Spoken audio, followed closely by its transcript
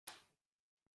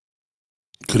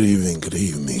Good evening,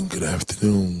 good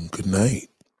afternoon, good night,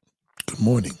 good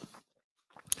morning.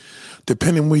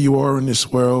 Depending where you are in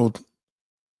this world,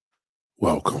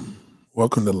 welcome.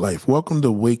 Welcome to life. Welcome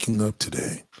to waking up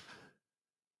today.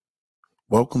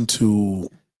 Welcome to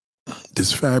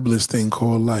this fabulous thing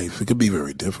called life. It could be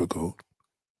very difficult.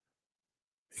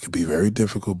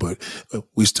 But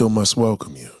we still must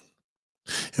welcome you.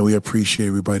 And we appreciate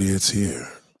everybody that's here.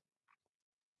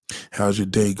 How's your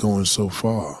day going so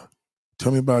far?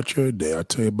 Tell me about your day. I'll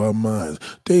tell you about mine.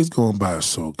 Day's going by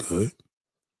so good.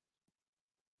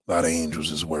 A lot of angels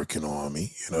is working on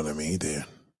me. You know what I mean? They're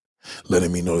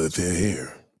letting me know that they're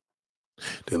here.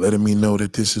 They're letting me know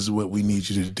that this is what we need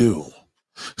you to do.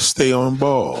 Stay on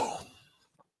ball.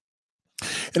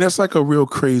 And that's like a real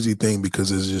crazy thing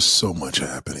because there's just so much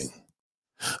happening.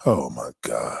 Oh my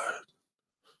God.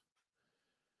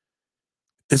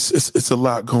 It's a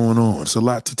lot going on. It's a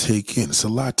lot to take in. It's a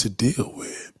lot to deal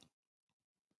with.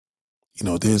 You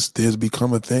know, there's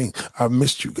become a thing. I've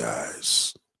missed you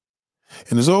guys.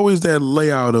 And there's always that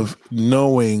layout of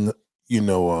knowing,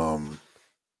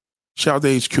 shout out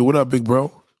to HQ. What up, big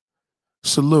bro?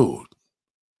 Salute.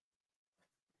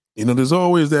 You know, there's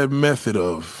always that method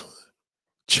of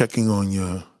checking on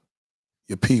your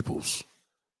peoples,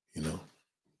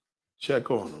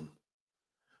 check on them,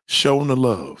 show them the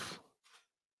love.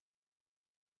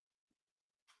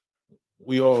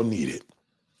 We all need it.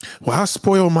 Well, I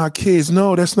spoil my kids.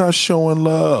 No, that's not showing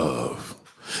love.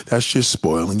 That's just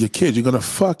spoiling your kids. You're going to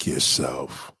fuck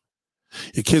yourself.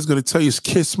 Your kid's going to tell you,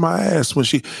 kiss my ass when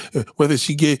whether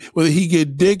he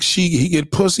get dick, he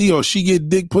get pussy, or she get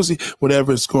dick, pussy,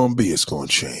 whatever it's going to be, it's going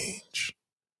to change.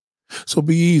 So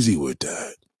be easy with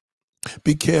that.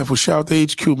 Be careful. Shout out to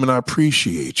HQ, man. I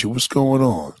appreciate you. What's going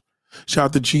on? Shout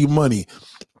out to G Money.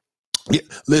 Yeah,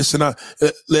 listen,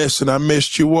 I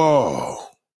missed you all.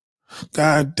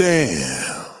 God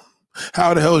damn.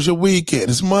 How the hell's your weekend?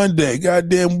 It's Monday.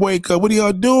 Goddamn, wake up. What are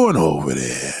y'all doing over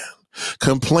there?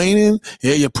 Complaining?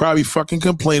 Yeah, you're probably fucking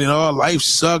complaining. Oh, life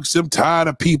sucks. I'm tired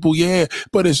of people. Yeah,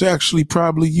 but it's actually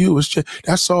probably you. It's just,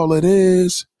 that's all it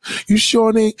is. You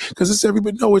sure ain't? Because it's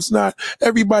everybody. No, it's not.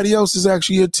 Everybody else is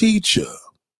actually a teacher.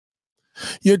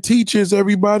 Your teacher is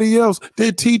everybody else.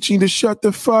 They're teaching to shut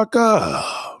the fuck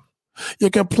up. You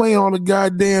complain all the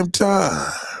goddamn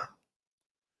time.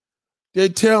 They're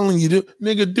telling you,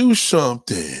 nigga, do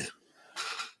something.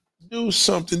 Do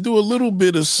something. Do a little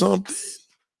bit of something.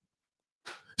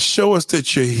 Show us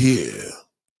that you're here.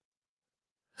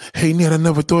 Hey, Ned, I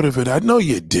never thought of it. I know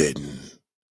you didn't.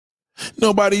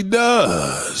 Nobody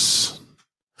does.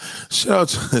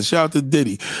 Shout out to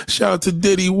Diddy. Shout out to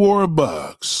Diddy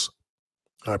Warbucks.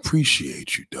 I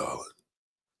appreciate you, darling.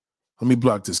 Let me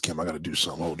block this cam. I got to do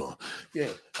something. Hold on.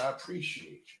 Yeah, I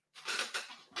appreciate you.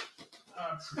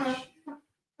 I appreciate you.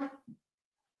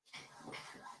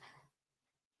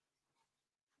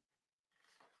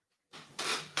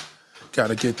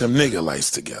 Gotta get them nigga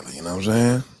lights together, you know what I'm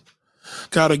saying?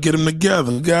 Gotta get them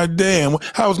together. Goddamn.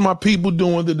 How's my people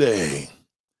doing today?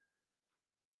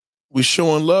 We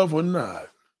showing love or not?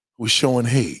 We showing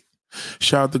hate.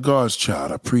 Shout out to God's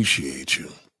child. I appreciate you.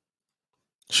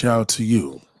 Shout out to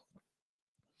you.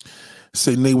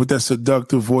 Say, Nate, with that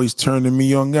seductive voice turning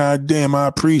me on. Goddamn, I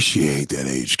appreciate that,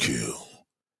 HQ.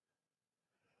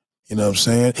 You know what I'm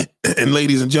saying? And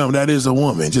ladies and gentlemen, that is a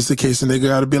woman. Just in case a nigga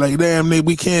gotta be like, damn, Nate,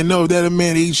 we can't know if that a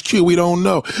man HQ. We don't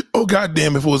know. Oh,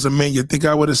 goddamn, if it was a man, you think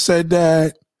I would have said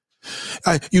that?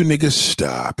 You niggas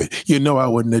stop it. You know I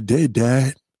wouldn't have did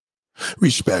that.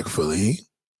 Respectfully.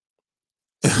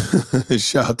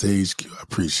 Shout out to HQ. I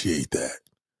appreciate that.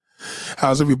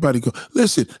 How's everybody going?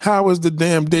 Listen, how is the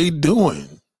damn day doing?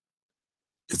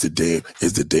 Is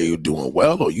the day doing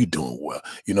well or you doing well?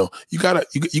 You know, you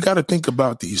gotta think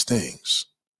about these things.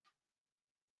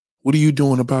 What are you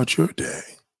doing about your day?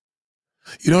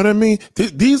 You know what I mean?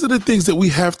 These are the things that we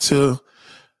have to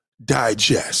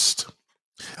digest.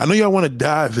 I know y'all want to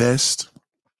divest,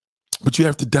 but you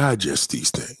have to digest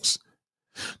these things.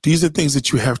 These are things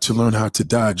that you have to learn how to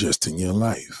digest in your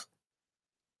life.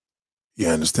 You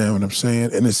understand what I'm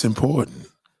saying? And it's important.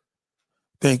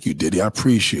 Thank you, Diddy. I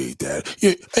appreciate that.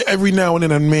 Yeah, every now and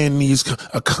then a man needs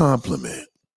a compliment.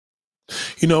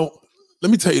 You know, let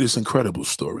me tell you this incredible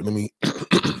story. Let me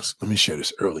share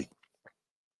this early.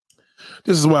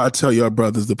 This is why I tell y'all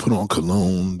brothers to put on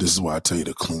cologne. This is why I tell you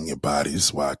to clean your body. This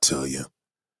is why I tell you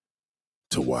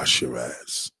to wash your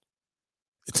ass.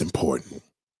 It's important.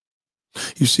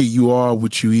 You see, you are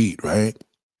what you eat, right?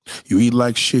 You eat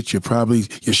like shit, your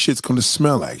shit's gonna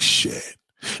smell like shit.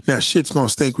 Now shit's gonna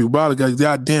stink regardless.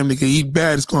 Goddamn nigga eat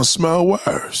bad, it's gonna smell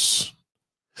worse.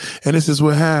 And this is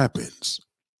what happens.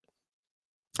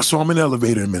 So I'm in an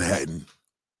elevator in Manhattan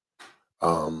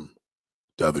the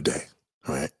other day,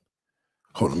 all right?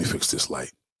 Hold on, let me fix this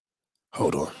light.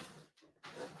 Hold on.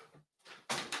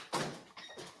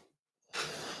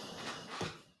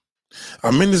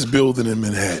 I'm in this building in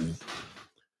Manhattan,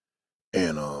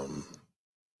 and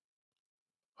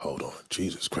hold on,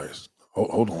 Jesus Christ.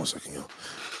 Hold on a second, yo.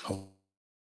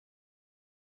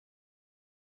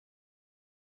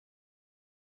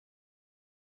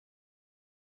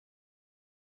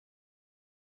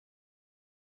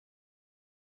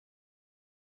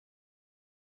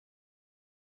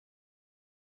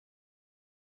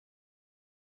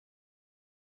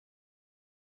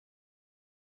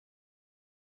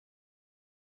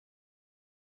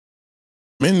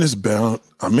 I'm in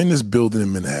this building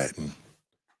in Manhattan,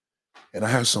 and I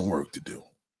have some work to do.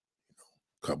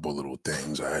 A couple of little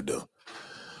things. I had to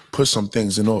put some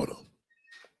things in order.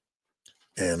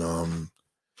 And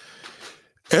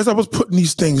as I was putting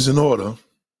these things in order,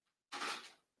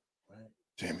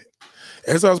 damn it.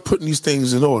 As I was putting these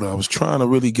things in order, I was trying to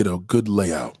really get a good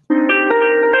layout.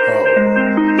 Oh.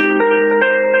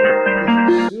 Are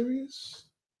you serious?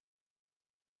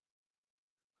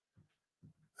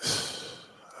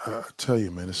 I tell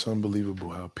you, man, it's unbelievable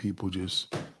how people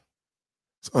just,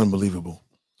 it's unbelievable.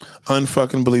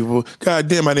 Unfucking believable. God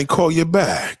damn, I didn't call you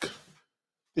back.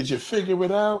 Did you figure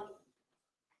it out?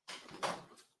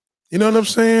 You know what I'm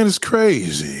saying? It's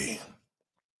crazy.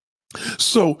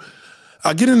 So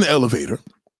I get in the elevator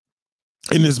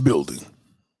in this building,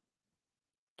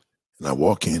 and I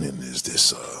walk in, and there's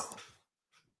this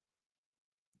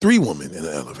 3 women in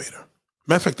the elevator.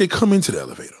 Matter of fact, they come into the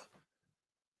elevator.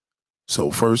 So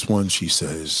first one, she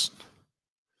says,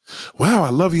 "Wow, I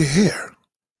love your hair."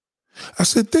 I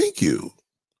said, "Thank you.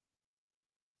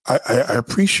 I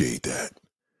appreciate that."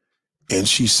 And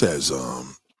she says, "Oh,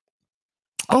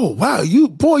 wow,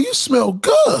 you smell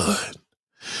good."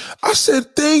 I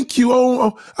said, "Thank you.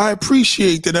 Oh, I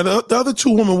appreciate that." And the other 2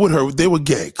 women with her, they were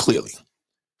gay, clearly.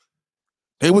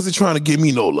 They wasn't trying to give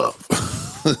me no love.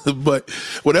 But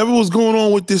whatever was going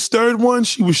on with this third one,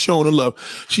 she was showing her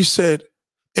love. She said,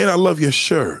 "And I love your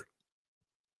shirt."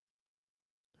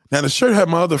 Now, the shirt had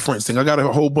my other friends thing. I got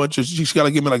a whole bunch of, she's got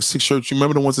to give me like 6 shirts. You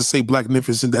remember the ones that say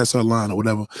Blacknificent? That's her line or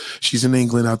whatever. She's in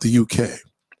England, out the UK.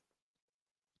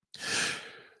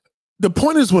 The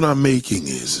point is, what I'm making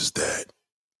is that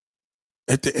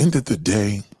at the end of the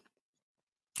day,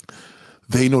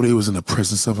 they know they was in the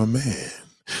presence of a man.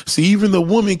 See, even the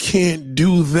woman can't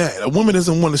do that. A woman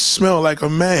doesn't want to smell like a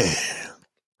man.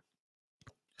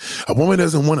 A woman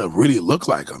doesn't want to really look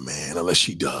like a man unless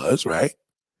she does, right?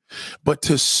 But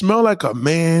to smell like a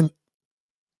man,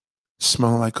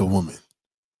 smell like a woman.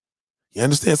 You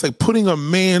understand? It's like putting a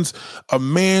man's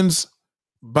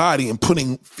body and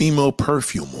putting female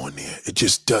perfume on there. It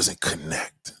just doesn't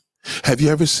connect. Have you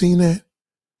ever seen that?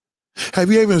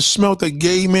 Have you ever smelled a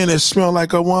gay man that smelled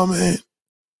like a woman?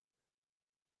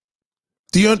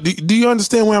 Do you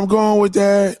understand where I'm going with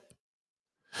that?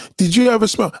 Did you ever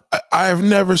smell? I have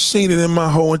never seen it in my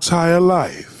whole entire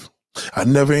life. I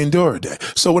never endured that.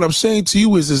 So what I'm saying to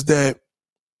you is that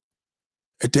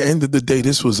at the end of the day,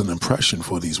 this was an impression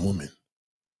for these women.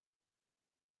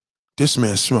 This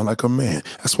man smelled like a man.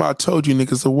 That's why I told you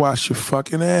niggas to wash your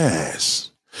fucking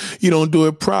ass. You don't do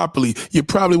it properly. You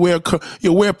probably wear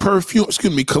perfume,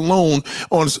 cologne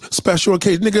on special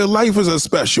occasion. Nigga, life is a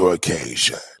special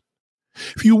occasion.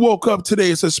 If you woke up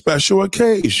today, it's a special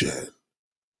occasion.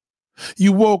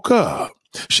 You woke up.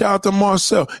 Shout out to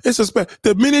Marcel.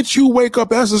 The minute you wake up,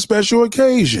 that's a special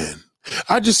occasion.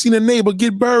 I just seen a neighbor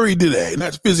get buried today.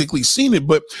 Not physically seen it,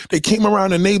 but they came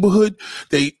around the neighborhood.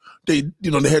 They had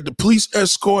the police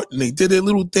escort, and they did their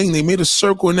little thing. They made a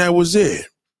circle, and that was it.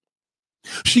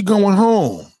 She going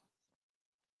home.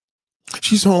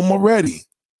 She's home already.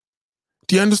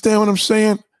 Do you understand what I'm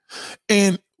saying?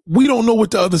 And we don't know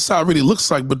what the other side really looks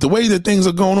like, but the way that things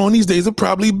are going on these days are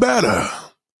probably better.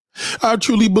 I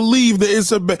truly believe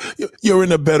that you're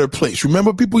in a better place.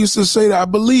 Remember, people used to say that. I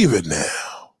believe it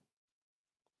now.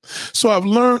 So I've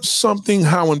learned something,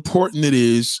 how important it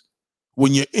is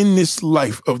when you're in this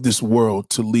life of this world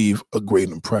to leave a great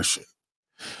impression.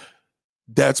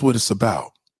 That's what it's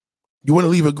about. You want to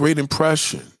leave a great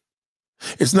impression.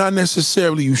 It's not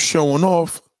necessarily you showing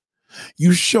off.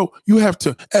 You have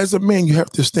to, as a man, you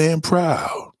have to stand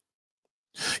proud.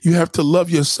 You have to love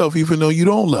yourself even though you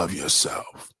don't love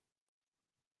yourself.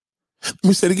 Let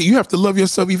me say it again. You have to love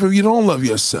yourself even if you don't love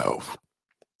yourself.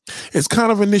 It's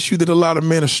kind of an issue that a lot of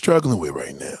men are struggling with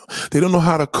right now. They don't know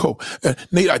how to cope.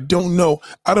 Nate, I don't know.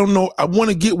 I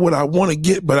want to get what I want to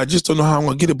get, but I just don't know how I'm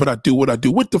going to get it, but I do what I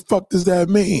do. What the fuck does that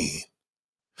mean?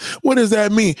 What does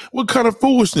that mean? What kind of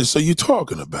foolishness are you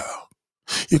talking about?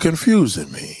 You're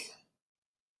confusing me.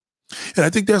 And I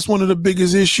think that's one of the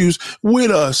biggest issues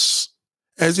with us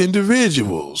as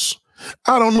individuals.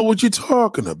 I don't know what you're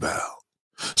talking about.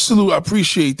 Salute, I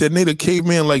appreciate that. Native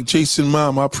caveman like Jason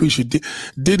Mom, I appreciate it.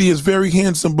 Diddy is very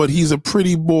handsome, but he's a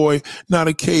pretty boy, not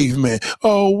a caveman.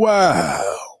 Oh, wow.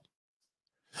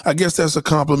 I guess that's a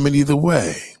compliment either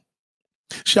way.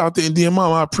 Shout out to Indian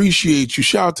Mom, I appreciate you.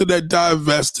 Shout out to that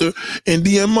divester.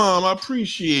 Indian Mom, I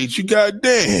appreciate you.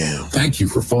 Goddamn. Thank you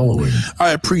for following. I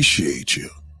appreciate you.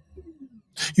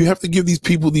 You have to give these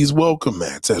people these welcome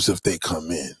mats as if they come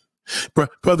in.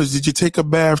 Brothers, did you take a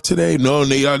bath today? No,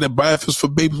 the bath is for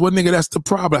babies. Well, nigga, that's the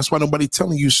problem. That's why nobody's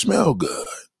telling you smell good.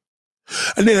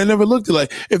 And then I never looked at it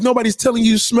like, if nobody's telling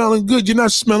you smelling good, you're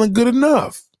not smelling good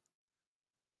enough.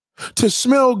 To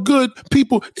smell good,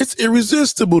 people, it's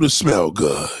irresistible to smell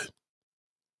good.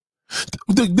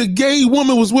 The gay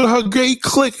woman was with her gay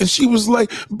clique, and she was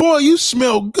like, boy, you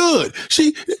smell good.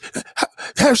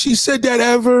 Have she said that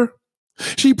ever?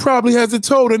 She probably hasn't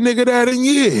told a nigga that in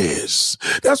years.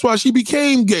 That's why she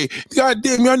became gay.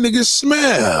 Goddamn, y'all niggas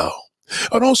smell.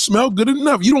 I don't smell good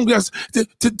enough. You don't guys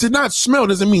to not smell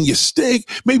doesn't mean you stink.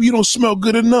 Maybe you don't smell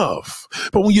good enough.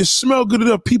 But when you smell good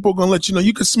enough, people are gonna let you know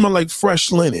you can smell like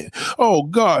fresh linen. Oh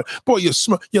God, boy, you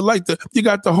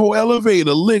got the whole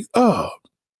elevator lit up.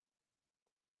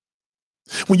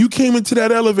 When you came into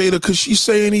that elevator, could she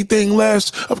say anything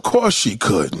less? Of course she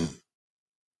couldn't.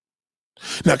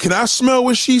 Now, can I smell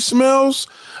what she smells?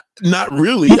 Not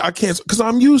really. I can't, because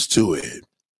I'm used to it.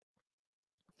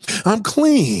 I'm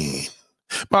clean.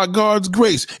 By God's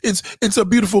grace. It's a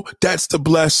beautiful, that's the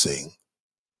blessing.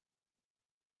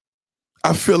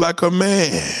 I feel like a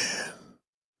man.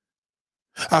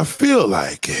 I feel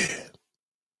like it.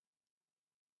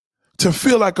 To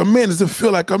feel like a man is to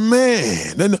feel like a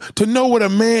man. And to know what a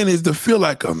man is to feel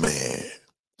like a man.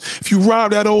 If you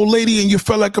robbed that old lady and you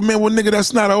felt like a man, well, nigga,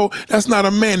 that's not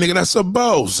a man, nigga, that's a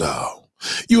bozo.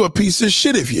 You a piece of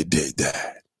shit if you did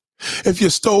that. If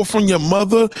you stole from your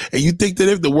mother and you think that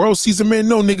if the world sees a man,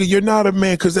 no, nigga, you're not a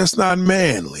man because that's not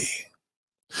manly.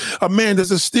 A man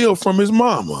doesn't steal from his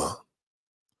mama.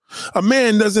 A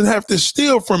man doesn't have to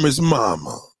steal from his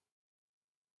mama.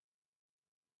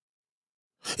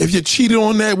 If you cheated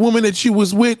on that woman that you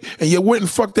was with and you went and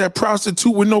fucked that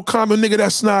prostitute with no condom, nigga,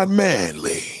 that's not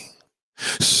manly.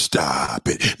 Stop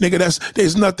it. Nigga,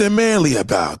 there's nothing manly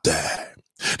about that.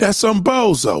 That's some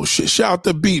bozo shit. Shout out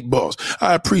to Beat Boss.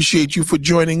 I appreciate you for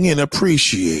joining in.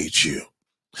 Appreciate you.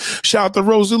 Shout out to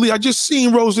Rosalie. I just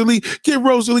seen Rosalie. Give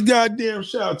Rosalie goddamn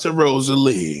shout out to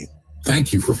Rosalie.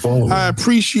 Thank you for following. I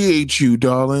appreciate you,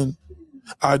 darling.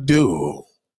 I do.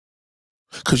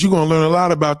 Because you're going to learn a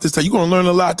lot about this. You're going to learn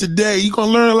a lot today. You're going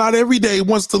to learn a lot every day.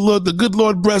 Once the good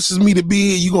Lord blesses me to be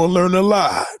here, you're going to learn a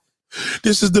lot.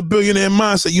 This is the billionaire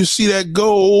mindset. You see that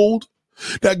gold?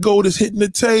 That gold is hitting the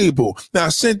table. Now, I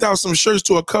sent out some shirts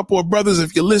to a couple of brothers.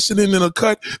 If you're listening in a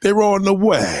cut, they're on the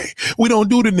way. We don't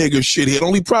do the nigger shit here. The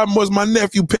only problem was my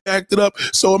nephew packed it up,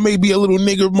 so it may be a little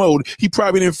nigger mode. He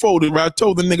probably didn't fold it right. I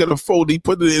told the nigga to fold it. He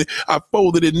put it in. I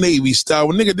folded it Navy style.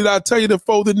 Well, nigga, did I tell you to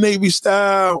fold it Navy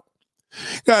style?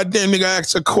 Goddamn, nigga,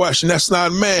 ask a question. That's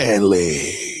not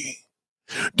manly.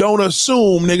 Don't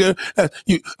assume, nigga.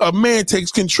 A man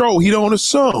takes control. He don't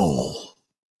assume.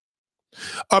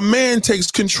 A man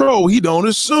takes control. He don't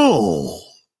assume.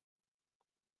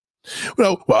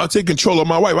 Well, I'll take control of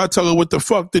my wife. I tell her what the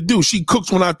fuck to do. She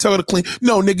cooks when I tell her to clean.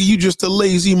 No, nigga, you just a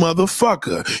lazy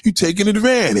motherfucker. You taking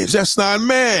advantage. That's not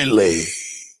manly.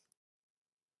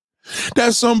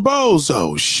 That's some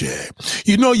bozo shit.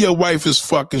 You know your wife is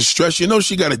fucking stressed. You know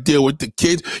she got to deal with the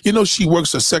kids. You know she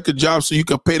works a second job so you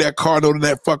can pay that car note on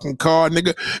that fucking car,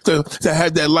 nigga, to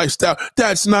have that lifestyle.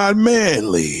 That's not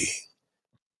manly.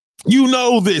 You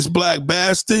know this, black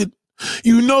bastard.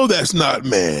 You know that's not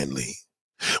manly.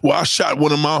 Well, I shot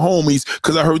one of my homies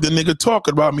because I heard the nigga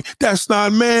talking about me. That's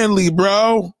not manly,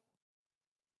 bro.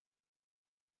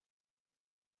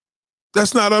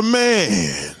 That's not a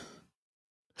man.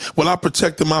 Well, I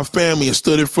protected my family and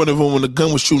stood in front of him when the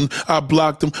gun was shooting. I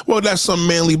blocked him. Well, that's some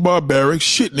manly barbaric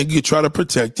shit, nigga. You try to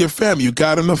protect your family. You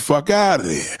got him the fuck out of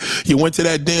there. You went to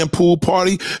that damn pool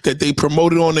party that they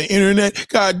promoted on the internet.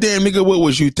 Goddamn, nigga, what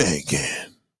was you thinking?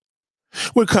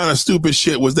 What kind of stupid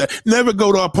shit was that? Never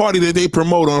go to a party that they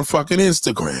promote on fucking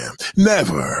Instagram.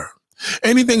 Never.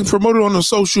 Anything promoted on the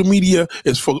social media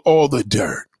is for all the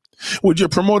dirt. Would you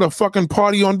promote a fucking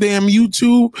party on damn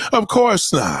YouTube? Of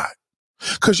course not.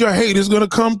 Because your hate is going to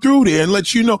come through there and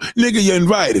let you know, nigga, you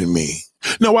invited me.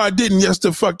 No, I didn't. Yes,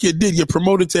 the fuck you did. You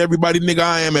promoted to everybody. Nigga,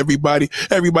 I am everybody.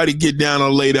 Everybody get down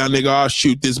or lay down, nigga. I'll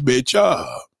shoot this bitch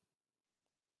up.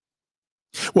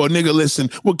 Well, nigga, listen,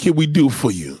 what can we do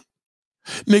for you?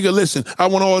 Nigga, listen, I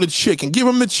want all the chicken. Give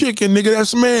him the chicken, nigga.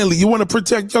 That's manly. You want to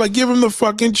protect your life? Give him the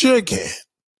fucking chicken.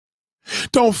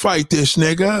 Don't fight this,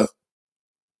 nigga.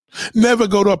 Never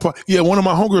go to a party. Yeah, one of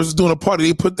my homegirls was doing a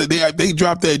party. They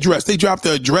dropped the address. They dropped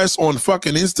the address on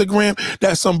fucking Instagram.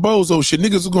 That's some bozo shit.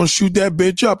 Niggas are gonna shoot that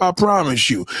bitch up. I promise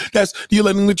you. You're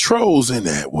letting the trolls in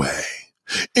that way.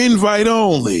 Invite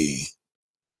only.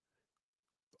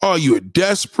 Are you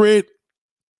desperate?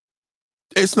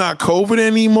 It's not COVID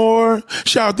anymore.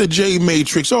 Shout out to J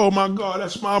Matrix. Oh my God,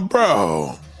 that's my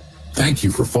bro. Thank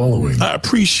you for following. I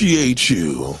appreciate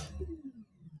you.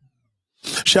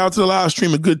 Shout out to the live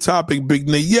stream. A good topic, Big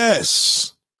Nate.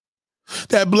 Yes.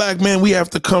 That black man, we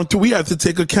have to come to. We have to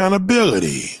take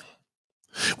accountability.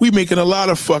 We making a lot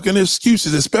of fucking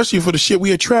excuses, especially for the shit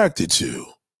we attracted to.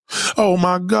 Oh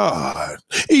my God.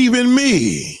 Even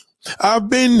me. I've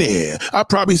been there. I'm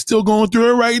probably still going through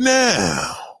it right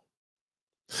now.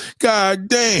 God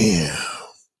damn.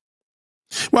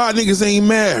 Why niggas ain't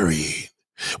married?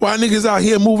 Why niggas out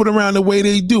here moving around the way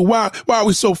they do? Why are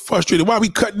we so frustrated? Why are we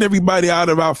cutting everybody out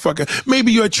of our fucking...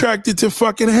 Maybe you're attracted to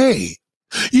fucking hate.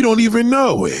 You don't even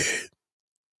know it.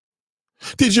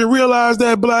 Did you realize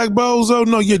that, black bozo?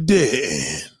 No, you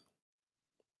didn't.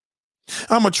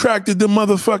 I'm attracted to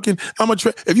motherfucking...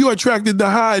 If you attracted to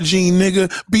hygiene,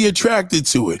 nigga, be attracted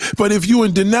to it. But if you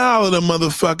in denial of the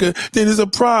motherfucker, then there's a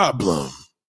problem.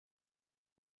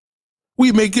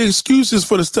 We make excuses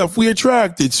for the stuff we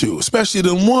attracted to, especially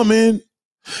the woman.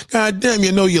 God damn,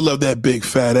 you know you love that big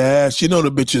fat ass. You know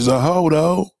the bitch is a hoe,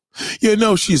 though. You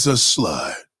know she's a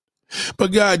slut.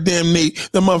 But goddamn, Nate,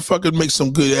 the motherfucker makes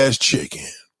some good ass chicken.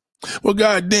 Well,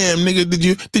 goddamn,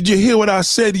 nigga, did you hear what I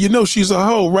said? You know she's a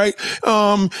hoe, right?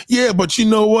 Yeah, but you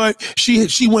know what?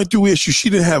 She went through issues. She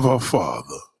didn't have her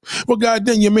father. Well,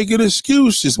 goddamn, you're making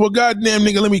excuses. Well, goddamn,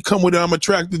 nigga, let me come with it. I'm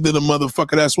attracted to the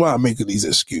motherfucker. That's why I'm making these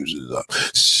excuses up.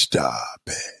 Stop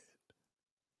it.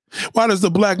 Why does the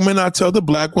black man not tell the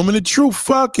black woman the truth?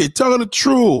 Fuck it. Tell her the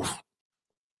truth.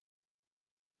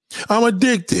 I'm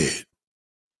addicted.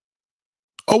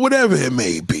 Or whatever it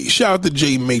may be. Shout out to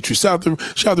J Matrix. Shout out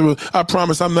to, I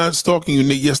promise I'm not stalking you,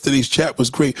 Nick. Yesterday's chat was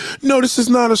great. No, this is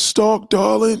not a stalk,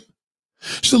 darling.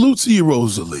 Salute to you,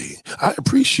 Rosalie. I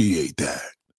appreciate that.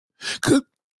 'Cause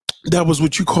that was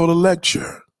what you call a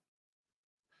lecture.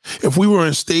 If we were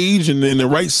on stage and in the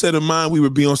right set of mind, we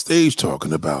would be on stage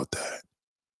talking about that.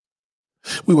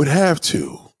 We would have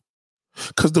to.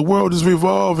 Because the world is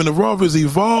revolving. The world is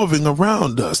evolving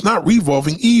around us. Not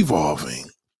revolving, evolving.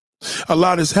 A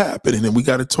lot is happening and we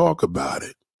got to talk about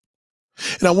it.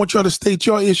 And I want y'all to state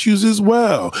your issues as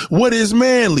well. What is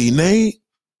manly, Nate?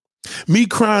 Me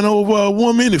crying over a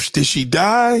woman, did she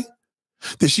die?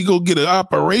 Did she go get an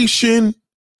operation?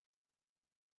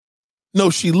 No,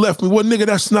 she left me. Well, nigga,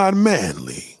 that's not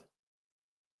manly.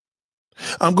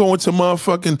 I'm going to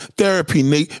motherfucking therapy,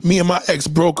 Nate. Me and my ex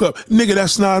broke up. Nigga,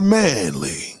 that's not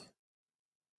manly.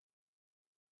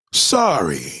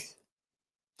 Sorry.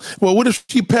 Well, what if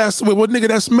she passed away? Well, nigga,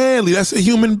 that's manly. That's a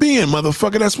human being,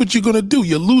 motherfucker. That's what you're gonna do.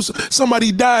 You lose.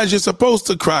 Somebody dies, you're supposed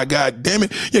to cry, God damn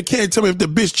it. You can't tell me if the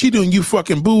bitch cheated on you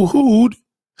fucking boo-hooed.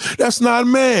 That's not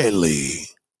manly.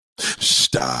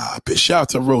 Stop it. Shout out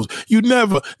to Rose. You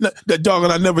never, that dog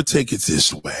and I never take it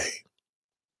this way.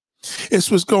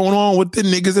 It's what's going on with the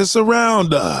niggas that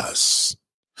surround us.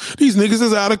 These niggas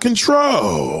is out of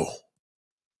control.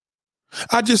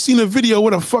 I just seen a video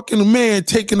with a fucking man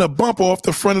taking a bumper off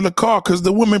the front of the car because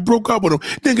the woman broke up with him.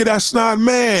 Nigga, that's not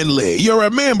manly. You're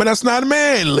a man, but that's not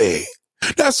manly.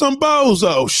 That's some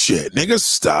bozo shit, nigga.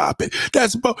 Stop it.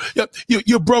 That's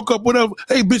you broke up with her.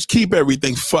 Hey, bitch, keep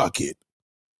everything. Fuck it.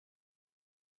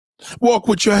 Walk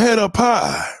with your head up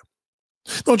high.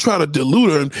 Don't try to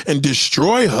delude her and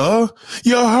destroy her.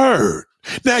 You're hurt.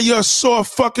 Now you're a sore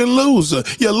fucking loser.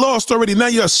 You lost already. Now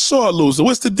you're a sore loser.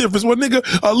 What's the difference? Well, nigga,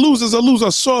 a loser's a loser.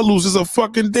 A sore loser's a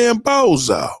fucking damn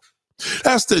bozo.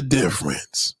 That's the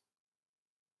difference.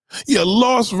 You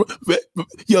lost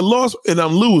and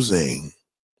I'm losing.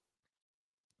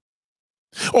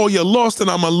 Or you lost and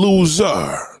I'm a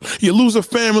loser. You lose a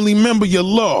family member, you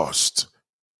lost.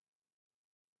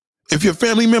 If your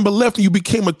family member left and you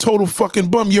became a total fucking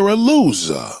bum, you're a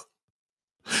loser.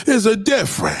 There's a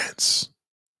difference.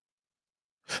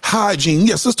 Hygiene.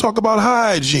 Yes, let's talk about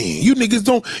hygiene. You niggas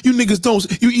don't,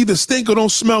 you either stink or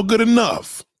don't smell good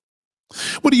enough.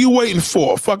 What are you waiting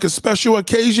for? Fucking special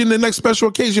occasion? The next special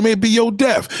occasion may be your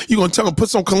death. You gonna tell them, put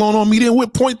some cologne on me then?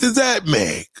 What point does that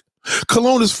make?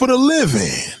 Cologne is for the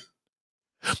living.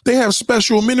 They have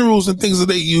special minerals and things that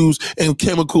they use and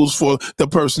chemicals for the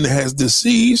person that has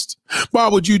deceased. Why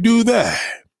would you do that?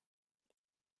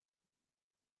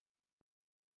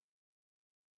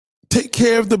 Take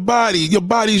care of the body. Your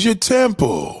body's your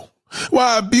temple.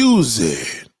 Why abuse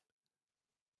it?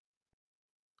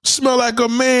 Smell like a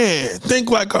man. Think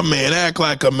like a man. Act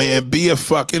like a man. Be a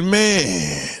fucking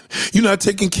man. You're not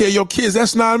taking care of your kids.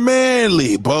 That's not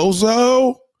manly,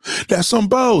 bozo. That's some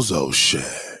bozo shit.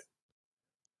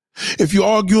 If you're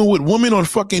arguing with women on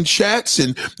fucking chats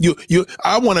and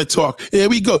I want to talk. Here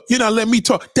we go. You're not letting me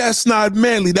talk. That's not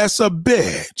manly. That's a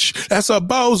bitch. That's a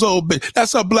bozo bitch.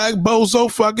 That's a black bozo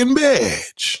fucking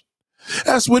bitch.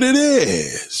 That's what it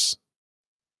is.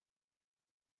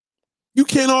 You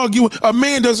can't argue. A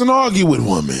man doesn't argue with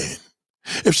women.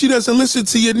 If she doesn't listen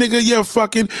to you, nigga, you're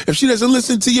fucking. If she doesn't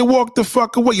listen to you, walk the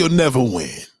fuck away. You'll never win.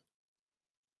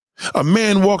 A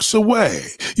man walks away.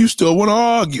 You still want to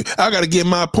argue. I got to get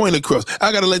my point across.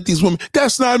 I got to let these women.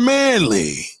 That's not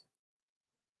manly.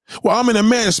 Well, I'm in a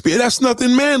manosphere. That's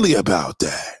nothing manly about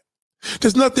that.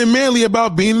 There's nothing manly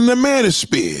about being in a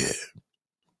manosphere.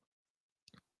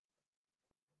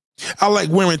 I like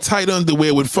wearing tight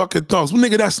underwear with fucking thongs. Well,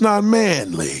 nigga, that's not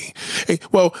manly. Hey,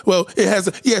 well, it has.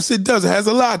 Yes, it does. It has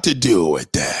a lot to do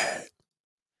with that.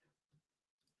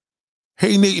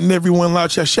 Hey, Nate and everyone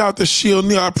out there. Shout out to Shield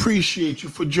Neil. I appreciate you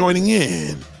for joining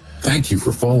in. Thank you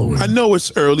for following. I know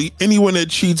it's early. Anyone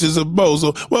that cheats is a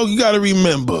bozo. Well, you got to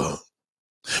remember,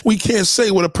 we can't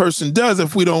say what a person does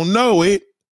if we don't know it.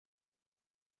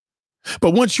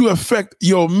 But once you affect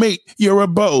your mate, you're a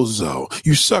bozo.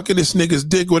 You sucking this nigga's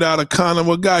dick without a condom.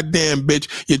 Well, goddamn,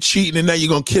 bitch, you're cheating and now you're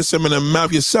going to kiss him in the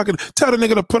mouth. You're sucking. Tell the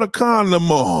nigga to put a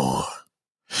condom on.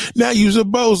 Now you's a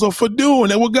bozo for doing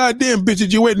that. Well, goddamn, bitch,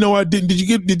 did you wait? No, I didn't.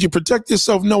 Did you protect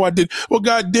yourself? No, I didn't. Well,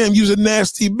 goddamn, you's a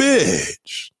nasty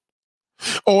bitch.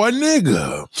 Or a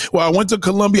nigga. Well, I went to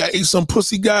Colombia, I ate some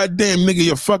pussy. Goddamn, nigga,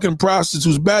 you're fucking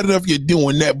prostitutes. Bad enough you're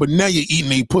doing that, but now you're eating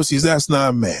these pussies. That's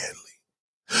not manly.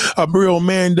 A real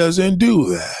man doesn't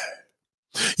do that.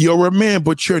 You're a man,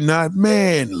 but you're not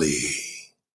manly.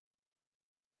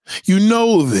 You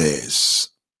know this.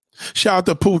 Shout out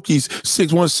to Pookie's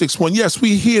 6161. Yes,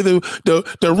 we hear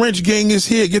the wrench gang is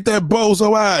here. Get that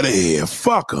bozo out of here.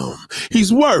 Fuck him.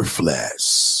 He's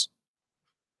worthless.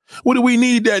 What do we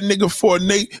need that nigga for,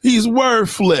 Nate? He's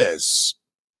worthless.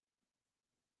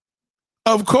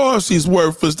 Of course he's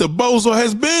worthless. The bozo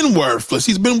has been worthless.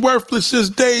 He's been worthless since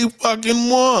day fucking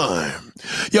one.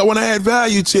 Y'all want to add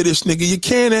value to this nigga. You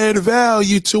can't add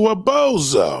value to a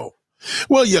bozo.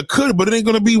 Well, you could, but it ain't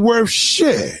going to be worth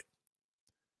shit.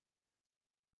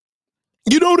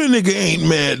 You know the nigga ain't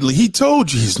manly. He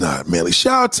told you he's not manly.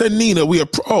 Shout out to Nina.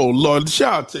 Oh, Lord.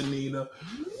 Shout out to Nina.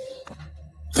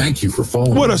 Thank you for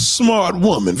following. What a smart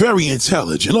woman. Very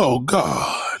intelligent. Oh,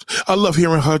 God. I love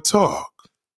hearing her talk.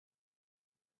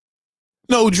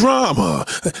 No drama.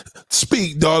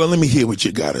 Speak, darling. Let me hear what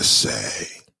you got to say.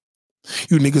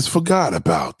 You niggas forgot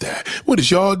about that. What is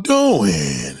y'all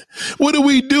doing? What do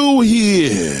we do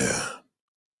here?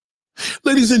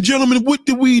 Ladies and gentlemen, what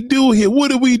do we do here?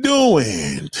 What are we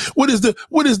doing? What is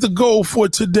the goal for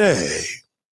today?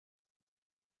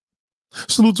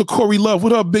 Salute to Corey Love.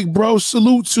 What up, big bro?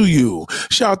 Salute to you.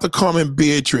 Shout out to Carmen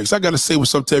Beatrix. I got to say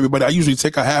what's up to everybody. I usually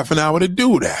take a half an hour to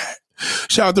do that.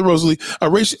 Shout out to Rosalie. A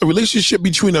relationship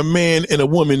between a man and a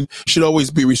woman should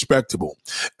always be respectable.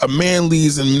 A man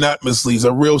leads and not misleads.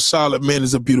 A real solid man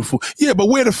is a beautiful. Yeah, but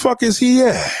where the fuck is he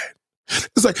at?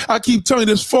 It's like, I keep telling you,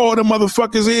 there's 4 of the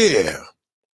motherfuckers here.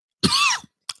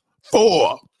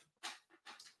 4.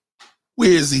 Where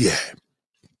is he at?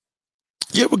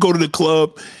 You ever go to the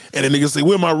club and the niggas say,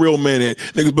 where my real man at?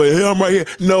 Niggas be, hey, I'm right here.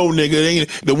 No, nigga, it ain't.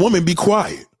 The woman be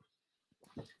quiet.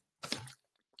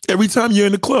 Every time you're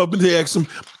in the club and they ask them,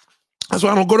 that's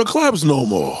why I don't go to clubs no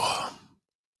more.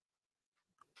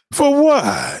 For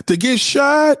what? To get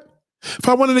shot? If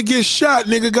I wanted to get shot,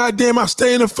 nigga, goddamn, I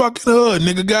stay in the fucking hood,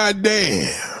 nigga,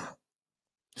 goddamn.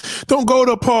 Don't go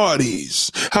to parties.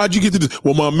 How'd you get to this?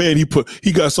 Well, my man,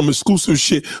 he got some exclusive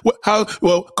shit.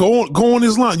 Well, go on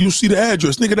his line. You see the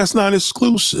address. Nigga, that's not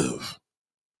exclusive.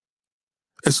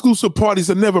 Exclusive parties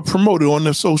are never promoted on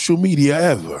the social media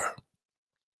ever.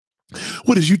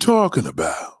 What is you talking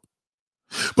about?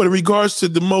 But in regards to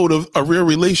the mode of a real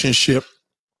relationship,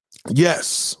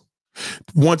 yes,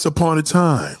 once upon a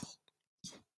time,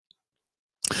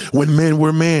 when men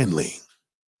were manly,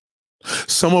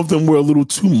 some of them were a little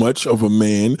too much of a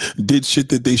man, did shit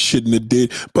that they shouldn't have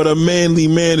did, but a manly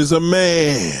man is a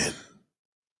man.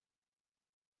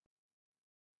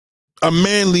 A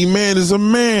manly man is a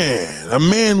man. A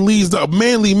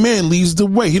manly man leads the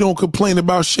way. He don't complain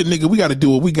about shit, nigga. We got to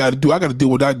do what we got to do. I got to do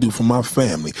what I do for my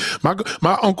family.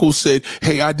 My uncle said,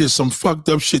 hey, I did some fucked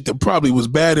up shit that probably was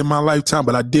bad in my lifetime,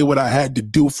 but I did what I had to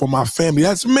do for my family.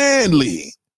 That's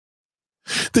manly.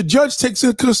 The judge takes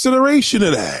into consideration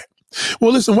of that.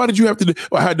 Well, listen, why did you have to do?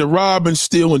 I had to rob and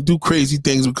steal and do crazy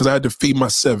things because I had to feed my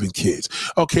 7 kids.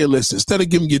 Okay, listen, instead of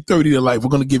giving you 30 to life, we're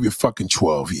going to give you fucking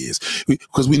 12 years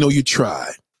because we know you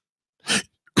tried.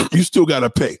 You still got to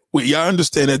pay. Well, y'all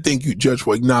understand that. Thank you, Judge,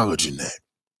 for acknowledging that.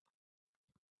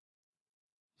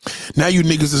 Now you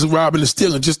niggas is robbing and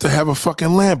stealing just to have a fucking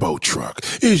Lambo truck.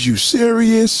 Is you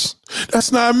serious?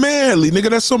 That's not manly, nigga.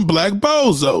 That's some black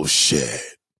bozo shit.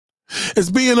 It's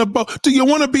being a do you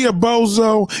want to be a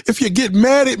bozo? If you get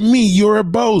mad at me, you're a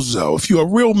bozo. If you're a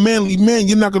real manly man,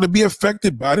 you're not going to be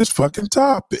affected by this fucking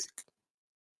topic.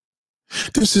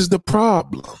 This is the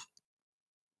problem.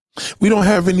 We don't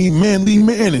have any manly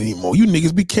man anymore. You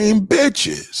niggas became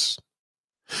bitches.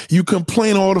 You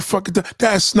complain all the fucking time.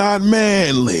 That's not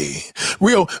manly.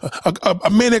 A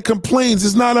man that complains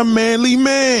is not a manly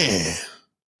man.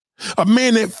 A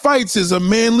man that fights is a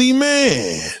manly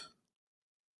man.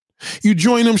 You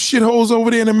join them shitholes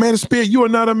over there in the manosphere, you are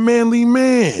not a manly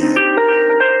man.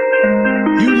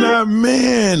 You're not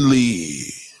manly.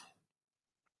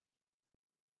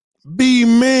 Be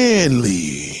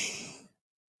manly.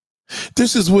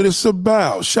 This is what it's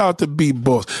about. Shout out to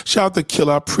B-Boss. Shout out to Kill.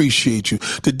 I appreciate you.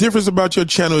 The difference about your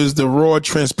channel is the raw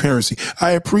transparency.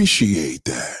 I appreciate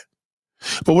that.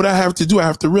 But what I have to do, I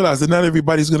have to realize that not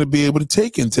everybody's going to be able to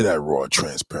take into that raw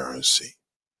transparency.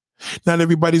 Not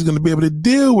everybody's going to be able to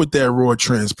deal with that raw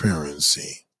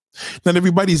transparency. Not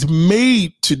everybody's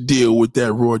made to deal with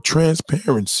that raw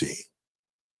transparency.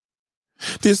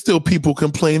 There's still people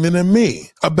complaining to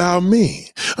me about me.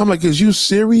 I'm like, is you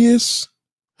serious?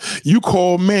 You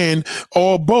call man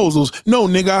all bozos. No,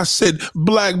 nigga, I said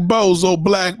black bozo,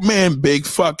 black man, big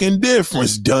fucking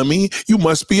difference, dummy. You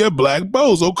must be a black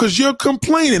bozo because you're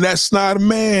complaining. That's not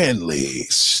manly.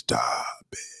 Stop.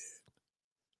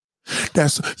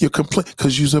 That's your complaint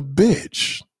because you's a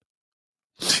bitch.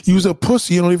 You's a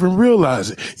pussy. You don't even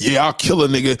realize it. Yeah, I'll kill a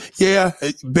nigga. Yeah,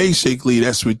 basically,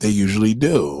 that's what they usually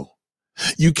do.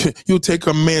 You'll take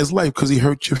a man's life because he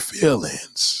hurt your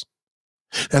feelings.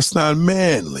 That's not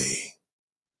manly.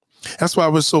 That's why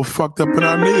we're so fucked up in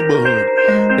our neighborhood.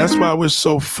 That's why we're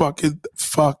so fucking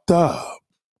fucked up.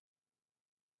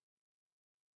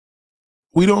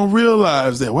 We don't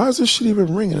realize that. Why is this shit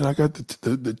even ringing? And I got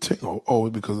the tingle. Oh,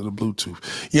 because of the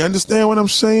Bluetooth. You understand what I'm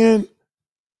saying?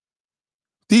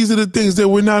 These are the things that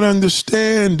we're not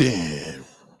understanding.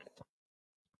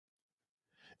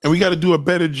 And we got to do a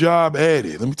better job at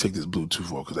it. Let me take this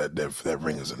Bluetooth off because that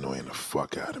ring is annoying the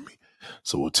fuck out of me.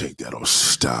 So we'll take that off.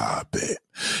 Stop it.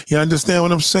 You understand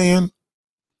what I'm saying?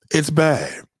 It's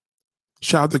bad.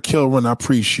 Shout out to Kill Run. I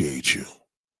appreciate you.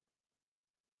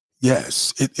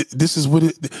 Yes, this is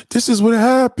what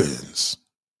happens.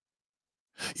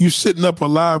 You sitting up a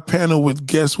live panel with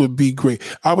guests would be great.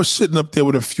 I was sitting up there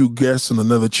with a few guests on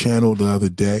another channel the other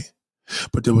day,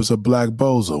 but there was a black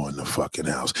bozo in the fucking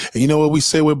house. And you know what we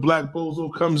say when black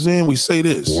bozo comes in? We say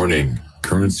this. Warning,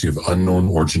 currency of unknown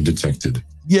origin detected.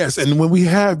 Yes, and when we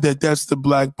have that, that's the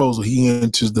black bozo. He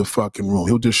enters the fucking room.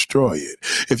 He'll destroy it.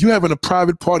 If you're having a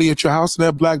private party at your house and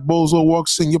that black bozo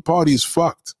walks in, your party is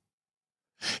fucked.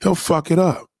 He'll fuck it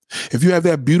up. If you have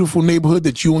that beautiful neighborhood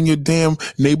that you and your damn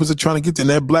neighbors are trying to get to, and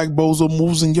that black bozo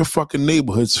moves in your fucking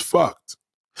neighborhood, it's fucked.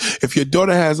 If your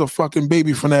daughter has a fucking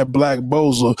baby from that black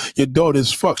bozo, your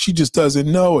daughter's fucked. She just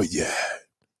doesn't know it yet.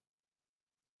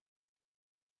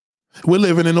 We're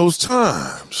living in those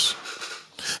times.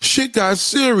 Shit got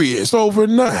serious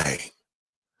overnight.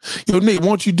 Yo, Nate,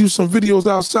 won't you do some videos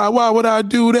outside? Why would I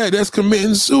do that? That's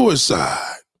committing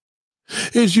suicide.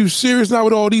 Is you serious now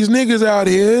with all these niggas out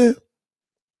here?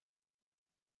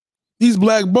 These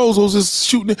black bozos is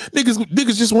shooting.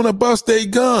 Niggas just want to bust their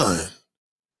gun.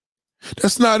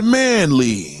 That's not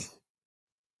manly.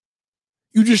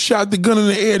 You just shot the gun in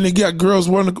the air and they got girls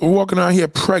walking out here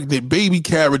pregnant, baby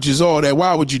carriages, all that.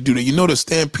 Why would you do that? You know the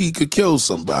stampede could kill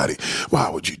somebody. Why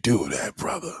would you do that,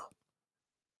 brother?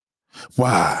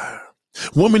 Why?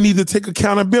 Women need to take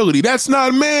accountability. That's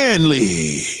not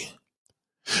manly.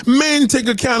 Men take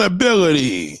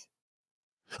accountability.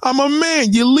 I'm a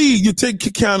man. You lead. You take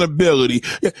accountability.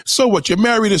 So what? You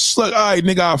married a slut. All right,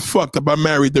 nigga, I fucked up. I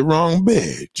married the wrong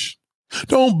bitch.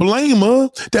 Don't blame her.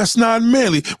 That's not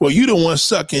manly. Well, you the one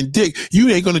sucking dick. You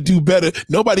ain't going to do better.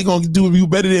 Nobody going to do you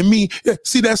better than me.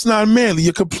 See, that's not manly.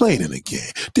 You're complaining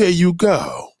again. There you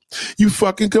go. You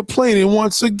fucking complaining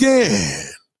once again.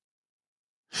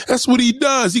 That's what he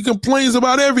does. He complains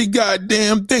about every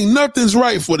goddamn thing. Nothing's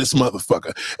right for this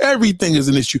motherfucker. Everything is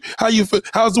an issue. How you feel?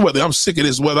 How's the weather? I'm sick of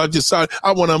this weather. I decided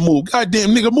I want to move.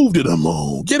 Goddamn nigga, move to the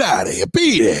moon. Get out of here.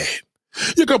 Be there.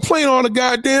 You complain all the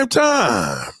goddamn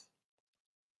time.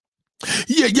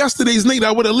 Yeah, yesterday's Nate,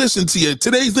 I would have listened to you.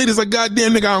 Today's Nate is a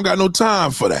goddamn nigga. I don't got no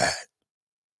time for that.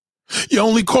 You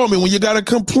only call me when you got to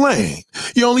complain.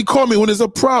 You only call me when there's a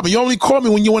problem. You only call me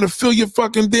when you want to fill your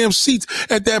fucking damn seats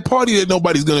at that party that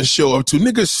nobody's going to show up to.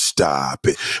 Nigga, stop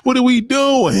it. What are we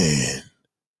doing?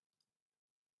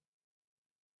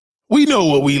 We know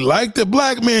what we like. The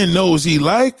black man knows he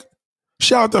like.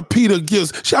 Shout out to Peter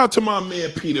Gills. Shout out to my man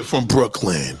Peter from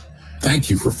Brooklyn. Thank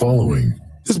you for following.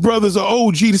 This brother's an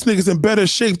OG. This nigga's in better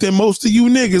shape than most of you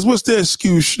niggas. What's the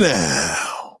excuse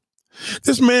now?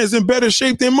 This man's in better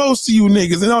shape than most of you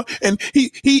niggas. And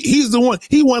he's the one.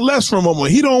 He want less from a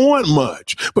woman. He don't want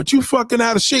much. But you fucking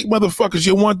out of shape motherfuckers.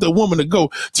 You want the woman to go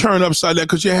turn upside down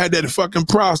because you had that fucking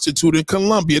prostitute in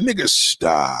Colombia. Nigga,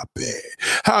 stop it.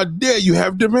 How dare you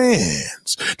have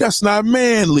demands? That's not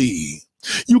manly.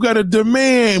 You got to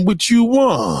demand what you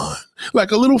want. Like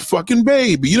a little fucking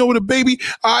baby. You know what a baby,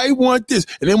 I want this.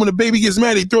 And then when the baby gets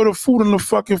mad, they throw the food on the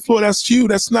fucking floor. That's you.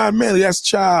 That's not manly. That's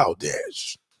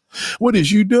childish. What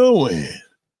is you doing?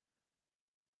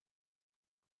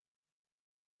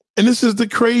 And this is the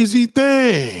crazy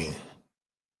thing.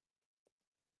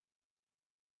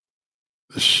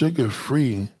 The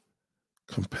sugar-free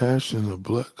compassionate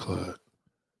blood clot.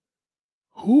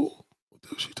 Who?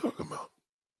 What is she talking about?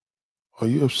 Are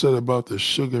you upset about the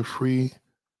sugar-free?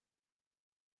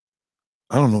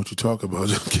 I don't know what you're talking about,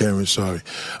 Karen, sorry.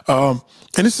 And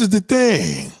this is the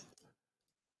thing.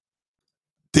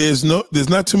 There's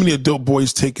not too many adult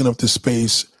boys taking up the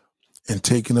space and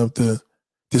taking up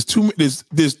there's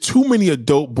too many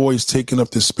adult boys taking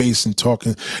up the space and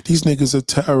talking. These niggas are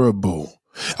terrible.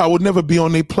 I would never be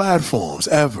on their platforms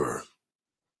ever.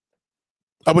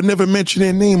 I would never mention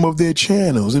their name of their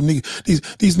channels. These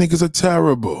niggas are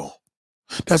terrible.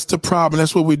 That's the problem.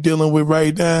 That's what we're dealing with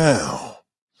right now.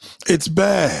 It's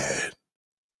bad.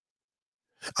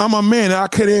 I'm a man. I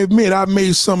could admit I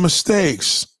made some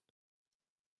mistakes.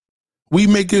 We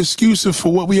make excuses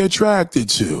for what we attracted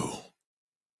to.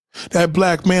 That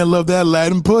black man loved that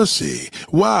Latin pussy.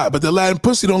 Why? But the Latin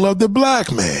pussy don't love the black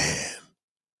man.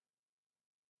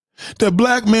 The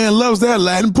black man loves that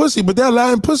Latin pussy, but that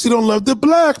Latin pussy don't love the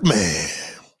black man.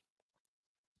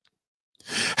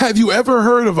 Have you ever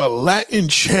heard of a Latin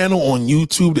channel on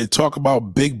YouTube that talk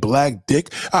about big black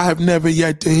dick? I have never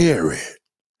yet to hear it.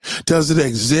 Does it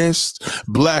exist?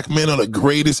 Black men are the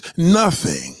greatest?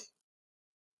 Nothing.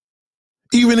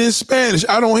 Even in Spanish,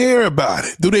 I don't hear about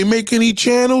it. Do they make any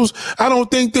channels? I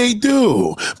don't think they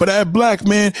do. But that black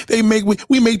man,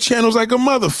 we make channels like a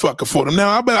motherfucker for them.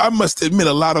 Now, I must admit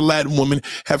a lot of Latin women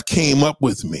have came up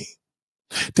with me.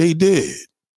 They did.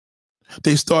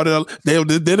 They started, they're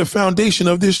the foundation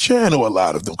of this channel, a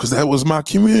lot of them, because that was my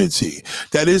community.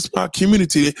 That is my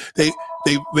community.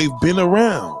 They've been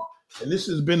around. And this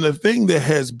has been the thing that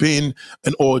has been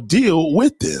an ordeal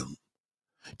with them.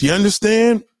 Do you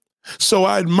understand? So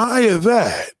I admire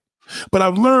that. But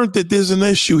I've learned that there's an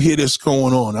issue here that's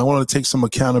going on. I want to take some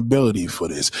accountability for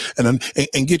this and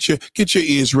get your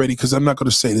ears ready, because I'm not going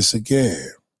to say this again.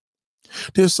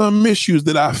 There's some issues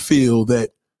that I feel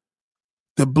that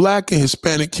the Black and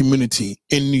Hispanic community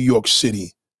in New York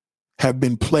City have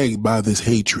been plagued by this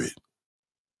hatred.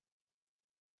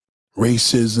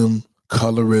 Racism,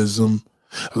 colorism,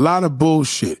 a lot of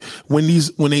bullshit. When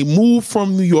they move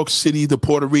from New York City, the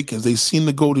Puerto Ricans, they seem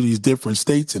to go to these different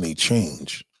states and they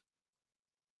change.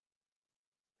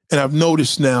 And I've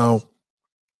noticed now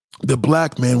the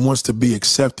black man wants to be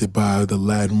accepted by the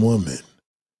Latin woman.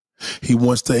 He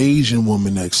wants the Asian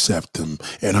woman to accept him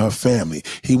and her family.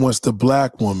 He wants the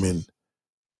black woman.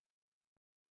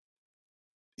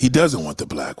 He doesn't want the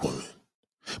black woman.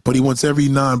 But he wants every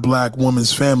non-black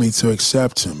woman's family to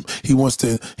accept him. He wants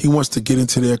to get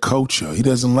into their culture. He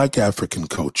doesn't like African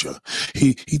culture.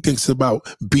 He thinks about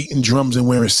beating drums and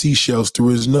wearing seashells through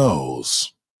his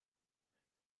nose.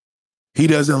 He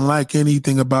doesn't like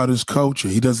anything about his culture.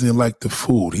 He doesn't like the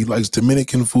food. He likes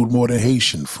Dominican food more than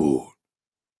Haitian food.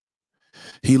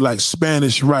 He likes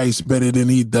Spanish rice better than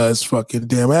he does fucking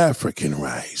damn African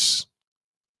rice.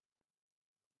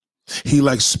 He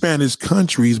likes Spanish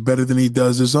countries better than he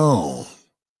does his own.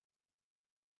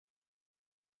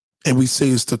 And we say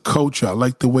it's the culture. I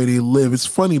like the way they live. It's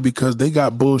funny because they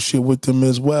got bullshit with them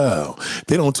as well.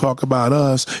 They don't talk about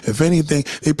us. If anything,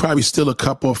 they probably steal a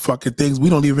couple of fucking things.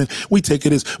 We take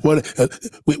it as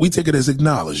we take it as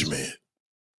acknowledgement.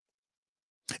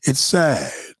 It's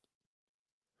sad.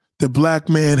 The black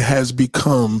man has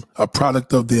become a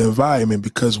product of the environment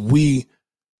because we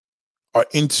are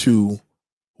into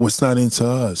what's not into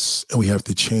us, and we have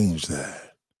to change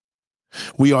that.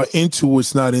 We are into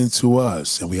what's not into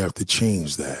us, and we have to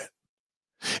change that.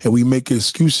 And we make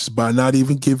excuses by not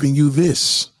even giving you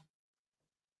this.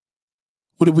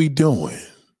 What are we doing?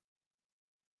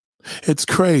 It's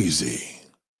crazy.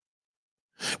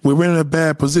 We're in a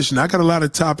bad position. I got a lot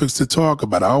of topics to talk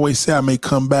about. I always say I may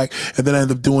come back and then I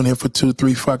end up doing it for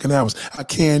 2-3 fucking hours. I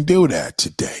can't do that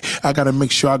today. I got to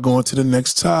make sure I go on to the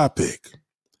next topic.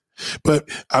 But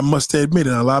I must admit,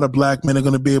 and a lot of black men are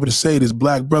going to be able to say this,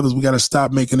 black brothers, we got to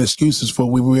stop making excuses for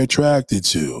what we're attracted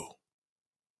to.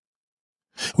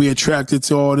 We attracted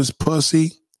to all this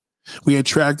pussy. We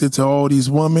attracted to all these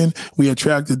women. We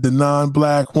attracted the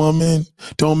non-black woman.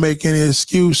 Don't make any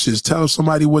excuses. Tell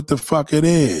somebody what the fuck it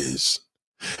is.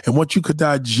 And once you could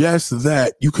digest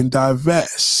that, you can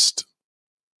divest.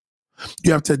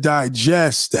 You have to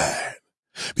digest that.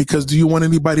 Because do you want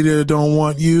anybody that don't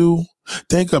want you?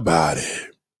 Think about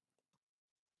it.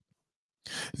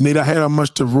 Nate, I had how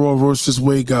much the Royal Roasters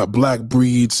way got black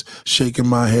breeds shaking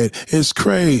my head. It's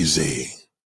crazy.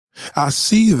 I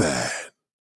see that.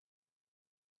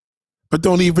 But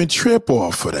don't even trip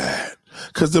off of that.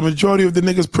 Because the majority of the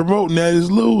niggas promoting that is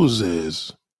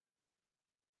losers.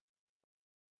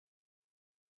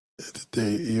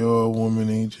 Your woman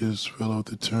ain't just fell off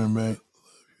the turn back.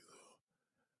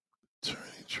 Turning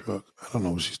truck. I don't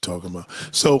know what she's talking about.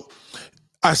 So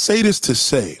I say this to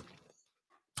say,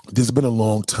 there's been a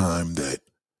long time that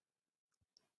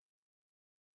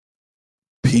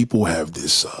people have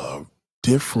this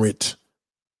different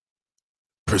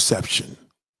perception.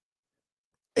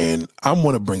 And I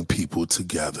want to bring people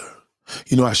together.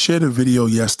 You know, I shared a video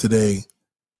yesterday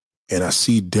and I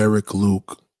see Derek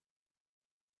Luke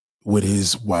with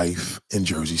his wife in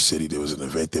Jersey City. There was an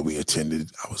event that we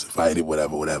attended. I was invited,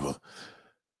 whatever.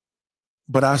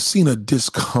 But I seen a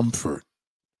discomfort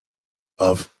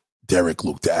of Derek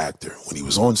Luke, the actor, when he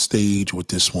was on stage with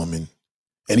this woman.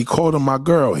 And he called her my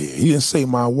girl here. He didn't say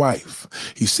my wife.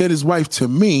 He said his wife to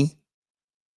me,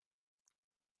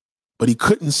 but he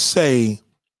couldn't say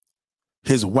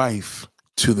his wife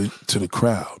to the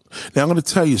crowd. Now, I'm going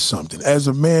to tell you something. As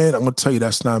a man, I'm going to tell you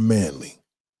that's not manly.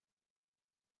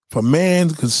 If a man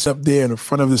can step there in the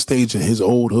front of the stage in his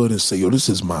old hood and say, yo, this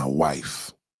is my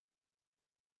wife,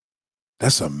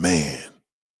 that's a man.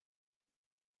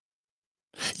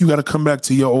 You got to come back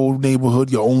to your old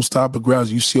neighborhood, your own stomping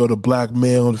grounds. You see all the black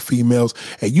male and the females,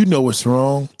 and you know it's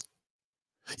wrong.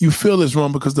 You feel it's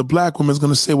wrong because the black woman's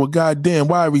going to say, well, goddamn,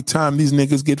 why every time these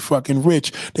niggas get fucking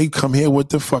rich, they come here with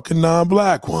the fucking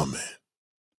non-black woman?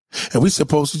 And we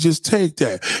supposed to just take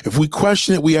that. If we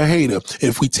question it, we a hater.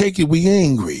 If we take it, we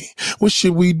angry. What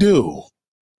should we do?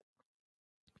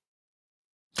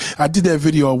 I did that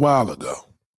video a while ago.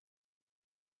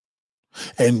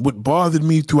 And what bothered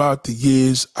me throughout the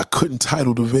years, I couldn't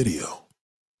title the video.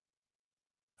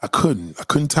 I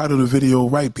couldn't title the video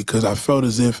right because I felt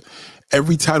as if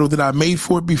every title that I made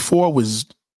for it before was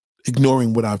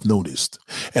ignoring what I've noticed.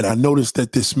 And I noticed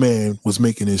that this man was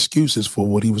making excuses for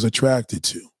what he was attracted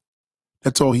to.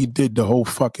 That's all he did the whole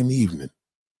fucking evening.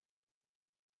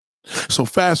 So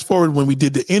fast forward when we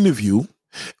did the interview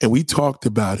and we talked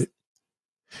about it,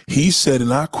 he said,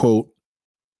 and I quote,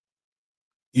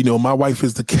 you know, my wife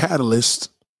is the catalyst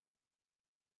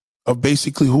of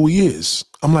basically who he is.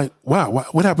 I'm like, wow,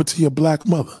 what happened to your black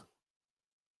mother?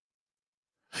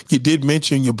 You did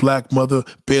mention your black mother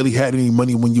barely had any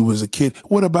money when you was a kid.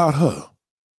 What about her?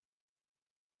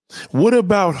 What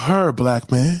about her,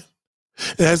 black man?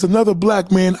 And as another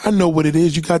black man, I know what it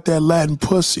is. You got that Latin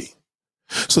pussy.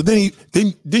 So then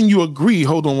you agree.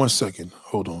 Hold on one second.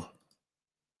 Hold on.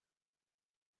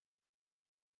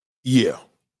 Yeah.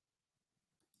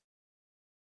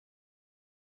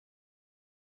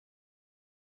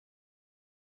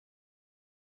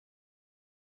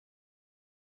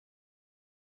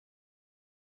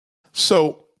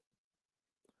 So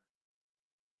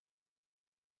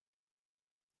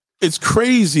it's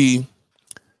crazy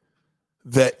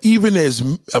that even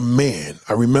as a man,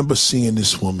 I remember seeing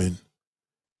this woman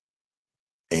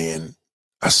and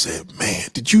I said, man,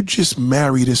 did you just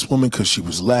marry this woman because she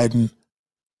was Latin?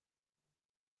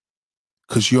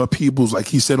 Because your peoples, like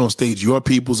he said on stage, your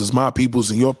peoples is my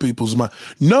peoples and your peoples is my.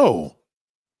 No,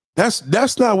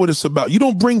 that's not what it's about. You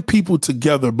don't bring people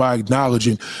together by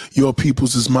acknowledging your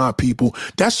peoples is my people.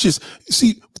 That's just,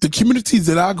 see, the communities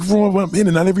that I grew up in,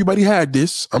 and not everybody had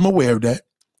this. I'm aware of that.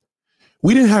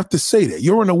 We didn't have to say that.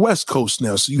 You're on the West Coast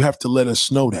now, so you have to let us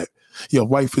know that your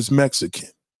wife is Mexican.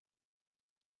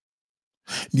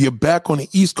 You're back on the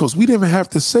East Coast. We didn't even have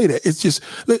to say that. It's just,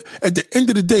 look, at the end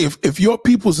of the day, if your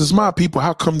peoples is my people,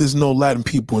 how come there's no Latin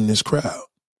people in this crowd?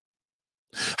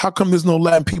 How come there's no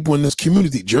Latin people in this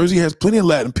community? Jersey has plenty of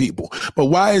Latin people. But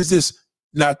why is this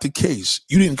not the case?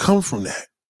 You didn't come from that.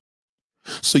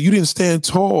 So you didn't stand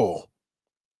tall.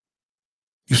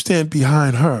 You stand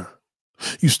behind her.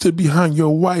 You stood behind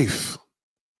your wife.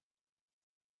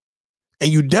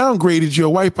 And you downgraded your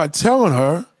wife by telling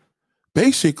her,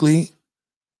 basically,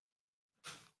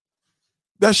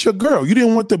 that's your girl. You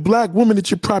didn't want the black woman that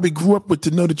you probably grew up with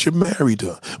to know that you're married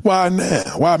to. Why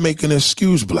now? Why make an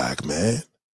excuse, black man?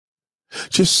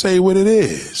 Just say what it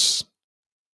is.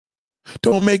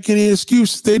 Don't make any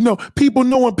excuses. They know. People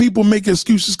know when people make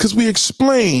excuses because we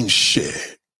explain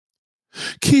shit.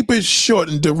 Keep it short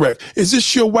and direct. Is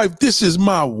this your wife? This is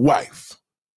my wife.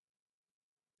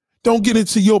 Don't get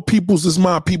into your peoples is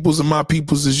my peoples and my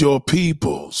peoples is your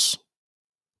peoples.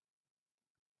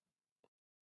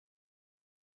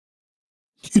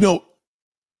 You know,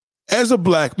 as a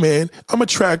black man, I'm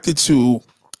attracted to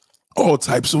all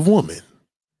types of women.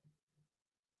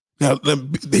 Now,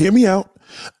 hear me out.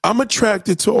 I'm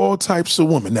attracted to all types of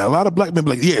women. Now, a lot of black men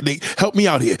be like, yeah, they help me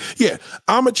out here. Yeah,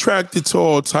 I'm attracted to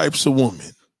all types of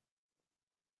women.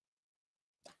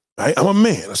 Right? I'm a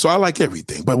man, so I like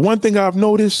everything. But one thing I've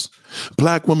noticed,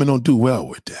 black women don't do well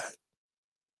with that.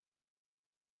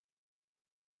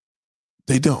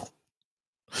 They don't.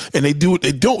 And they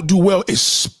don't do well,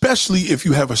 especially if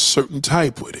you have a certain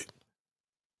type with it.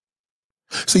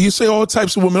 So you say all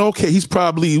types of women, okay, he's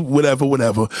probably whatever.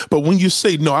 But when you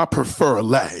say, no, I prefer a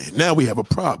Latin, now we have a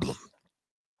problem.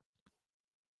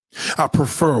 I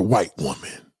prefer a white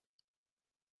woman.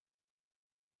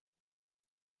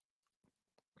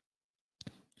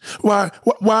 Why?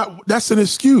 That's an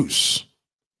excuse.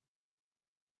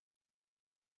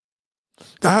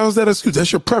 How's that an excuse?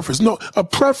 That's your preference. No, a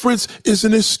preference is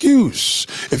an excuse.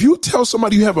 If you tell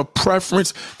somebody you have a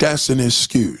preference, that's an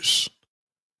excuse.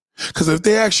 Because if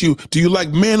they ask you, do you like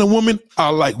man or woman? I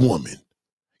like woman.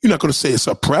 You're not going to say it's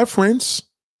a preference.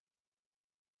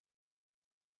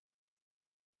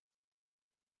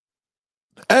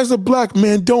 As a black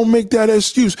man, don't make that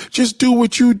excuse. Just do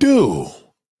what you do.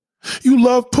 You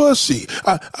love pussy.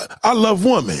 I love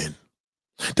woman.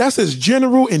 That's as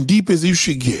general and deep as you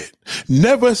should get.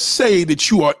 Never say that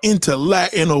you are into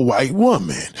Latin or white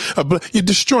woman.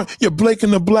 You're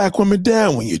breaking the black woman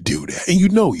down when you do that. And you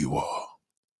know you are.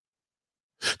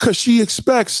 Because she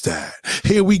expects that.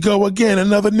 Here we go again,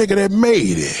 another nigga that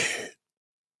made it.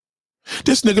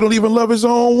 This nigga don't even love his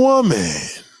own woman.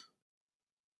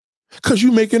 Because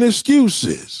you making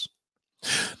excuses.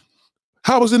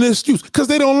 How is it an excuse? Because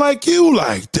they don't like you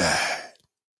like that.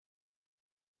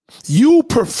 You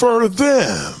prefer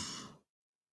them.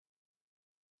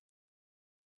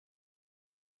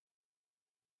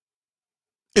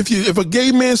 If a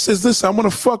gay man says, listen, I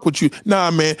want to fuck with you.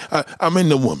 Nah, man, I'm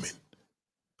into woman.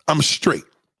 I'm straight.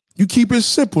 You keep it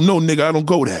simple. No, nigga, I don't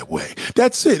go that way.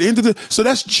 That's it. So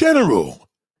that's general.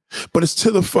 But it's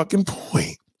to the fucking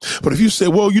point. But if you say,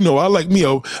 well, you know, I like me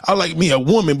a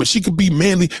woman, but she could be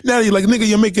manly. Now you're like, nigga,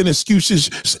 you're making excuses.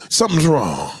 Something's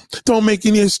wrong. Don't make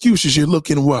any excuses. You're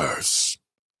looking worse.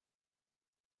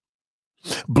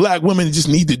 Black women just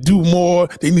need to do more.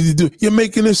 You're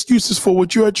making excuses for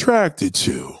what you're attracted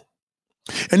to.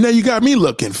 And now you got me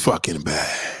looking fucking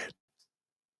bad.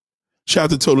 Shout out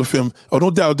to Total Film. Oh,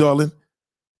 don't doubt, darling.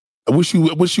 I wish you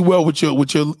well with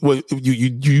you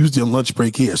used your lunch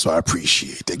break here, so I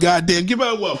appreciate that. Goddamn, give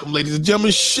her a welcome, ladies and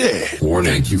gentlemen. Shit.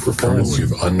 Warning. Thank you for currency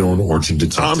of unknown origin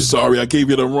detected. I'm sorry, I gave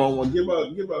you the wrong one. Give her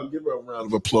a round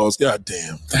of applause.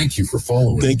 Goddamn. Thank you for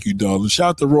following. Thank you, darling. Shout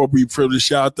out to Raw Breed Privilege.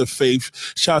 Shout out to Faith.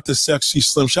 Shout out to Sexy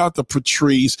Slim. Shout out to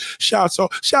Patrice. Shout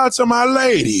out to my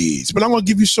ladies. But I'm gonna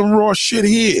give you some raw shit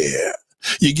here.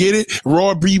 You get it?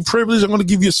 Raw Breed Privilege. I'm gonna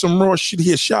give you some raw shit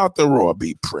here. Shout out to Raw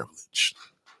Breed Privilege.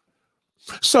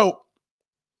 So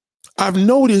I've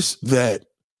noticed that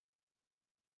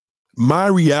my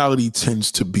reality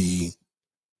tends to be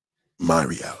my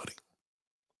reality.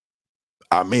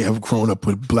 I may have grown up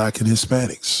with Black and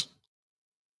Hispanics.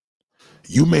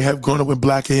 You may have grown up with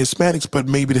Black and Hispanics, but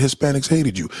maybe the Hispanics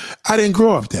hated you. I didn't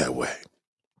grow up that way.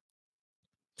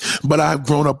 But I've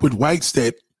grown up with whites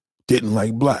that didn't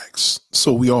like Blacks.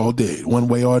 So we all did, one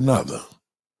way or another.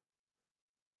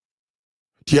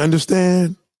 Do you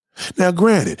understand? Now,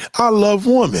 granted, I love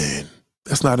women.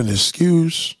 That's not an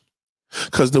excuse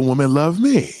because the woman loved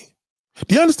me.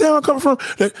 Do you understand where I'm coming from?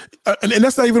 And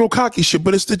that's not even no cocky shit,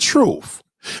 but it's the truth.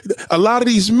 A lot of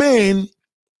these men,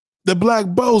 the black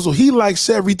bozo, he likes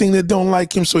everything that don't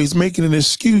like him, so he's making an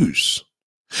excuse.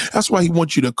 That's why he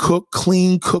wants you to cook,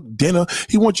 clean, cook dinner.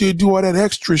 He wants you to do all that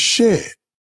extra shit.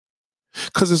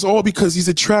 Because it's all because he's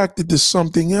attracted to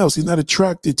something else. He's not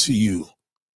attracted to you.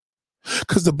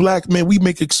 Because the black man, we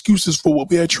make excuses for what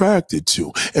we're attracted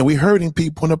to, and we're hurting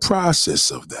people in the process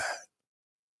of that.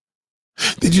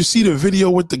 Did you see the video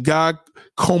with the guy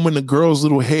combing the girl's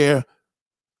little hair?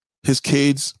 His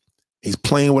kids, he's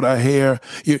playing with her hair.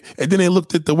 And then they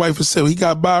looked at the wife and said, well, he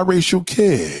got biracial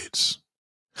kids.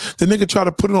 The nigga tried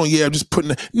to put it on, yeah, I'm just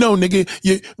putting it. No,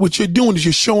 nigga, what you're doing is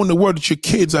you're showing the world that your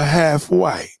kids are half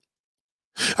white.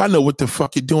 I know what the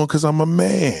fuck you're doing because I'm a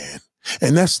man.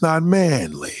 And that's not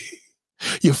manly.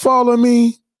 You follow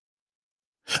me?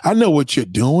 I know what you're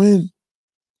doing.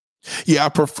 Yeah, I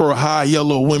prefer high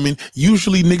yellow women.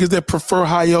 Usually niggas that prefer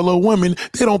high yellow women,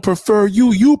 they don't prefer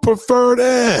you. You prefer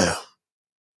them.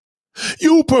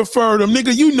 You prefer them,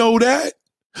 nigga. You know that.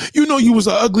 You know you was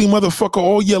an ugly motherfucker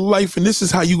all your life, and this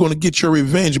is how you going to get your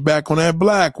revenge back on that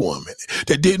black woman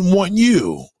that didn't want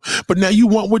you. But now you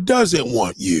want what doesn't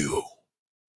want you.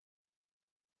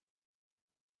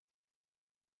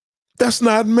 That's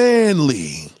not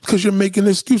manly because you're making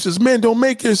excuses. Men don't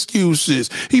make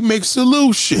excuses. He makes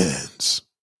solutions.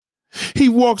 He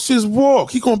walks his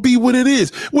walk. He gonna be what it is.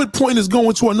 What point is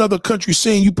going to another country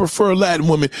saying you prefer Latin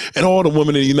women and all the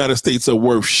women in the United States are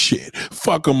worth shit?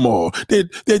 Fuck them all.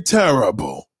 They're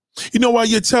terrible. You know why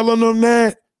you're telling them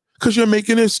that? Because you're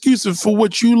making excuses for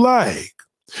what you like.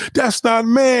 That's not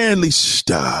manly.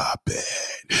 Stop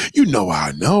it. You know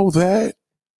I know that.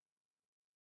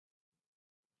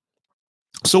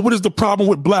 So what is the problem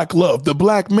with black love? The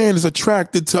black man is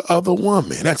attracted to other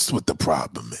women. That's what the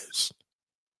problem is.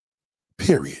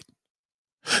 Period.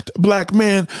 The black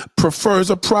man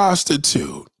prefers a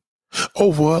prostitute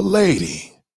over a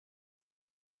lady.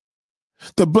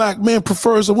 The black man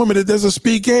prefers a woman that doesn't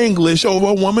speak English over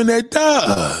a woman that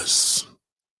does.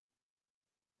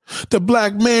 The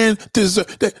black man,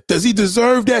 does he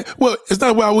deserve that? Well, it's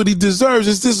not about what he deserves,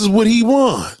 this is what he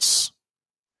wants.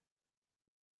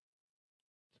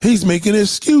 He's making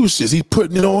excuses. He's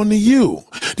putting it on to you.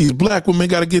 These black women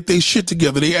got to get their shit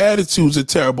together. Their attitudes are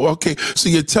terrible. Okay, so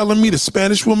you're telling me the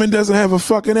Spanish woman doesn't have a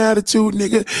fucking attitude,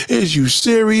 nigga? Is you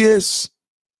serious?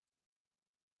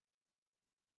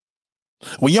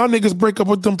 When y'all niggas break up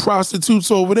with them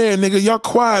prostitutes over there, nigga, y'all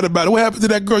quiet about it. What happened to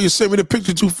that girl you sent me the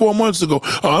picture to 4 months ago?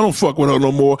 Oh, I don't fuck with her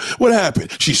no more. What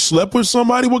happened? She slept with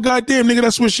somebody? Well, goddamn, nigga,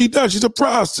 that's what she does. She's a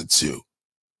prostitute.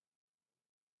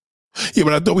 Yeah,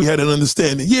 but I thought we had an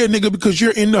understanding. Yeah, nigga, because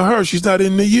you're into her. She's not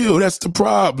into you. That's the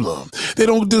problem. They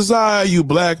don't desire you,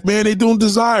 black man. They don't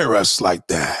desire us like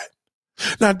that.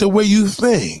 Not the way you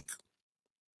think.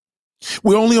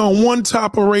 We're only on one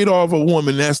top of radar of a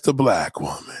woman. That's the black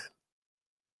woman.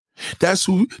 That's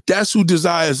who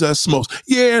desires us most.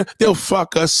 Yeah, they'll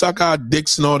fuck us, suck our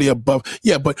dicks and all the above.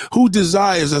 Yeah, but who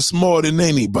desires us more than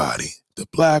anybody? The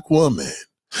black woman.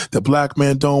 The black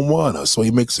man don't want us, so he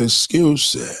makes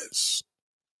excuses.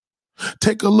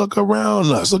 Take a look around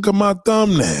us. Look at my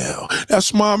thumbnail.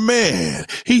 That's my man.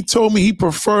 He told me he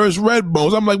prefers red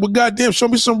bones. I'm like, well, goddamn, show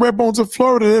me some red bones in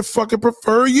Florida that fucking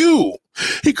prefer you.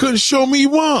 He couldn't show me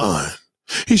one.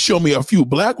 He showed me a few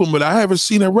black women, but I haven't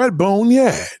seen a red bone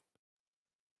yet.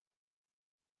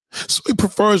 So he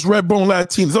prefers red bone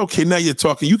Latinos. Okay, now you're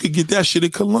talking. You could get that shit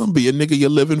in Colombia, nigga. You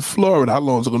live in Florida. How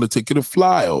long is it going to take you to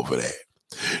fly over there?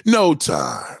 No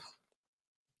time.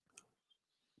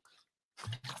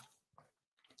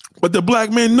 But the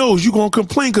black man knows you're going to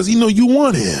complain because he know you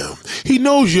want him. He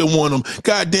knows you want him.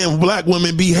 Goddamn black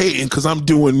women be hating because I'm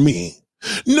doing me.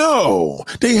 No,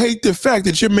 they hate the fact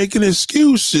that you're making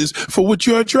excuses for what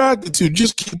you're attracted to.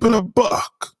 Just keep it a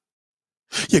buck.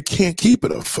 You can't keep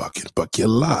it a fucking buck. You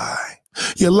lie.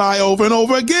 You lie over and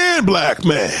over again, black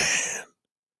man.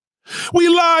 We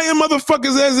lying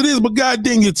motherfuckers as it is, but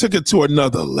goddamn, you took it to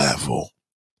another level.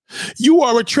 You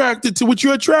are attracted to what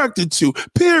you're attracted to,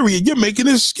 period. You're making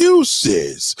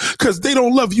excuses because they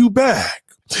don't love you back.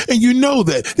 And you know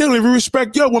that. They don't even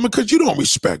respect your woman because you don't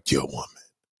respect your woman.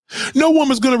 No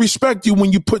woman's going to respect you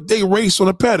when you put their race on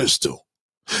a pedestal.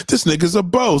 This nigga's a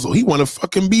bozo. He want to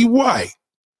fucking be white.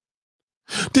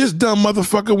 This dumb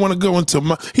motherfucker want to go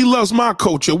into he loves my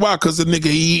culture. Why? Because the nigga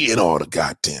he eating all the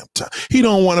goddamn time. He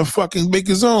don't want to fucking make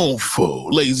his own food.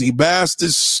 Lazy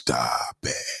bastard. Stop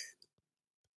it.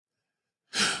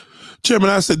 Chairman,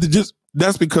 I said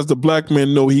that's because the black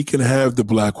man know he can have the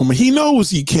black woman. He knows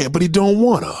he can't, but he don't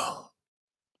want her.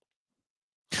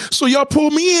 So y'all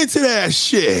pull me into that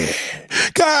shit.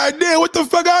 God damn, what the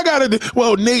fuck I gotta do?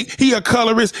 Well, Nate, he a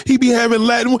colorist. He be having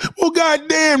Latin. Well,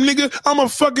 goddamn, nigga, I'm a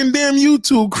fucking damn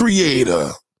YouTube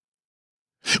creator.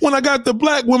 When I got the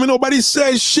black woman, nobody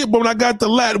says shit, but when I got the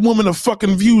Latin woman, the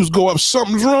fucking views go up.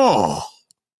 Something's wrong.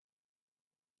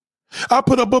 I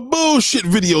put up a bullshit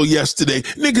video yesterday.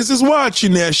 Niggas is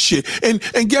watching that shit.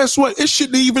 And guess what? It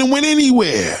shouldn't even went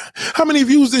anywhere. How many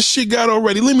views this shit got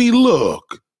already? Let me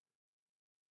look.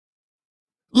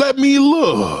 Let me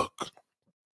look.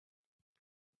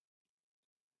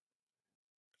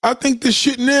 I think this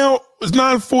shit now is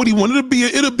 941.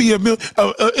 It'll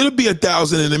be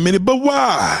 1,000 in a minute. But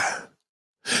why?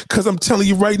 Because I'm telling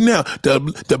you right now,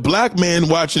 the black man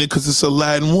watching it because it's a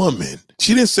Latin woman.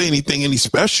 She didn't say any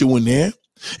special in there.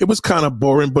 It was kind of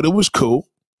boring, but it was cool.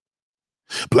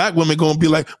 Black women gonna be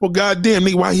like, well, goddamn,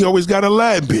 nigga, why he always got a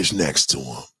Latin bitch next to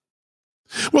him?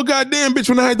 Well, goddamn, bitch,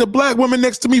 when I had the black woman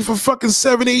next to me for fucking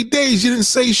 7-8 days, you didn't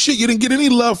say shit. You didn't get any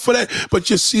love for that, but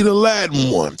you see the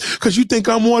Latin one because you think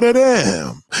I'm one of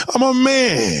them. I'm a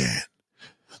man.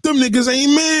 Them niggas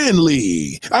ain't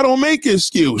manly. I don't make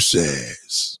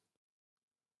excuses.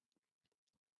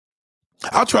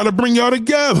 I'll try to bring y'all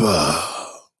together.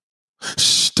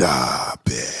 Stop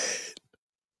it.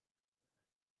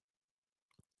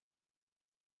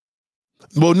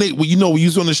 Well, Nate, well, you know, when you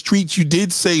was on the streets, you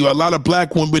did say a lot of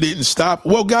black women didn't stop.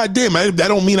 Well, goddamn, that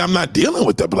don't mean I'm not dealing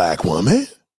with the black woman.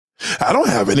 I don't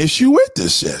have an issue with the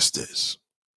sisters.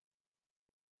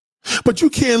 But you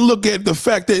can't look at the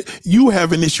fact that you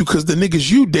have an issue because the niggas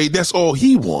you date, that's all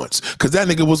he wants. Because that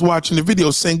nigga was watching the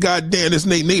video saying, goddamn, this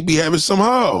Nate be having some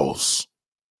hoes.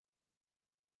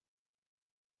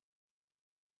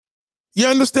 You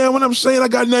understand what I'm saying? I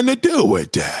got nothing to do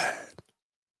with that.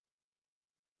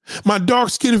 My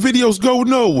dark-skinned videos go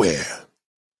nowhere.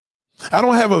 I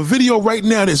don't have a video right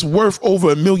now that's worth over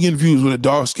 1 million views with a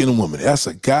dark-skinned woman. That's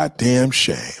a goddamn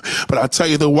shame. But I tell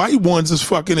you, the white ones is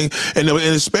fucking, and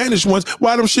the Spanish ones,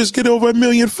 why them shits get over 1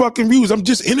 million fucking views? I'm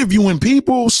just interviewing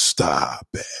people. Stop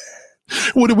it.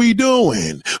 What are we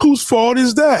doing? Whose fault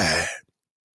is that?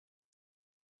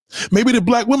 Maybe the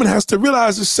black woman has to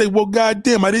realize and say, well,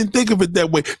 goddamn, I didn't think of it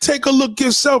that way. Take a look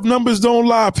yourself. Numbers don't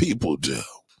lie, people do.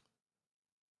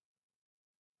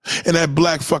 And that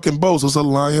black fucking bozo's a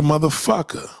lying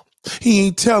motherfucker. He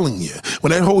ain't telling you.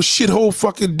 When that whole shithole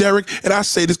fucking Derek, and I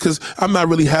say this because I'm not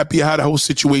really happy how the whole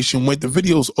situation went. The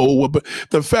video's over, but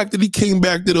the fact that he came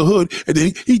back to the hood and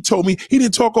then he told me he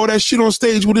didn't talk all that shit on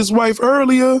stage with his wife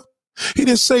earlier. He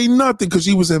didn't say nothing because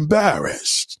he was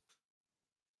embarrassed.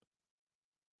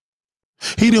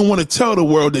 He didn't want to tell the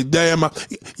world that, damn,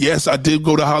 yes, I did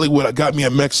go to Hollywood. I got me a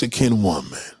Mexican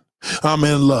woman. I'm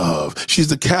in love. She's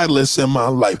the catalyst in my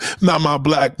life, not my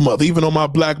black mother, even though my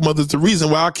black mother's the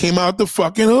reason why I came out the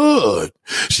fucking hood.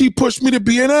 She pushed me to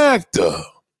be an actor.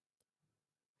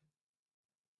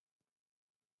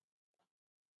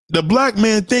 The black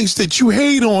man thinks that you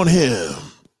hate on him.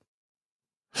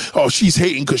 Oh, she's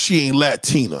hating because she ain't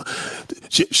Latina.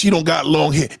 She don't got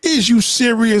long hair. Is you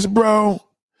serious, bro?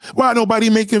 Why nobody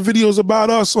making videos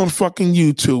about us on fucking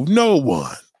YouTube? No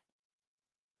one.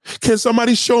 Can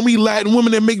somebody show me Latin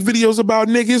women that make videos about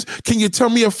niggas? Can you tell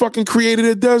me a fucking creator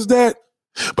that does that?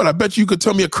 But I bet you could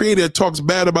tell me a creator that talks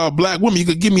bad about black women. You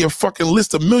could give me a fucking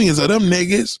list of millions of them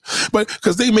niggas. But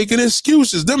because they making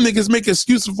excuses. Them niggas make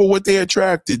excuses for what they're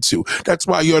attracted to. That's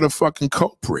why you're the fucking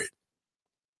culprit.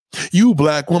 You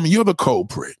black woman, you're the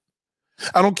culprit.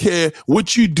 I don't care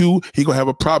what you do. He gonna have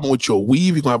a problem with your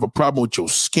weave. He gonna have a problem with your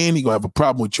skin. He gonna have a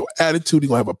problem with your attitude. He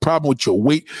gonna have a problem with your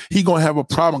weight. He gonna have a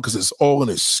problem because it's all an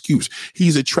excuse.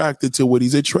 He's attracted to what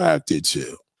he's attracted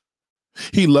to.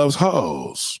 He loves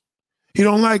hoes. He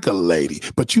don't like a lady.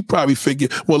 But you probably figure,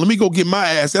 well, let me go get my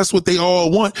ass. That's what they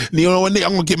all want. And you know what?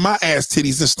 I'm gonna get my ass,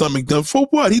 titties, and stomach done. For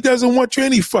what? He doesn't want you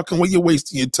any fucking way. You're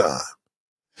wasting your time.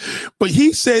 But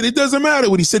he said it doesn't matter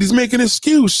what he said. He's making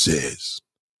excuses.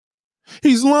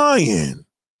 He's lying.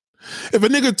 If a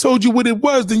nigga told you what it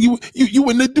was, then you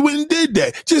wouldn't have went and did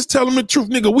that. Just tell him the truth,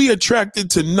 nigga. We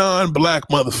attracted to non-black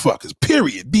motherfuckers.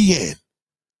 Period. The end.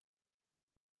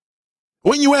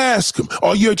 When you ask him,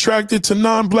 are you attracted to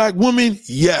non-black women?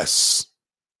 Yes.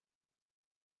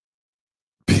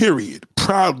 Period.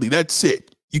 Proudly. That's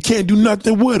it. You can't do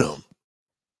nothing with them.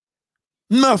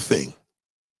 Nothing.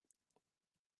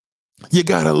 You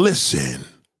gotta listen.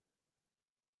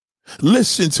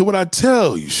 Listen to what I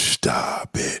tell you. Stop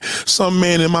it. Some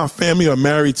men in my family are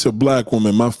married to black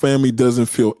women. My family doesn't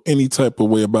feel any type of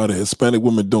way about it. Hispanic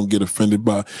women don't get offended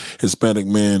by Hispanic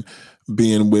man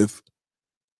being with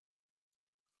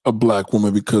a black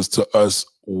woman because to us,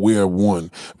 we're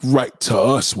one. Right, to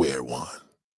us, we're one.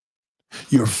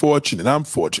 You're fortunate. I'm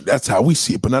fortunate. That's how we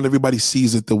see it. But not everybody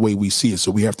sees it the way we see it. So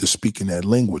we have to speak in that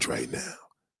language right now.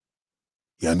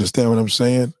 You understand what I'm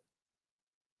saying?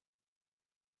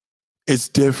 It's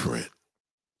different.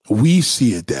 We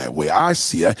see it that way. I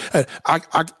see it.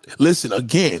 I listen,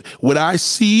 again, what I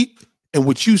see and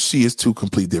what you see is two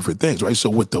complete different things, right? So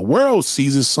what the world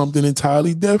sees is something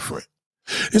entirely different.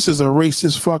 This is a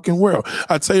racist fucking world.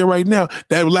 I tell you right now,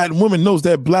 that Latin woman knows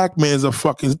that black man's a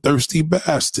fucking thirsty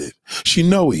bastard. She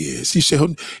know he is.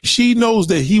 She knows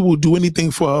that he will do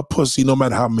anything for her pussy no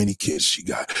matter how many kids she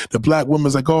got. The black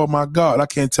woman's like, oh my God, I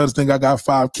can't tell this thing I got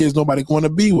 5 kids. Nobody going to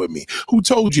be with me. Who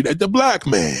told you that? The black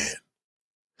man.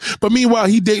 But meanwhile,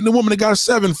 he dating a woman that got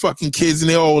 7 fucking kids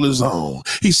and they're all his own.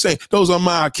 He's saying, those are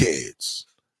my kids.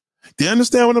 Do you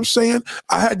understand what I'm saying?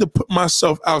 I had to put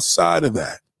myself outside of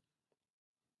that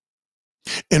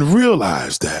and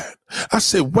realize that. I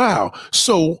said, wow,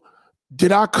 so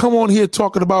did I come on here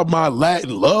talking about my Latin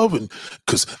love? And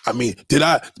because, I mean, did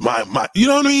I, you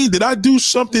know what I mean? Did I do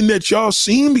something that y'all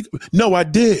seen? No, I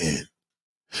didn't.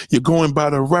 You're going by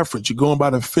the reference. You're going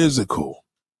by the physical.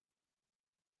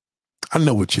 I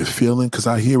know what you're feeling because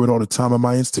I hear it all the time on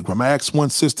my Instagram. I asked one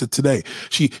sister today.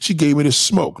 She gave me the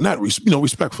smoke, not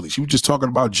respectfully. She was just talking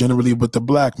about generally with the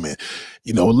black man.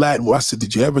 Latin. I said,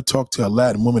 did you ever talk to a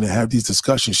Latin woman and have these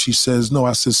discussions? She says, no.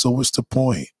 I said, so what's the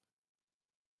point?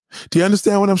 Do you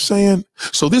understand what I'm saying?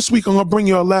 So this week I'm going to bring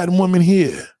you a Latin woman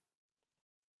here.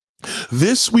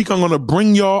 This week, I'm going to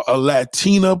bring y'all a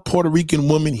Latina Puerto Rican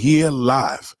woman here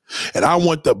live. And I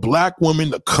want the black woman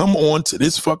to come on to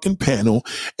this fucking panel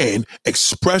and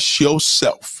express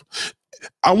yourself.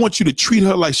 I want you to treat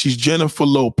her like she's Jennifer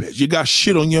Lopez. You got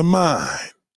shit on your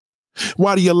mind.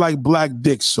 Why do you like black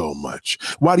dick so much?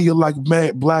 Why do you like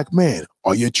black men?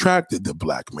 Are you attracted to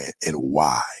black men? And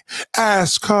why?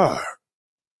 Ask her.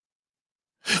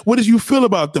 What do you feel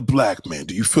about the black man?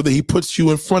 Do you feel that he puts you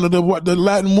in front of the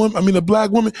Latin woman? I mean, the black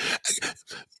woman?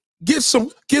 Get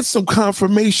some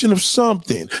confirmation of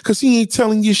something, because he ain't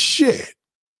telling you shit.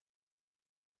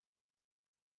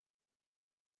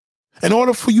 In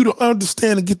order for you to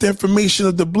understand and get the information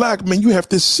of the black man, you have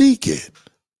to seek it.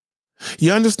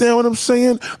 You understand what I'm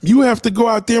saying? You have to go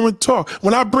out there and talk.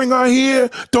 When I bring her here,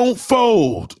 don't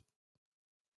fold.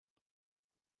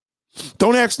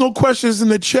 Don't ask no questions in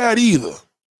the chat either.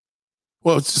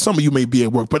 Well, some of you may be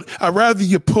at work, but I'd rather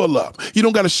you pull up. You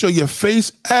don't got to show your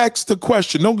face. Ask the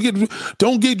question.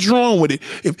 Don't get drawn with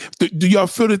it. Do y'all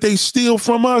feel that they steal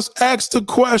from us? Ask the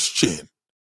question.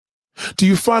 Do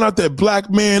you find out that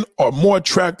black men are more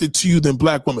attracted to you than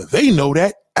black women? They know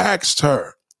that. Ask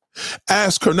her.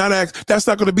 Ask her, not ask. That's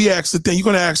not going to be asked the thing. You're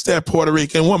going to ask that Puerto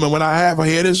Rican woman when I have her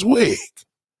here this week.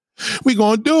 We're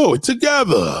going to do it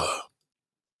together.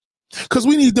 Because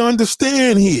we need to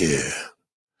understand here.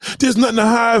 There's nothing to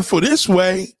hide for this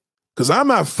way, because I'm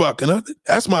not fucking her.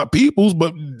 That's my people's,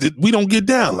 but we don't get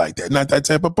down like that. Not that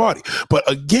type of party.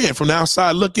 But again, from the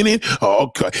outside looking in, oh,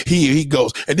 okay, here he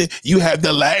goes. And then you have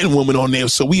the Latin woman on there.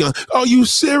 So are you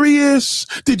serious?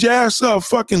 Did you ask her a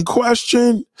fucking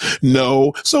question?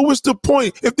 No. So what's the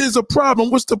point? If there's a problem,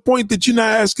 what's the point that you're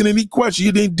not asking any question?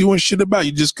 You didn't doing shit about.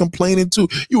 You're just complaining too.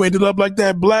 You ended up like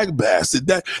that black bastard.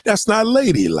 That's not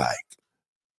ladylike.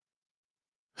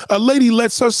 A lady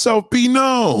lets herself be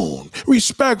known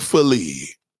respectfully.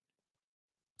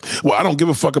 Well, I don't give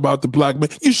a fuck about the black man.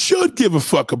 You should give a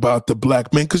fuck about the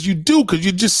black man, because you do, because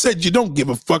you just said you don't give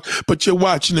a fuck, but you're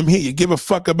watching them here. You give a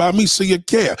fuck about me, so you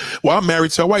care. Well, I'm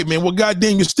married to a white man. Well,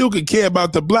 goddamn, you still could care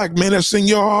about the black man that's in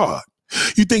your heart.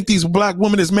 You think these black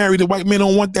women that's married to white men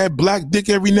don't want that black dick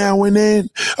every now and then?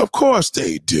 Of course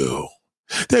they do.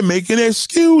 They're making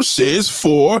excuses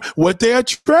for what they're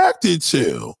attracted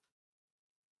to.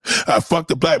 I fucked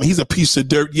the black man. He's a piece of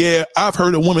dirt. Yeah, I've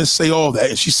heard a woman say all that.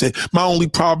 And she said, my only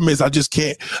problem is I just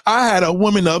can't. I had a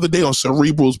woman the other day on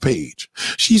Cerebral's page.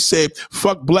 She said,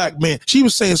 fuck black men. She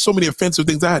was saying so many offensive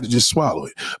things, I had to just swallow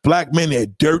it. Black men, they're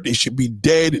dirt. They should be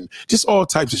dead, and just all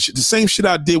types of shit. The same shit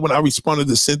I did when I responded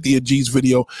to Cynthia G's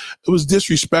video. It was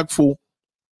disrespectful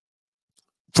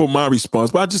for my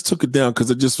response, but I just took it down because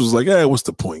it just was like, hey, what's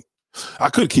the point? I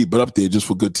could keep it up there just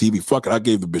for good TV. Fuck it. I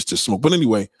gave the bitch the smoke. But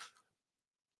anyway,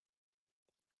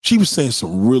 she was saying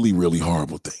some really, really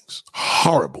horrible things.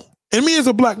 Horrible. And me as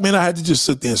a black man, I had to just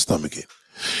sit there and stomach it.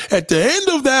 At the end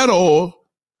of that all,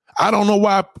 I don't know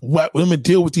why white women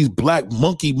deal with these black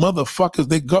monkey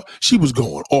motherfuckers. She was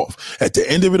going off. At the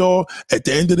end of it all, at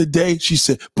the end of the day, she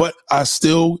said, but I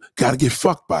still got to get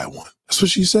fucked by one. That's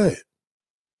what she said.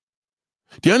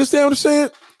 Do you understand what I'm saying?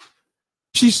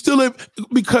 She's still,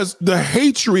 because the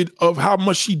hatred of how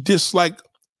much she disliked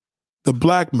the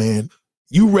black man,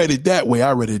 you read it that way.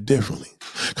 I read it differently.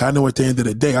 I know at the end of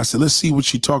the day, I said, let's see what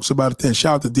she talks about. Then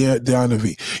shout out to Diana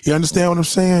V. You understand what I'm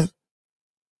saying?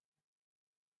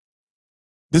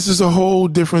 This is a whole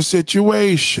different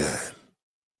situation.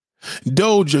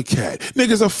 Doja Cat.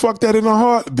 Niggas will fuck that in a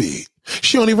heartbeat.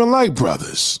 She don't even like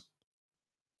brothers.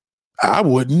 I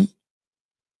wouldn't.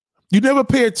 You never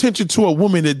pay attention to a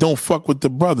woman that don't fuck with the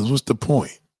brothers. What's the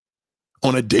point?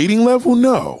 On a dating level,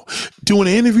 no. Doing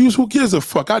interviews, who gives a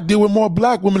fuck? I deal with more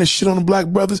black women that shit on the black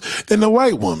brothers than the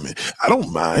white woman. I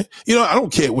don't mind. You know, I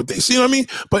don't care what they see, you know what I mean?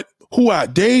 But who I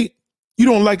date, you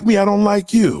don't like me, I don't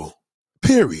like you.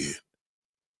 Period.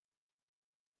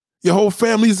 Your whole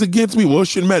family's against me. Well, it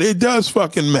shouldn't matter. It does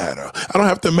fucking matter. I don't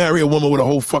have to marry a woman with a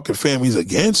whole fucking family's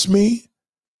against me.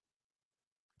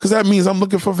 Because that means I'm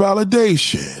looking for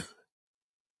validation.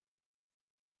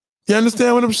 You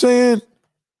understand what I'm saying?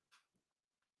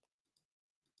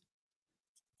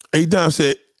 Adon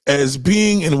said, as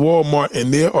being in Walmart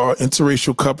and there are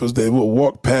interracial couples that will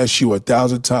walk past you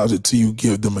 1,000 times until you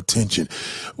give them attention.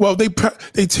 Well, they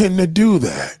tend to do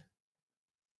that.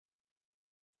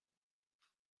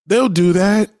 They'll do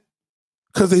that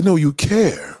because they know you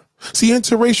care. See,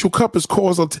 interracial couples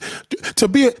cause to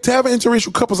have an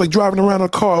interracial couple is like driving around a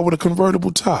car with a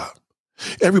convertible top.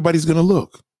 Everybody's gonna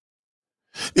look.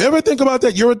 You ever think about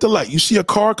that? You're at the light. You see a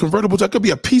car, convertible top. It could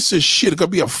be a piece of shit. It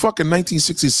could be a fucking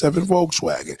 1967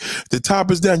 Volkswagen. The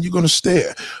top is down. You're gonna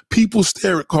stare. People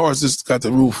stare at cars that's got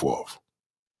the roof off.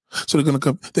 So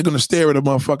they're gonna stare at a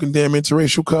motherfucking damn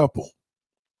interracial couple.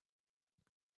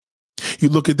 You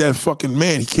look at that fucking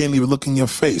man, he can't even look in your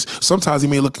face. Sometimes he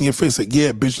may look in your face like,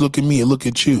 yeah, bitch, look at me and look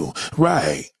at you.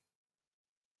 Right.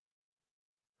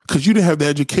 Because you didn't have the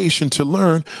education to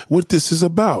learn what this is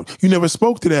about. You never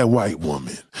spoke to that white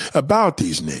woman about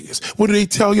these niggas. What do they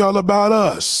tell y'all about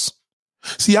us?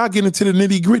 See, I get into the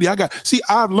nitty gritty.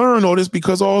 I've learned all this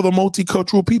because all the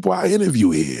multicultural people I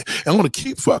interview here. And I'm going to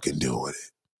keep fucking doing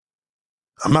it.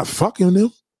 I'm not fucking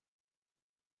them.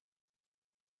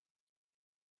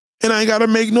 And I ain't got to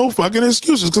make no fucking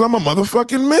excuses because I'm a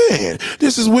motherfucking man.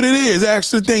 This is what it is. Ask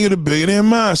the thing of the billionaire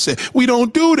mindset. We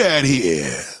don't do that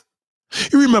here.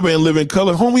 You remember in Living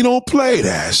Color, homie, don't play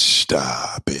that.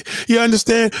 Stop it. You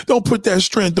understand? Don't put that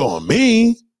strength on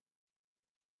me.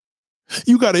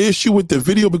 You got an issue with the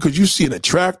video because you see an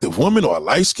attractive woman or a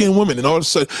light-skinned woman and all of a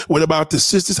sudden, what about the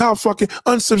sisters? How fucking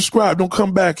unsubscribe? Don't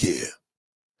come back here.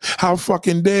 How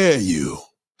fucking dare you?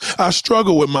 I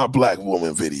struggle with my black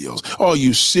woman videos. Are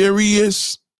you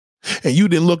serious? And you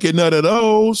didn't look at none of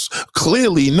those?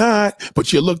 Clearly not,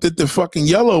 but you looked at the fucking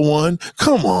yellow one.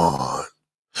 Come on.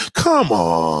 Come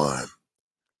on.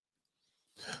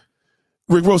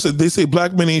 Rick Ross said, they say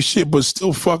black men ain't shit, but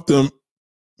still fuck them.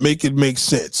 Make it make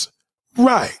sense.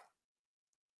 Right.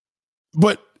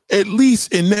 But at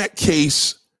least in that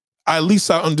case, at least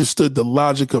I understood the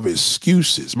logic of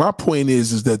excuses. My point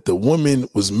is that the woman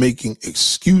was making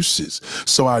excuses.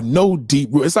 So I know deep,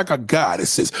 it's like a guy that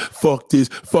says, fuck this,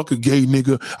 fuck a gay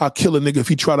nigga. I'll kill a nigga if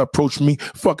he try to approach me.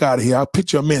 Fuck out of here. I'll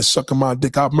picture a man sucking my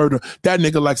dick. I'll murder. That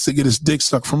nigga likes to get his dick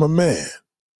sucked from a man.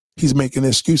 He's making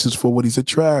excuses for what he's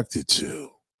attracted to.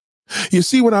 You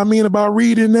see what I mean about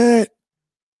reading that?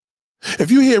 If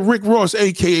you hear Rick Ross,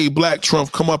 AKA Black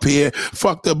Trump, come up here,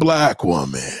 fuck the black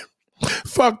woman.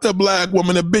 Fuck the black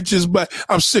woman. The bitch is black.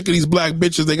 I'm sick of these black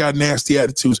bitches. They got nasty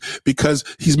attitudes because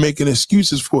he's making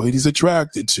excuses for it. He's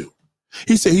attracted to.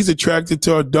 He said he's attracted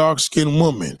to a dark-skinned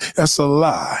woman. That's a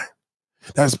lie.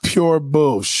 That's pure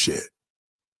bullshit.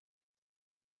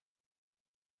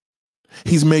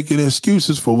 He's making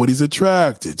excuses for what he's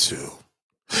attracted to.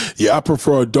 Yeah, I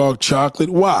prefer a dark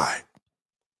chocolate. Why?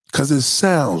 Because it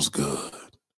sounds good.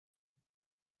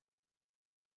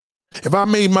 If I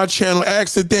made my channel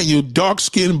accidental,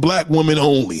 dark-skinned black woman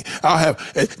only, I'll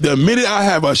have, the minute I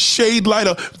have a shade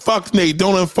lighter, fuck Nate,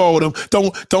 don't unfollow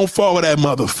them. Don't follow that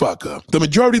motherfucker. The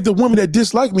majority of the women that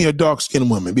dislike me are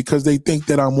dark-skinned women because they think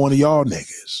that I'm one of y'all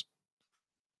niggas.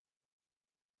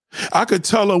 I could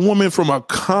tell a woman from a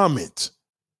comment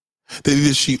that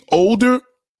either she older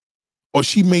or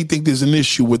she may think there's an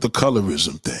issue with the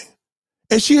colorism thing.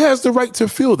 And she has the right to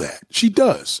feel that. She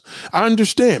does. I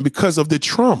understand because of the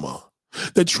trauma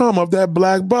of that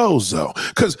black bozo.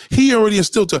 Because he already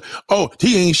instilled to, oh,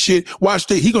 he ain't shit. Watch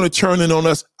that. He going to turn in on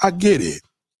us. I get it.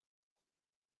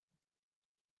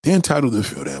 They're entitled to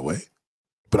feel that way.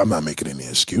 But I'm not making any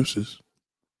excuses.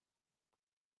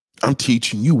 I'm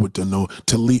teaching you what to know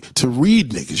to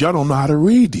read niggas. Y'all don't know how to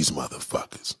read these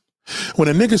motherfuckers. When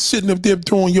a nigga sitting up there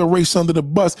throwing your race under the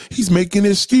bus, he's making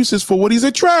excuses for what he's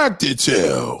attracted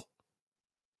to.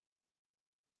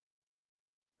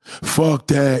 Fuck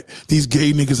that. These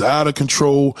gay niggas out of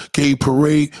control. Gay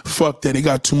parade. Fuck that. They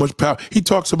got too much power. He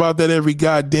talks about that every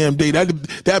goddamn day.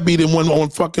 That be the one on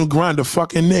fucking Grindr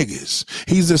fucking niggas.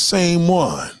 He's the same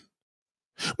one.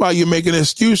 Why you making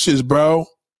excuses, bro?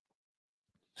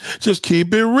 Just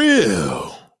keep it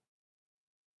real.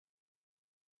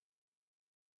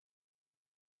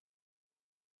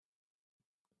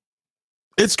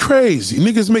 It's crazy.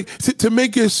 Niggas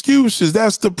make excuses.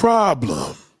 That's the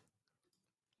problem.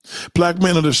 Black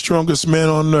men are the strongest men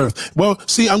on earth. Well,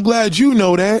 see, I'm glad you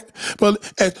know that.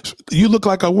 But you look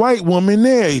like a white woman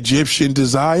there, Egyptian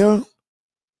Desire.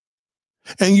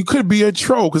 And you could be a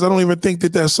troll because I don't even think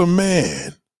that that's a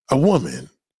man, a woman.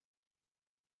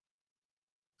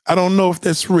 I don't know if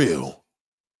that's real.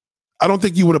 I don't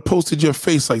think you would have posted your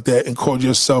face like that and called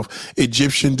yourself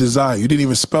Egyptian Desire. You didn't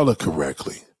even spell it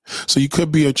correctly. So you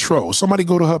could be a troll. Somebody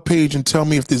go to her page and tell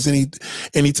me if there's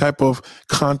any type of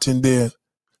content there.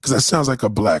 Because that sounds like a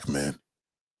black man.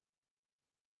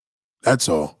 That's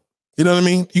all. You know what I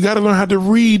mean? You got to learn how to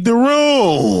read the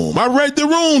room. I read the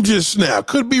room just now.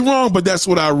 Could be wrong, but that's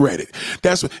what I read it.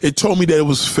 That's what it told me, that it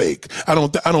was fake. I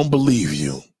don't believe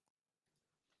you.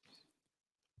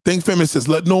 Think Feminist says,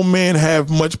 let no man have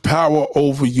much power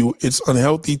over you. It's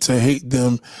unhealthy to hate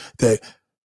them that,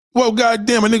 well,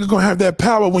 goddamn, a nigga gonna have that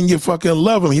power when you fucking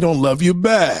love him. He don't love you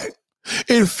back.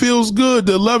 It feels good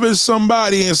to loving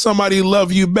somebody and somebody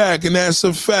love you back, and that's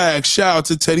a fact. Shout out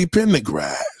to Teddy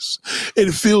Pendergrass.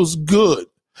 It feels good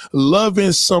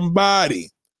loving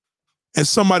somebody and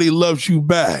somebody loves you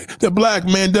back. The black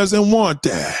man doesn't want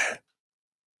that.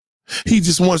 He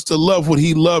just wants to love what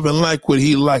he love and like what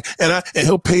he like, and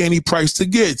he'll pay any price to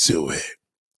get to it.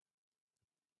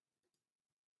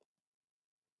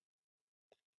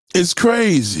 It's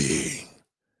crazy.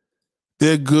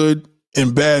 They're good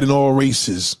and bad in all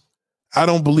races. I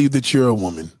don't believe that you're a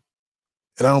woman.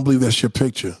 And I don't believe that's your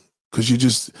picture. Because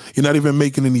you're not even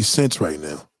making any sense right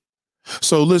now.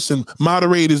 So listen,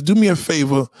 moderators, do me a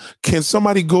favor. Can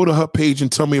somebody go to her page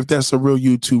and tell me if that's a real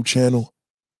YouTube channel?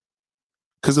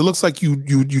 Because it looks like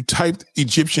you typed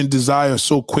Egyptian Desire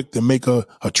so quick to make a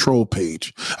troll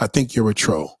page. I think you're a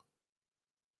troll.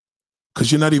 Because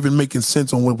you're not even making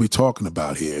sense on what we're talking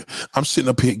about here. I'm sitting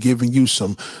up here giving you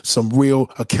some real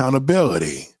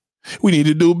accountability. We need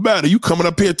to do better. You coming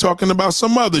up here talking about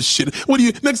some other shit.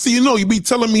 Next thing you know, you be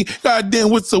telling me,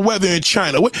 goddamn, what's the weather in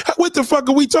China? What the fuck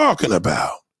are we talking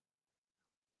about?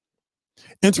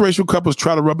 Interracial couples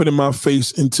try to rub it in my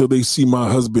face until they see my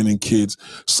husband and kids.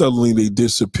 Suddenly they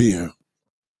disappear.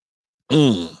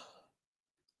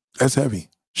 That's heavy.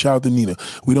 Shout out to Nina.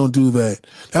 We don't do that.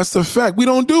 That's the fact. We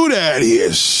don't do that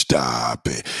here. Stop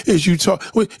it.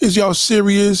 Is y'all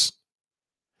serious?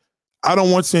 I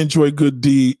don't want to enjoy good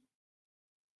deed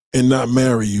and not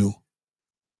marry you.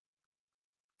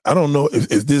 I don't know if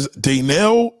this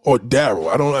Daynell or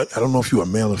Daryl. I don't know if you're a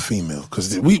male or female,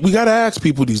 because we got to ask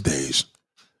people these days.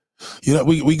 You know,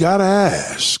 we got to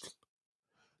ask.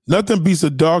 Nothing beats a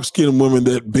dark-skinned woman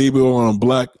that baby on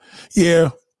black.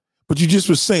 Yeah. But you just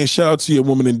was saying, shout out to your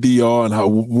woman in DR and how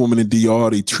women in DR,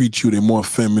 they treat you, they're more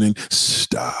feminine.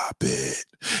 Stop it.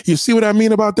 You see what I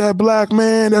mean about that black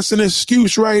man? That's an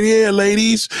excuse right here,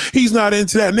 ladies. He's not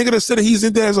into that. Nigga that said he's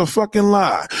into that is a fucking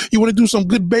lie. You want to do some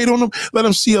good bait on him? Let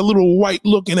him see a little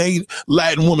white-looking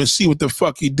Latin woman, see what the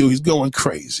fuck he do. He's going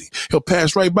crazy. He'll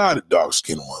pass right by the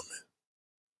dark-skinned woman.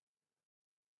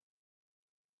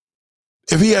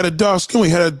 If he had a dark skin, he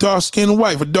had a dark skinned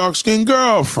wife, a dark skinned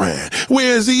girlfriend.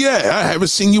 Where is he at? I haven't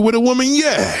seen you with a woman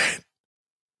yet.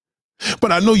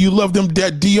 But I know you love them,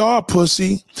 that DR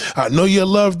pussy. I know you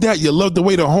love that. You love the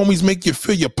way the homies make you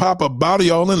feel. You pop a bottle,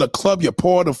 y'all in the club, you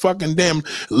pour the fucking damn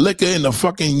liquor in the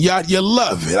fucking yacht. You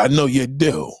love it. I know you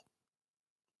do.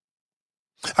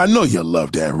 I know you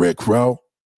love that, Rick, bro.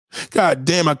 God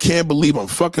damn, I can't believe I'm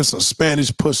fucking some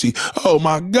Spanish pussy. Oh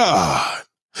my God.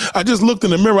 I just looked in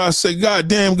the mirror. I said, God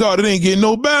damn, God, it ain't getting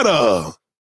no better.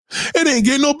 It ain't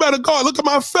getting no better. God, look at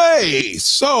my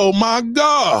face. Oh, my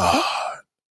God.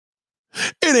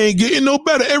 It ain't getting no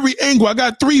better. Every angle, I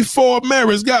got 3-4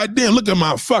 mirrors. God damn, look at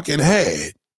my fucking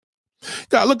head.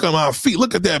 God, look at my feet.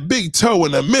 Look at that big toe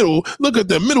in the middle. Look at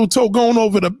the middle toe going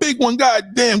over the big one. God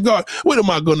damn, God, what am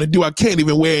I going to do? I can't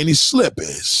even wear any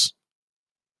slippers.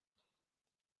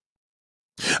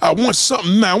 I want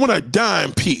something now. I want a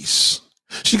dime piece.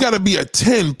 She got to be a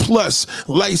 10 plus,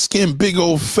 light skin, big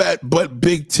old fat butt,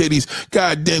 big titties.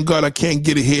 God damn, God, I can't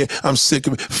get it here. I'm sick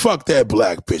of it. Fuck that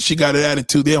black bitch. She got an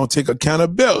attitude. They don't take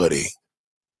accountability.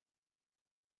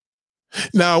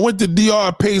 Now, I went to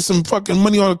DR, paid some fucking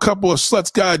money on a couple of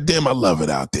sluts. God damn, I love it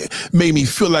out there. Made me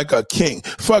feel like a king.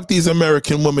 Fuck these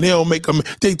American women. They don't make them,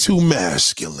 they too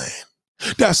masculine.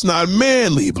 That's not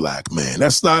manly, black man.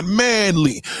 That's not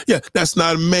manly. Yeah, that's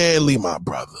not manly, my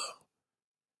brother.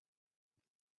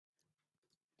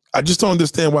 I just don't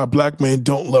understand why black men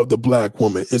don't love the black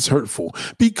woman. It's hurtful.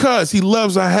 Because he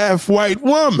loves a half-white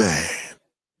woman.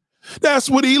 That's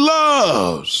what he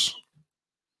loves.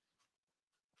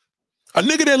 A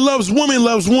nigga that loves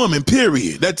woman,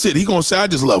 period. That's it. He gonna say, I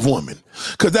just love woman.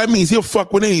 Because that means he'll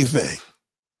fuck with anything.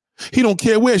 He don't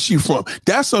care where she from.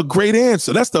 That's a great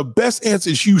answer. That's the best answer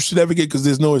you should ever get because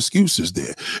there's no excuses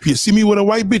there. If you see me with a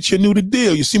white bitch, you knew the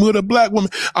deal. You see me with a black woman,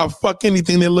 I'll fuck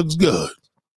anything that looks good.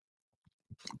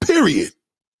 Period.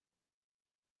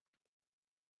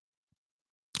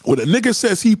 When a nigga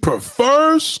says he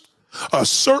prefers a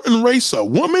certain race of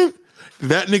woman,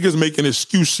 that nigga's making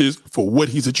excuses for what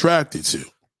he's attracted to.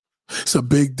 It's a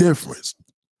big difference.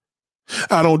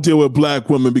 I don't deal with black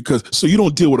women because, so you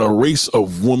don't deal with a race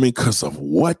of women because of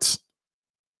what?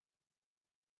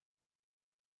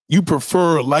 You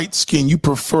prefer light skin, you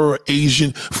prefer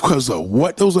Asian because of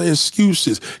what? Those are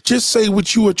excuses. Just say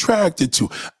what you attracted to.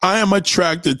 I am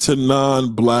attracted to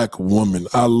non-black women.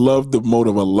 I love the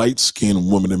motive of a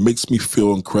light-skinned woman. It makes me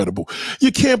feel incredible.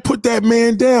 You can't put that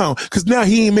man down because now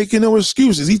he ain't making no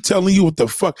excuses. He's telling you what the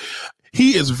fuck.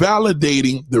 He is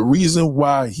validating the reason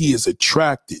why he is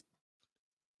attracted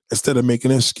instead of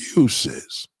making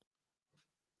excuses.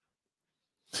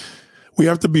 We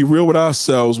have to be real with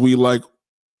ourselves. We like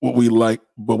what we like,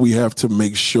 but we have to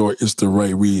make sure it's the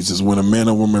right reasons. When a man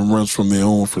or woman runs from their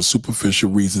own for superficial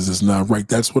reasons, it's not right.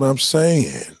 That's what I'm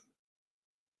saying.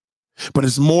 But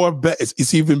it's more bad.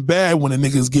 It's even bad when the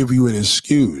niggas give you an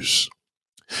excuse.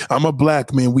 I'm a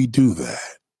black man. We do that.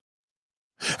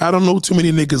 I don't know too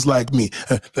many niggas like me.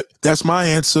 That's my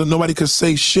answer. Nobody can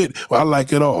say shit. Well, I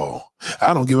like it all.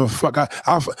 I don't give a fuck.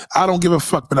 I don't give a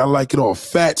fuck, but I like it all.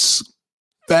 Fat,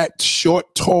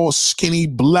 short, tall, skinny,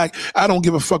 black. I don't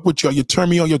give a fuck with y'all. You turn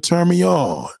me on, you turn me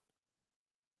on.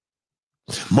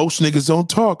 Most niggas don't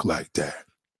talk like that.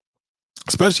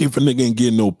 Especially if a nigga ain't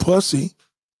getting no pussy.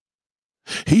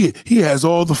 He has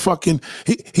all the fucking,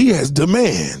 he has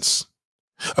demands.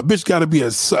 A bitch got to be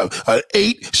an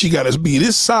 8. She got to be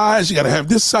this size. She got to have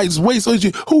this size waist.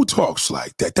 Who talks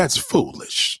like that? That's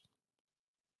foolish.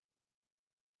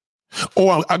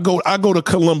 Or I go to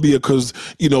Colombia because,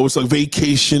 you know, it's a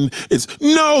vacation.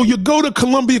 No, you go to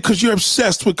Colombia because you're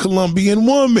obsessed with Colombian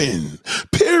women.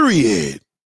 Period.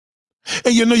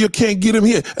 And you know you can't get them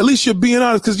here. At least you're being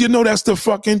honest because you know that's the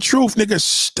fucking truth, nigga.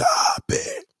 Stop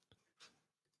it.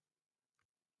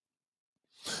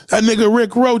 That nigga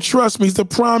Rick Rowe, trust me, he's the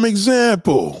prime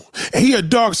example. And he a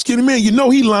dark-skinned man. You know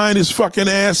he lying his fucking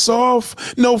ass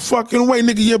off. No fucking way,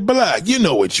 nigga, you're black. You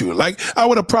know what you like. I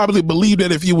would have probably believed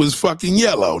that if you was fucking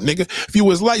yellow, nigga. If you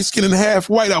was light-skinned and half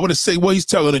white, I would have said, well, he's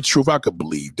telling the truth. I could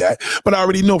believe that. But I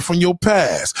already know from your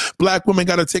past, black women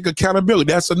got to take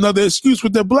accountability. That's another excuse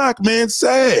what the black man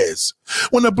says.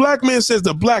 When the black man says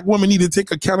the black woman need to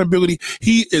take accountability,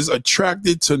 he is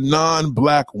attracted to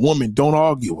non-black women. Don't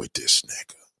argue with this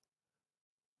nigga.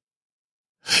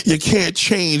 You can't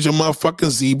change a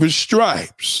motherfucking zebra's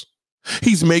stripes.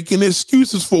 He's making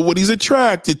excuses for what he's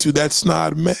attracted to. That's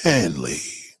not manly.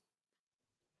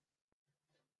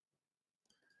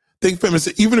 Think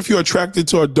feminist, even if you're attracted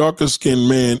to a darker skinned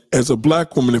man, as a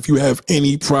black woman, if you have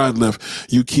any pride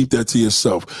left, you keep that to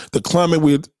yourself. The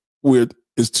climate where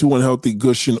is too unhealthy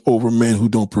gushing over men who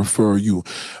don't prefer you.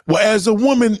 Well, as a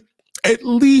woman, at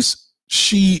least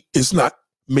she is not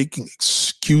making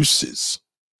excuses.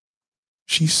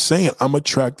 She's saying, I'm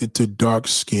attracted to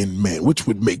dark-skinned men, which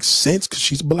would make sense because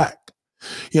she's black.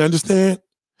 You understand?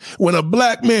 When a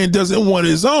black man doesn't want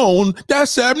his own,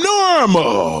 that's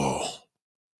abnormal.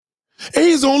 And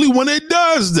he's the only one that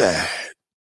does that.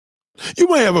 You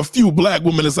might have a few black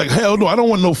women that's like, hell no, I don't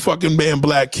want no fucking man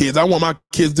black kids. I want my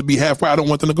kids to be half white. I don't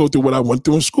want them to go through what I went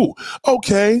through in school.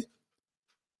 Okay.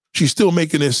 She's still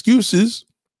making excuses.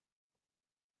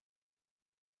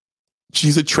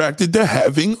 She's attracted to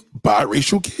having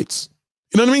biracial kids.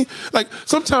 You know what I mean? Like,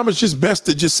 sometimes it's just best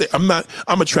to just say,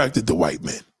 I'm attracted to white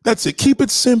men. That's it. Keep it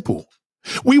simple.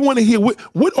 We want to hear,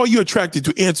 what are you attracted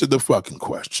to? Answer the fucking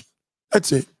question.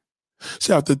 That's it.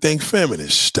 Shout out to Think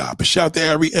Feminist. Stop it. Shout out to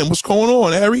Ari. And what's going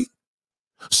on, Ari?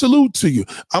 Salute to you.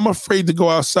 I'm afraid to go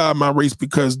outside my race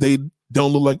because they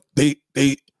don't look like,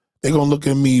 they're going to look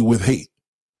at me with hate.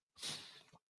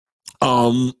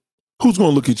 Who's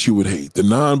going to look at you with hate? The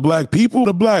non-black people or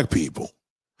the black people?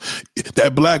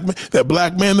 That black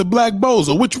man, the black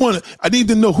bozo. Which one? I need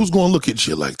to know who's going to look at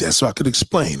you like that so I could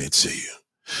explain it to you.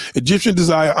 Egyptian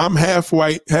Desire, I'm half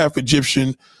white, half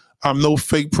Egyptian. I'm no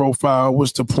fake profile.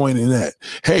 What's the point in that?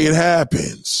 Hey, it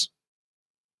happens.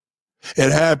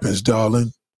 It happens,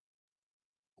 darling.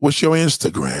 What's your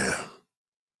Instagram?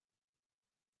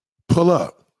 Pull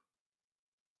up.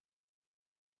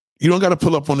 You don't got to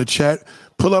pull up on the chat.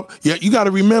 Pull up. Yeah, you got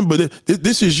to remember that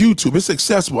this is YouTube. It's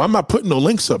accessible. I'm not putting no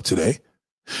links up today.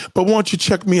 But why don't you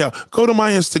check me out? Go to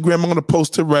my Instagram. I'm going to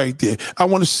post it right there. I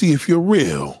want to see if you're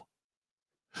real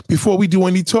before we do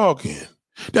any talking.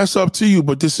 That's up to you,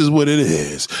 but this is what it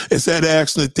is. It's at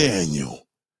Ask Nathaniel.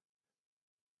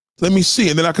 Let me see.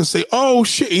 And then I can say, oh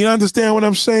shit, you understand what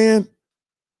I'm saying?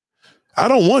 I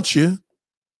don't want you.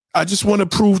 I just want to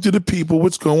prove to the people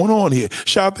what's going on here.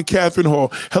 Shout out to Catherine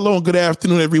Hall. Hello and good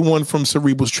afternoon, everyone from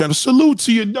Cerebral's channel. Salute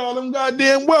to you, darling.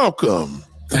 Goddamn welcome.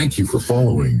 Thank you for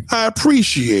following. I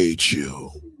appreciate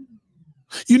you.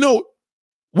 You know,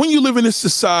 when you live in this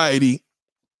society,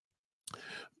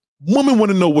 women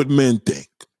want to know what men think.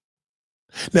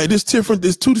 Now, there's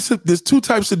two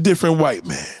types of different white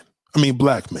men.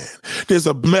 Black man. There's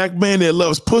a black man that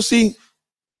loves pussy,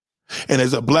 and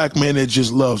there's a black man that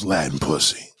just loves Latin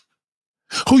pussy.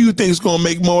 Who you think is going to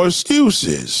make more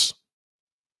excuses?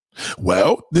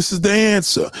 Well, this is the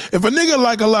answer. If a nigga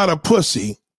like a lot of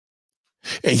pussy,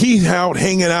 and he's out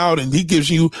hanging out and he gives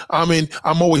you, I'm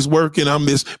always working, I'm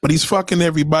this, but he's fucking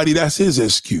everybody, that's his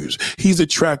excuse. He's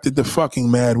attracted to fucking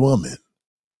mad woman.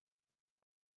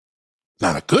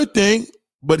 Not a good thing,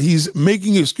 but he's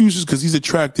making excuses because he's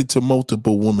attracted to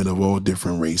multiple women of all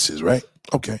different races, right?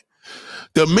 Okay.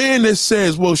 The man that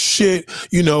says, well, shit,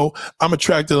 I'm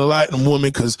attracted to a Latin woman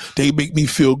because they make me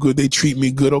feel good, they treat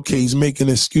me good. Okay, he's making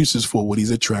excuses for what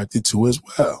he's attracted to as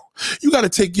well. You got to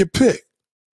take your pick.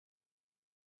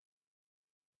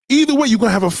 Either way, you're going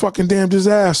to have a fucking damn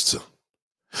disaster.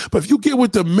 But if you get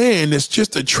with the man that's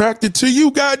just attracted to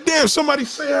you, goddamn, somebody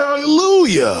say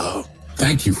hallelujah.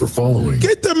 Thank you for following.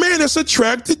 Get the man that's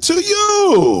attracted to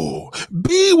you.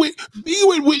 Be with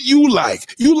what you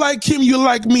like. You like him, you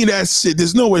like me, that's it.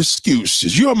 There's no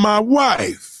excuses. You're my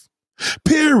wife.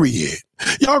 Period.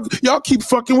 Y'all keep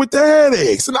fucking with the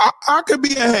headaches. And I could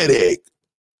be a headache.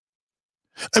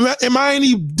 Am I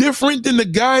any different than the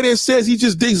guy that says he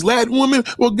just dates Latin women?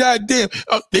 Well, goddamn,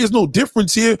 there's no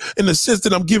difference here in the sense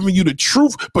that I'm giving you the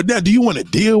truth. But now, do you want to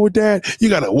deal with that? You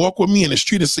got to walk with me in the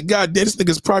street and say, goddamn, this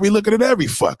nigga's probably looking at every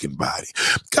fucking body.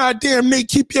 Goddamn, Nate,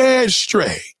 keep your head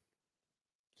straight.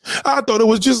 I thought it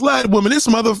was just Latin women. This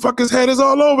motherfucker's head is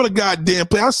all over the goddamn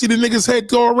place. I see the nigga's head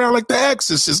go around like the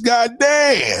Exorcist.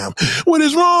 Goddamn. What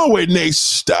is wrong with Nate?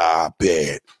 Stop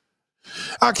it.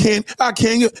 I can't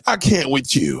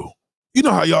with you. You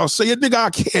know how y'all say it, nigga, I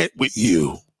can't with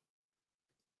you.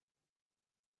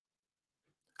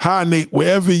 Hi, Nate,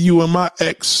 wherever you and my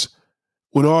ex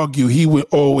would argue, he would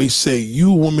always say,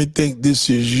 you women think this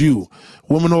is you.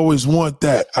 Women always want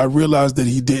that. I realized that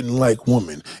he didn't like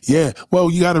women. Yeah,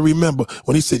 well, you got to remember,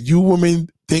 when he said, you women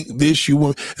think this, you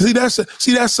women. See,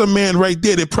 that's a man right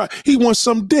there that he wants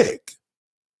some dick.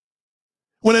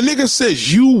 When a nigga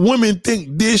says, you women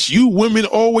think this, you women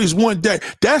always want that,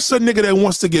 that's a nigga that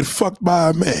wants to get fucked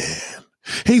by a man.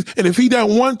 And if he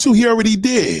don't want to, he already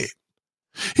did.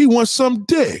 He wants some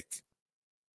dick.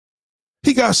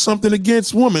 He got something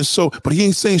against women, but he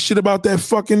ain't saying shit about that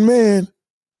fucking man.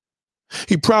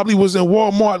 He probably was in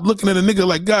Walmart looking at a nigga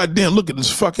like, goddamn, look at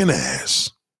this fucking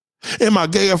ass. Am I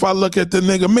gay if I look at the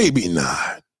nigga? Maybe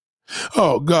not.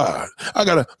 Oh, God.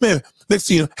 Man, next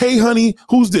thing you know, hey, honey,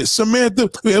 who's this? Samantha?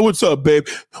 Yeah, what's up, babe?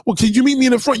 Well, can you meet me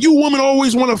in the front? You women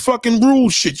always want to fucking rule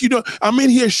shit. I'm in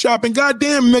here shopping.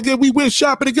 Goddamn, nigga, we went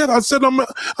shopping together. I said I'm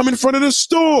in front of the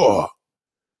store.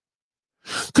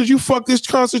 Because you fucked this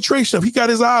concentration up. He got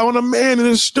his eye on a man in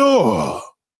the store.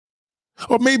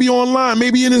 Or maybe online,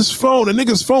 maybe in his phone. A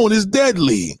nigga's phone is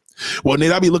deadly. Well,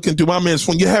 Nate, I be looking through my man's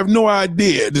phone. You have no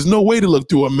idea. There's no way to look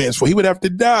through a man's phone. He would have to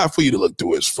die for you to look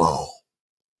through his phone.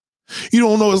 You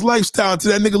don't know his lifestyle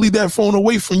until that nigga leave that phone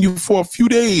away from you for a few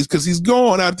days because he's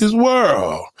gone out this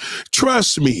world.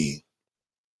 Trust me.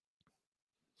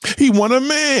 He want a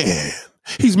man.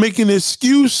 He's making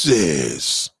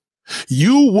excuses.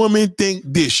 You women think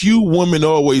this. You women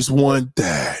always want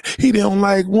that. He don't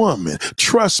like women.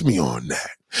 Trust me on that.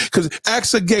 Because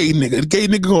ask a gay nigga. The gay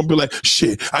nigga gonna be like,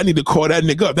 shit, I need to call that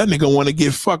nigga up. That nigga want to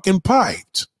get fucking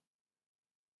piped.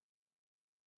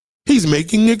 He's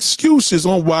making excuses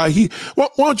on why why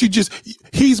don't you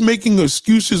he's making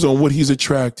excuses on what he's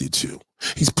attracted to.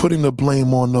 He's putting the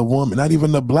blame on the woman, not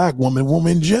even the black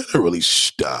woman generally.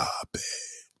 Stop it.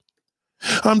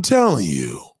 I'm telling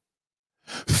you.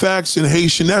 Facts in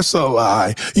Haitian, that's a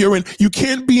lie. You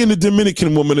can't be in a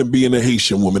Dominican woman and be in a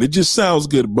Haitian woman. It just sounds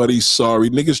good, buddy. Sorry.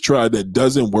 Niggas tried. That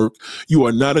doesn't work. You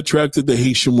are not attracted to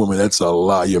Haitian women. That's a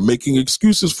lie. You're making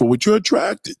excuses for what you're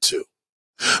attracted to.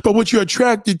 But what you're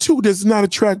attracted to is not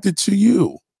attracted to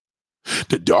you.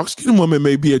 The dark-skinned woman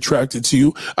may be attracted to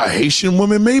you. A Haitian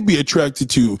woman may be attracted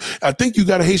to you. I think you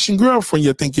got a Haitian girlfriend.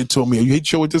 You think you told me. You hate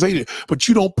show with this Haitian. But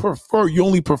you don't prefer. You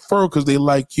only prefer because they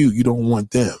like you. You don't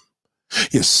want them.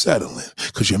 You're settling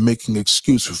because you're making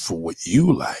excuses for what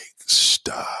you like.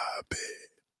 Stop it.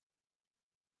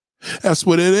 That's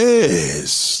what it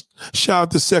is. Shout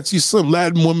out to Sexy Slim.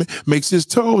 Latin woman makes his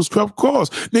toes curl. Of course,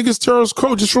 niggas' toes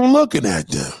curl just from looking at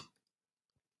them.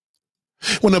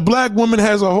 When a black woman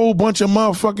has a whole bunch of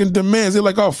motherfucking demands, they're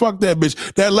like, oh, fuck that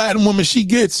bitch. That Latin woman, she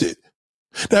gets it.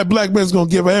 That black man's gonna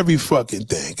give her every fucking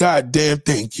thing. God damn,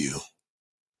 thank you.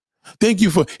 Thank you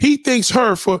for, he thanks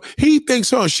her,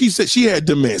 she said she had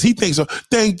demands. He thanks her,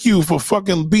 thank you for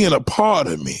fucking being a part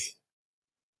of me.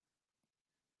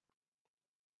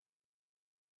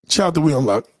 Shout out to We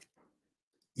Unlock.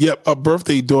 Yep, our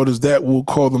birthday daughters that will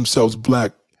call themselves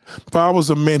black. If I was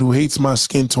a man who hates my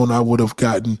skin tone, I would have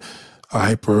gotten a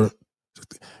hyper.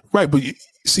 Right, but you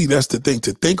see, that's the thing.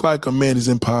 To think like a man is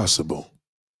impossible.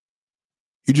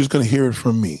 You're just going to hear it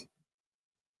from me.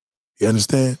 You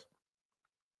understand?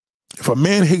 If a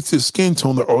man hates his skin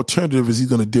tone, the alternative is he's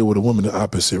going to deal with a woman of the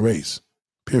opposite race.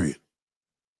 Period.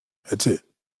 That's it.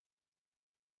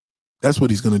 That's what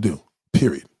he's going to do.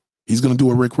 Period. He's going to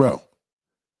do a Rick Rowe.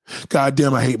 God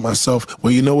damn, I hate myself.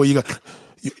 Well, you know what you got?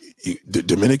 The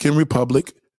Dominican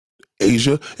Republic,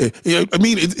 Asia. I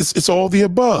mean, it's all the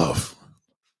above.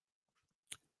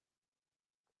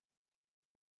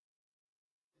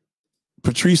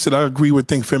 Patrice said, I agree with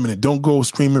Think Feminine. Don't go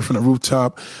screaming from the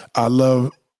rooftop. I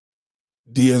love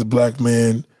Diaz black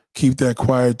man. Keep that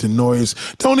quiet, the noise.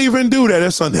 Don't even do that.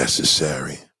 That's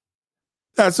unnecessary.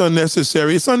 That's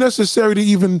unnecessary. It's unnecessary to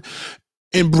even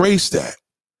embrace that.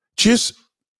 Just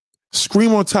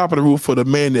scream on top of the roof for the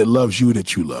man that loves you,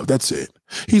 that you love. That's it.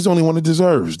 He's the only one that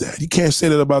deserves that. You can't say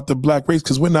that about the black race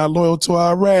because we're not loyal to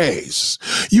our race.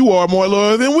 You are more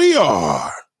loyal than we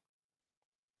are.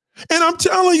 And I'm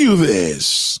telling you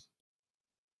this.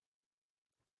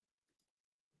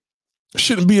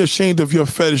 Shouldn't be ashamed of your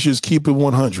fetishes. Keep it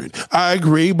 100. I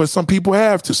agree, but some people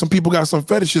have to. Some people got some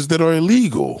fetishes that are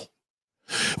illegal.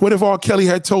 What if R. Kelly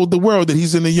had told the world that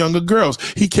he's into younger girls?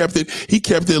 He kept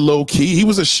it low key. He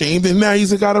was ashamed, and now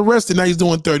he's got arrested. Now he's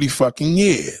doing 30 fucking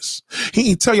years.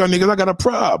 He ain't tell y'all niggas I got a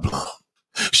problem.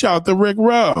 Shout out to Rick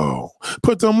Rowe.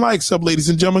 Put them likes up, ladies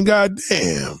and gentlemen.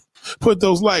 Goddamn. Put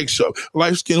those likes up.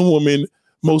 Light-skinned woman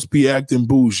must be acting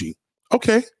bougie.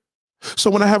 Okay.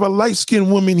 So when I have a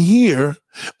light-skinned woman here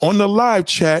on the live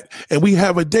chat and we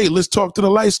have a date, let's talk to the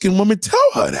light-skinned woman.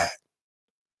 Tell her that.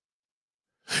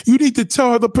 You need to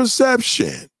tell her the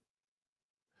perception.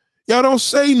 Y'all don't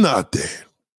say nothing.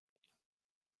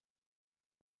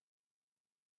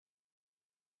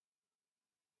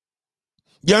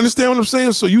 You understand what I'm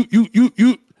saying? So you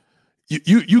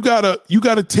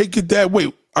gotta take it that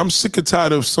way. I'm sick and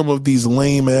tired of some of these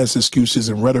lame ass excuses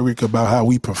and rhetoric about how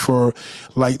we prefer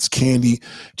lights candy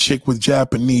chick with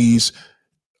Japanese.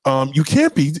 You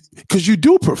can't be, because you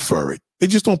do prefer it. They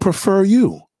just don't prefer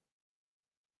you.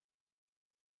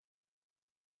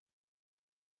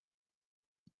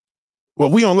 Well,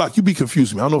 We Unlock, you be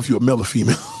confusing me. I don't know if you're a male or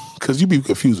female because you be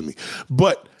confusing me.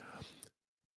 But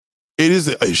it is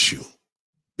an issue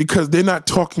because they're not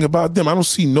talking about them. I don't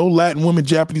see no Latin woman,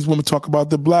 Japanese woman talk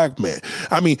about the black man.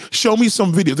 I mean, show me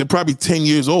some videos. They're probably 10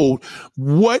 years old.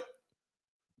 What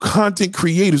content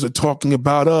creators are talking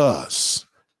about us?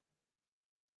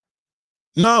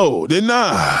 No, they're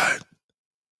not.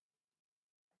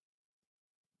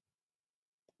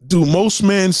 Do most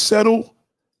men settle?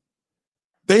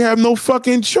 They have no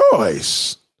fucking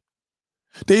choice.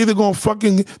 They either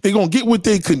they're gonna get what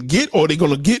they can get or they're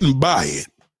gonna get and buy it.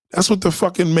 That's what the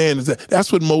fucking man is.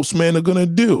 That's what most men are gonna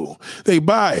do. They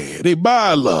buy it. They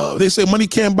buy love. They say money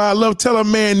can't buy love. Tell a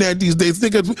man that these days.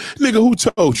 Nigga, who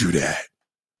told you that?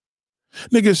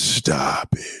 Nigga, stop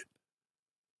it.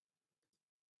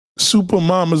 Super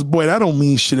mama's boy. That don't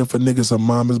mean shit if a nigga's a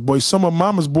mama's boy. Some of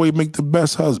mama's boy make the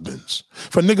best husbands.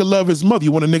 If a nigga love his mother,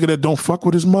 you want a nigga that don't fuck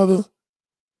with his mother?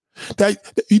 That,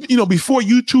 you know, before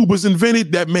YouTube was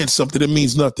invented, that meant something that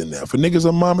means nothing now. If a nigga's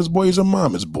a mama's boy, he's a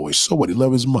mama's boy. So what? He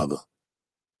love his mother.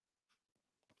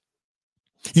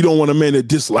 You don't want a man that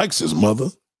dislikes his mother.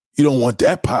 You don't want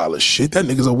that pile of shit. That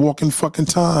nigga's a walking fucking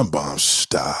time bomb.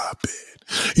 Stop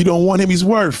it. You don't want him. He's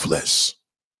worthless.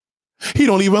 He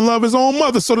don't even love his own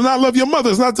mother. So to not love your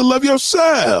mother is not to love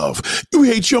yourself. You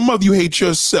hate your mother, you hate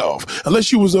yourself.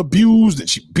 Unless you was abused and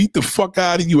she beat the fuck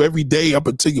out of you every day up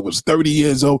until you was 30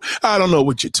 years old. I don't know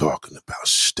what you're talking about.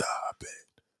 Stop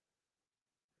it.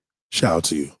 Shout out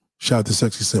to you. Shout out to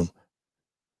Sexy Sim.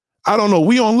 I don't know.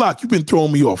 We on lock. You've been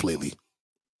throwing me off lately.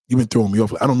 You've been throwing me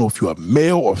off. I don't know if you're a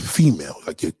male or female.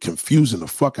 Like, you're confusing the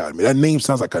fuck out of me. That name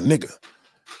sounds like a nigga.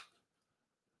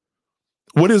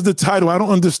 What is the title? I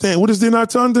don't understand. What is there not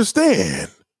to understand?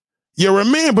 You're a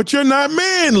man, but you're not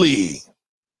manly.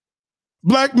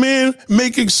 Black men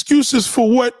make excuses for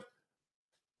what?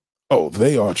 Oh,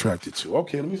 they are attracted to.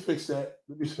 Okay, let me fix that.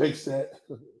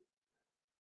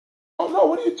 Oh, no,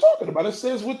 what are you talking about? It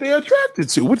says what they're attracted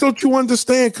to. What don't you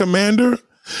understand, Commander?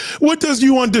 What does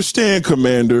you understand,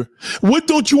 Commander? What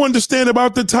don't you understand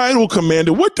about the title,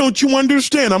 Commander? What don't you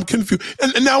understand? I'm confused.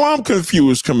 And now I'm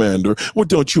confused, Commander. What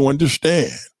don't you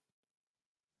understand?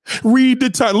 Read the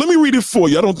title. Let me read it for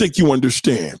you. I don't think you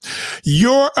understand.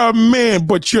 You're a man,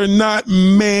 but you're not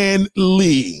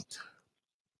manly.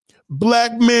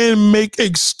 Black men make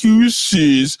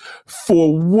excuses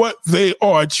for what they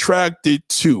are attracted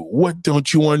to. What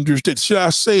don't you understand? Should I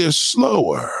say it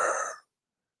slower?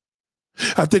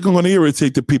 I think I'm going to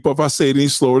irritate the people if I say it any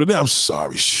slower than that. I'm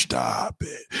sorry. Stop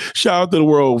it. Shout out to the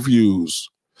World Views.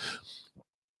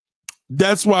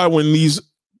 That's why when these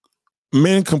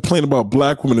men complain about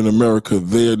black women in America,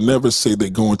 they never say they're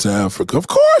going to Africa. Of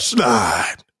course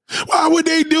not. Why would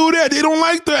they do that? They don't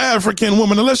like the African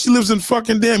woman unless she lives in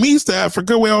fucking damn East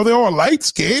Africa where they're all light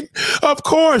skinned. Of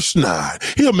course not.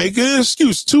 He'll make an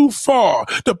excuse too far.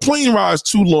 The plane ride's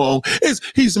too long.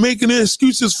 He's making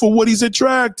excuses for what he's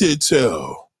attracted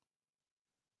to.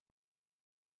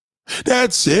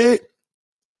 That's it.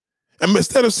 And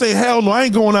instead of saying, hell no, I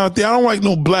ain't going out there. I don't like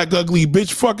no black ugly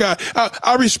bitch. Fuck,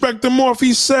 I respect him more if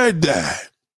he said that.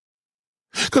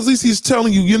 Because at least he's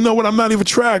telling you, you know what, I'm not even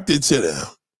attracted to them.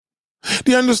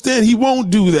 Do you understand? He won't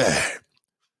do that.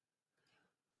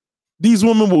 These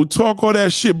women will talk all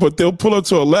that shit, but they'll pull up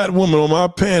to a Latin woman on my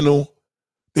panel.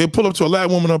 They'll pull up to a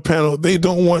Latin woman on a panel. They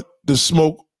don't want to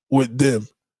smoke with them.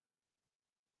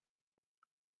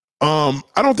 I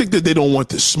don't think that they don't want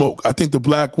to smoke. I think the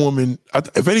black woman,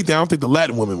 if anything, I don't think the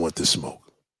Latin women want to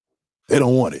smoke. They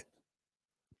don't want it.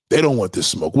 They don't want to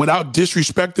smoke. Without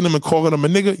disrespecting them and calling them a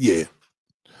nigga, yeah.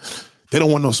 They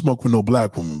don't want no smoke with no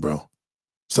black woman, bro.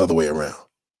 It's the other way around.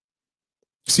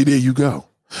 See, there you go.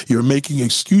 You're making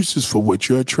excuses for what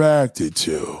you're attracted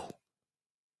to.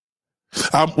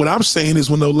 What I'm saying is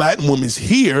when the Latin woman's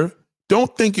here,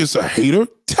 don't think it's a hater.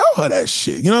 Tell her that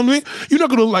shit. You know what I mean? You're not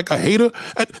going to look like a hater.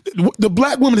 The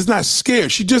black woman is not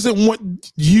scared. She doesn't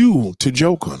want you to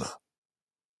joke on her.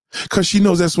 Because she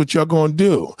knows that's what y'all going to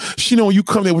do. She know when you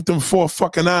come there with them 4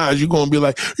 fucking eyes, you're going to be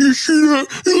like, you see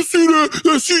that? You see that?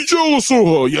 That she jealous of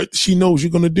her. Yeah, she knows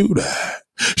you're going to do that.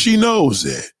 She knows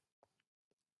it.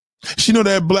 She know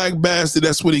that black bastard,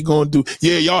 that's what he going to do.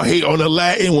 Yeah, y'all hate on the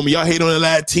Latin woman. Y'all hate on the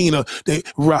Latina.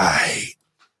 Right.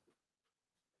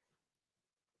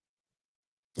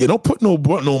 You don't put no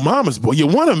mama's boy. You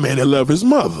want a man that love his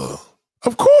mother.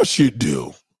 Of course you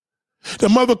do. The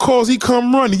mother calls, he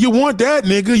come running. You want that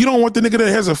nigga. You don't want the nigga that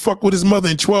hasn't fucked with his mother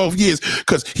in 12 years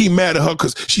because he mad at her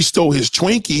because she stole his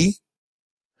Twinkie.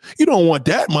 You don't want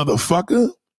that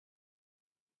motherfucker.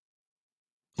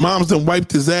 Mom's done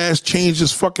wiped his ass, changed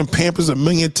his fucking Pampers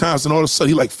 1,000,000 times, and all of a sudden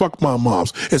he like, fuck my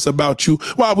moms. It's about you.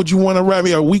 Why would you want to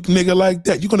marry a weak nigga like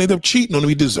that? You're going to end up cheating on him.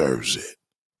 He deserves it.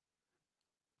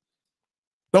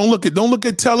 Don't look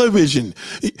at television.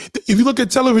 If you look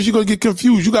at television, you're going to get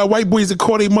confused. You got white boys that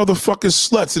call they motherfucking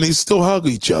sluts and they still hug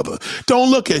each other. Don't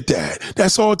look at that.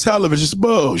 That's all television. It's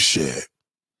bullshit.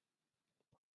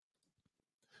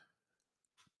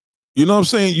 You know what I'm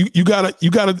saying? You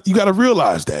gotta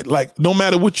realize that. Like, no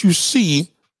matter what you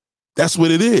see, that's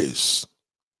what it is.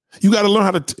 You gotta learn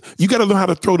how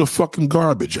to throw the fucking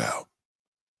garbage out.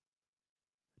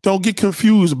 Don't get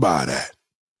confused by that.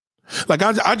 Like,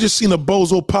 I just seen a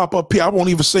bozo pop up here. I won't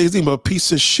even say his name, but a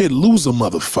piece of shit loser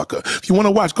motherfucker. If you want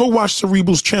to watch, go watch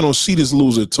Cerebral's channel, see this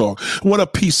loser talk. What a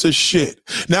piece of shit.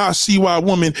 Now I see why a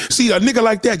nigga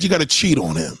like that, you got to cheat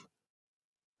on him.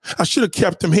 I should have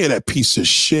kept him here, that piece of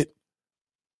shit.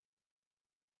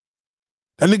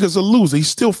 That nigga's a loser. He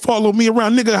still follow me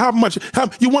around. Nigga, how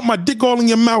you want my dick all in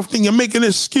your mouth and you're making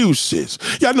excuses?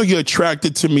 Y'all know you're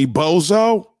attracted to me,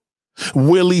 bozo.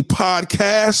 Willie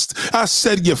podcast. I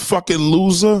said, you fucking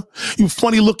loser. You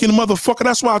funny looking motherfucker.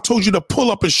 That's why I told you to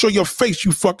pull up and show your face,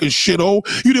 you fucking shithole.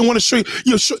 You didn't want to show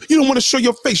you don't want to show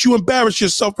your face. You embarrass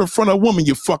yourself in front of a woman,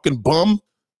 you fucking bum.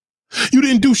 You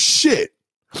didn't do shit.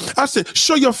 I said,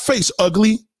 show your face,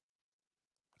 ugly.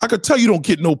 I could tell you don't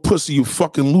get no pussy, you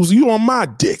fucking loser. You on my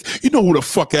dick. You know who the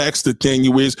fuck asked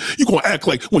Nathaniel is. You gonna act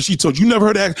like when she told you never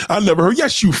heard that? I never heard.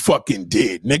 Yes, you fucking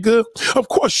did, nigga. Of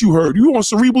course you heard. You on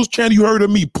Cerebral's channel, you heard of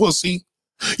me, pussy.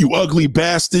 You ugly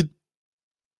bastard.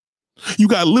 You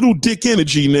got little dick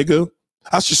energy, nigga.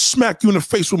 I should smack you in the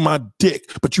face with my dick,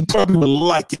 but you probably would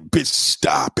like it, bitch.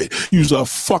 Stop it. You's a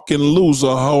fucking loser,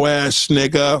 hoe ass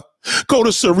nigga. Go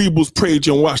to Cerebral's page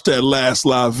and watch that last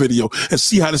live video and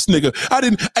see how this nigga,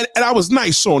 I was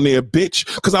nice on there,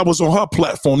 bitch, because I was on her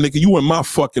platform, nigga. You in my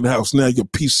fucking house now, you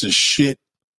piece of shit.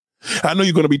 I know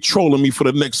you're going to be trolling me for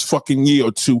the next fucking year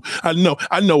or two. I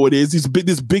know it is.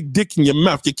 This big dick in your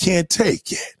mouth, you can't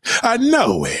take it. I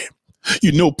know it.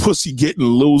 You know pussy getting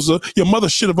loser. Your mother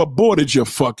should have aborted your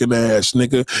fucking ass,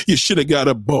 nigga. You should have got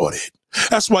aborted.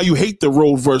 That's why you hate the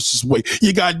Roe versus Wade.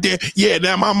 You got there, yeah,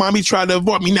 now my mommy tried to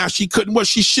abort me. Now she couldn't. Well,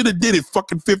 she should have did it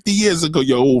fucking 50 years ago,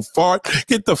 you old fart.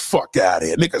 Get the fuck out of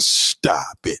here, nigga.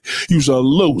 Stop it. You's a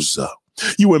loser.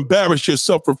 You embarrass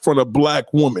yourself in front of black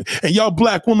women. And y'all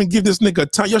black women give this nigga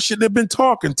time. Y'all shouldn't have been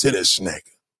talking to this nigga.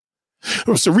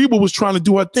 Cerebral was trying to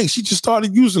do her thing. She just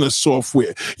started using the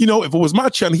software. You know, if it was my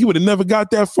channel, he would have never got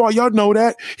that far. Y'all know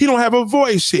that. He don't have a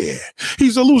voice here.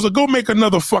 He's a loser. Go make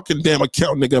another fucking damn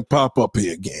account, nigga, and pop up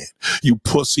here again. You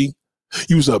pussy.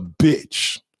 You's a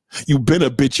bitch. You been a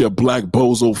bitch, you black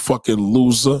bozo fucking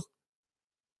loser.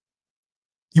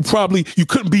 You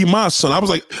couldn't be my son. I was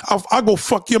like, I'll go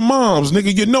fuck your moms,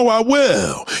 nigga. You know I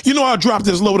will. You know I'll drop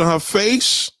this load in her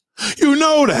face. You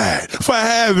know that. For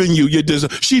having you,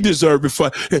 she deserved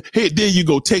it. Here, there you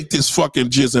go. Take this fucking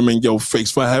jism in your face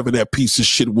for having that piece of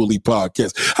shit Willie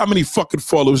podcast. How many fucking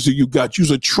followers do you got? You's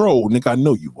a troll, nigga. I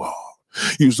know you are.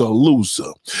 You's a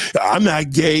loser. I'm not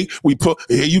gay.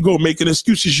 Here you go making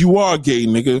excuses. You are gay,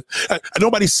 nigga.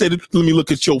 Nobody said it. Let me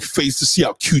look at your face to see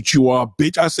how cute you are,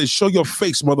 bitch. I said, show your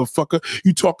face, motherfucker.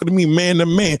 You talking to me man to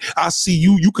man. I see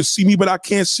you. You can see me, but I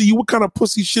can't see you. What kind of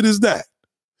pussy shit is that?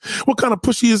 What kind of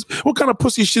pussy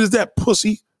shit is that,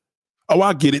 pussy? Oh,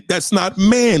 I get it. That's not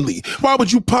manly. Why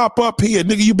would you pop up here,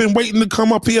 nigga? You been waiting to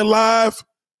come up here live?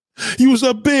 You was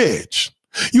a bitch.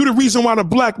 You the reason why the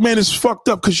black man is fucked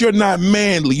up because you're not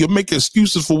manly. You're making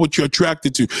excuses for what you're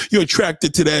attracted to. You're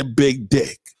attracted to that big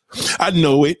dick. I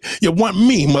know it. You want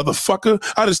me, motherfucker.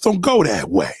 I just don't go that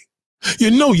way.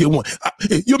 You know you want.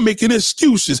 You're making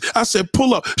excuses. I said,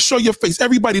 pull up, show your face.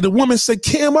 Everybody, the woman said,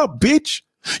 cam up, bitch.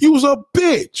 You was a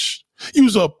bitch. You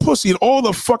was a pussy. In all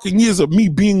the fucking years of me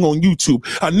being on YouTube,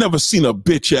 I never seen a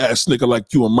bitch ass nigga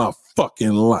like you in my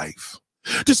fucking life.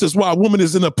 This is why a woman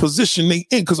is in a position they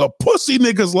in, because of pussy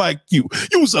niggas like you.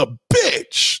 You was a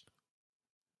bitch.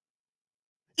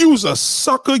 You was a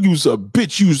sucker. You was a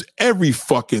bitch. You was every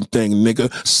fucking thing,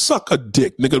 nigga. Suck a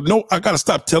dick, nigga. No, I gotta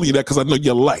stop telling you that because I know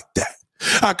you like that.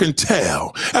 I can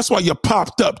tell. That's why you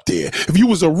popped up there. If you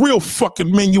was a real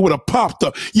fucking man, you would have popped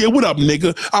up. Yeah, what up,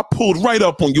 nigga? I pulled right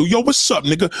up on you. Yo, what's up,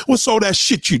 nigga? What's all that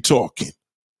shit you talking?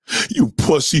 You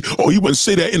pussy. Oh, you wouldn't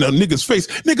say that in a nigga's face.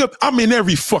 Nigga, I'm in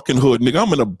every fucking hood, nigga.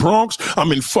 I'm in the Bronx.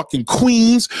 I'm in fucking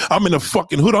Queens. I'm in the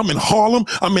fucking hood. I'm in Harlem.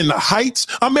 I'm in the Heights.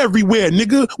 I'm everywhere,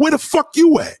 nigga. Where the fuck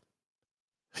you at?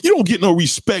 You don't get no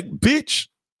respect, bitch.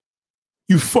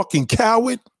 You fucking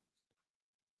coward.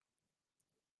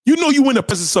 You know you in the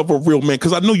presence of a real man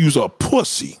because I know you's a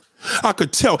pussy. I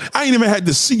could tell. I ain't even had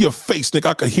to see your face, nigga.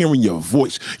 I could hear in your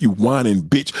voice, you whining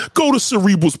bitch. Go to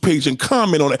Cerebral's page and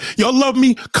comment on that. Y'all love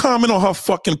me? Comment on her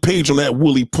fucking page on that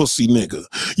woolly pussy nigga.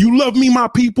 You love me, my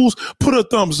peoples? Put a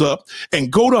thumbs up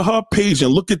and go to her page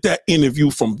and look at that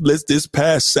interview from this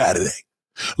past Saturday.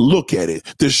 Look at it.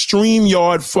 The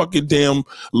StreamYard fucking damn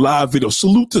live video.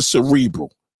 Salute to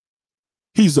Cerebral.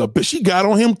 He's a bitch. She got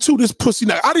on him too, this pussy.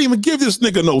 Now, I didn't even give this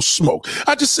nigga no smoke.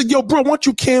 I just said, yo, bro, why don't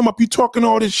you cam up? You talking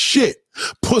all this shit,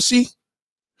 pussy.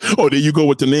 Oh, there you go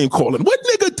with the name calling. What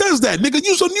nigga does that? Nigga,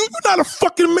 you're not a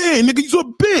fucking man, nigga. You're a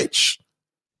bitch.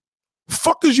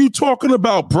 Fuck is you talking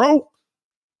about, bro?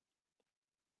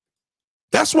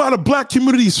 That's why the black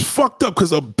community is fucked up,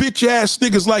 because of bitch ass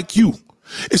niggas like you.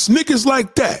 It's niggas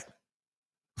like that.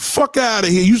 Fuck out of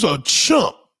here. You's a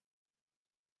chump.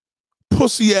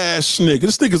 Pussy ass nigga.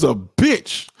 This nigga's a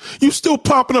bitch. You still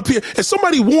popping up here. And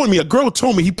somebody warned me. A girl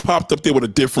told me he popped up there with a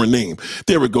different name.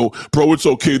 There we go. Bro, it's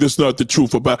okay. That's not the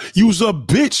truth about. You's a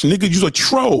bitch, nigga. You's a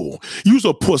troll. You's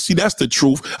a pussy. That's the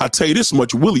truth. I tell you this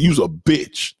much, Willie, you's a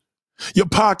bitch. Your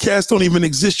podcast don't even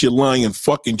exist, you lying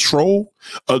fucking troll,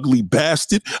 ugly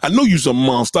bastard. I know you's a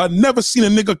monster. I've never seen a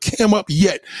nigga cam up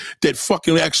yet that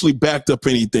fucking actually backed up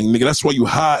anything, nigga. That's why you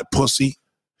hide, pussy.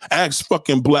 Ask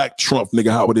fucking Black Trump, nigga,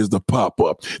 how it is to pop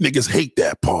up. Niggas hate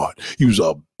that part. You's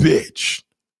a bitch.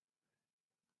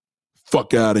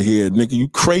 Fuck out of here, nigga. You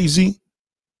crazy?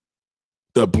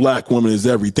 The black woman is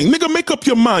everything. Nigga, make up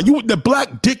your mind. The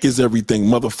black dick is everything,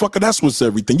 motherfucker. That's what's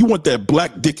everything. You want that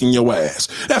black dick in your ass.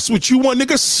 That's what you want,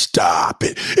 nigga. Stop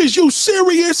it. Is you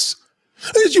serious?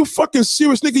 Is you fucking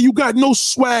serious, nigga? You got no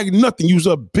swag, nothing. You's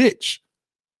a bitch.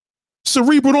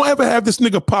 Cerebral, don't ever have this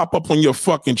nigga pop up on your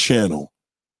fucking channel.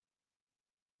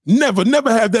 Never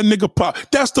have that nigga pop.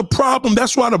 That's the problem.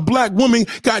 That's why the black women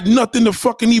got nothing to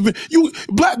fucking even. You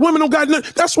black women don't got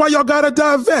nothing. That's why y'all gotta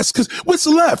divest. Cause what's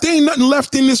left? There ain't nothing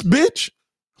left in this bitch.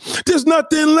 There's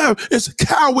nothing left. It's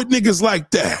coward niggas like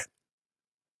that.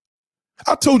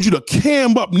 I told you to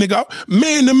cam up, nigga.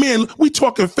 Man to man. We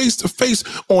talking face to face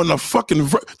on a fucking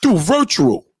through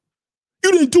virtual.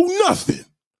 You didn't do nothing.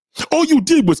 All you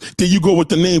did was, there you go with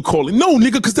the name calling. No,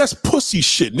 nigga, because that's pussy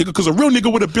shit, nigga. Because a real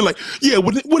nigga would have been like, yeah,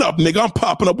 what up, nigga? I'm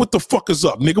popping up. What the fuck is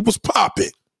up, nigga? What's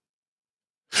popping?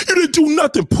 You didn't do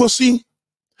nothing, pussy.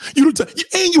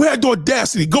 And you had the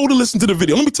audacity. Go to listen to the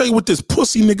video. Let me tell you what this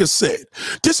pussy nigga said.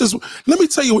 Let me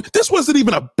tell you, this wasn't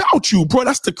even about you, bro.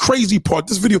 That's the crazy part,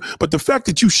 this video. But the fact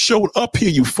that you showed up here,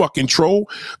 you fucking troll,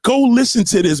 go listen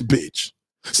to this bitch.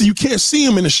 See, you can't see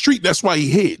him in the street. That's why he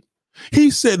hid.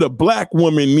 He said a black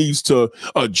woman needs to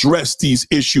address these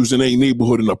issues in a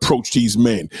neighborhood and approach these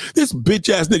men. This bitch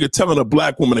ass nigga telling a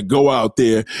black woman to go out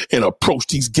there and approach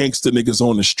these gangster niggas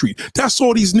on the street. That's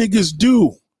all these niggas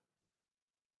do.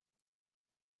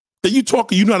 That you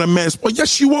talking, you not a man. Well,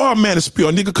 yes, you are a man of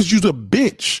spirit, nigga, because you's a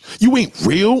bitch. You ain't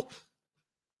real.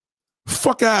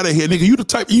 Fuck out of here, nigga. You the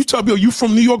type, you tell me, you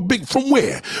from New York, big, from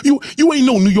where? You ain't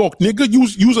no New York, nigga.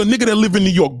 You's a nigga that live in New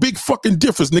York. Big fucking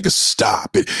difference, nigga.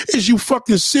 Stop it. Is you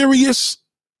fucking serious?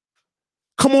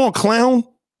 Come on, clown.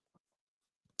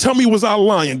 Tell me, was I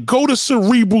lying? Go to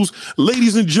Cerebrals,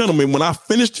 ladies and gentlemen. When I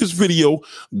finish this video,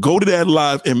 go to that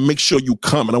live and make sure you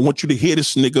comment. I want you to hear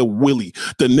this nigga, Willie.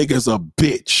 The nigga's a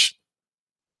bitch.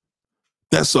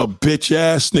 That's a bitch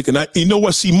ass nigga. Now, you know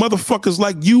what? See, motherfuckers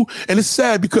like you, and it's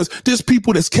sad because there's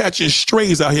people that's catching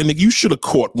strays out here, nigga. You should have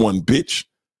caught one, bitch.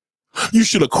 You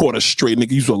should have caught a stray,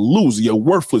 nigga. You's a loser. You're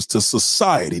worthless to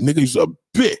society, nigga. You's a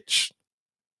bitch.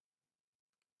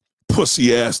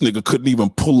 Pussy ass nigga couldn't even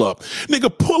pull up.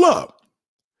 Nigga, pull up.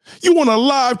 You on a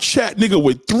live chat, nigga,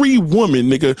 with 3 women,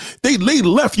 nigga. They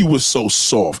left you was so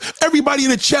soft. Everybody in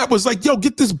the chat was like, yo,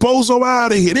 get this bozo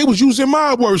out of here. They was using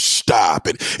my words. Stop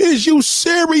it. Is you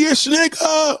serious,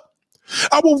 nigga?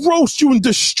 I will roast you and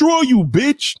destroy you,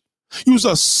 bitch. You's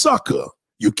a sucker,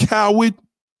 you coward.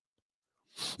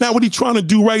 Now, what he trying to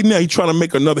do right now, he trying to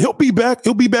make another. He'll be back.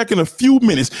 He'll be back in a few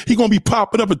minutes. He going to be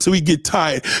popping up until he get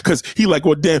tired because he like,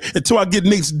 well, damn, until I get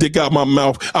Nate's dick out my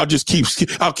mouth, I'll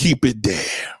keep it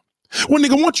there. Well,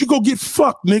 nigga, why don't you go get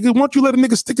fucked, nigga? Why don't you let a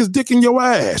nigga stick his dick in your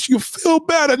ass? You feel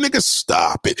better, nigga?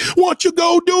 Stop it. Why don't you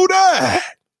go do that?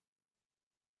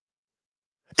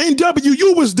 NW,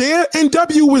 you was there.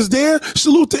 NW was there.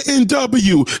 Salute to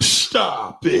NW.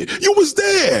 Stop it. You was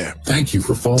there. Thank you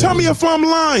for following. Tell me if I'm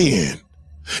lying.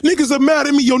 Niggas are mad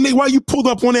at me. Yo, nigga, why you pulled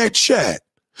up on that chat?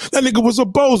 That nigga was a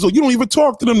bozo. You don't even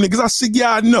talk to them niggas. I said,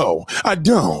 yeah, I know. I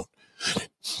don't.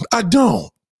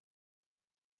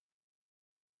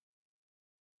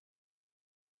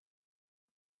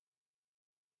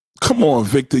 Come on,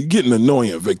 Victor. You're getting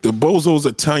annoying, Victor. Bozo's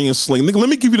Italian sling. Nigga, let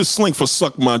me give you the sling for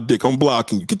suck my dick. I'm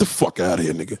blocking you. Get the fuck out of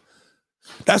here, nigga.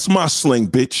 That's my sling,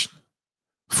 bitch.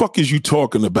 Fuck is you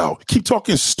talking about? Keep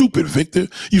talking stupid, Victor.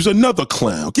 Use another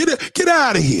clown. Get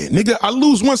out of here, nigga. I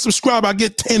lose 1 subscriber, I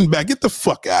get 10 back. Get the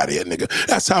fuck out of here, nigga.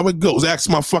 That's how it goes. Ask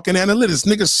my fucking analytics,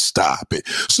 nigga. Stop it.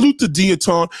 Salute to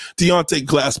Deontay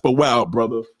Glasper. Wow,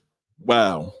 brother.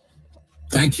 Wow.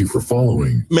 Thank you for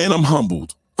following. Man, I'm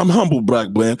humbled. I'm humbled,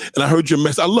 Black Bland. And I heard your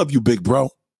message. I love you, big bro.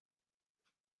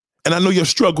 And I know your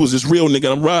struggles is real,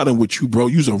 nigga. I'm riding with you, bro.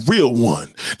 You's a real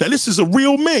one. Now, this is a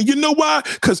real man. You know why?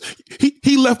 Because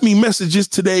he left me messages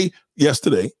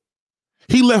yesterday.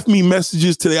 He left me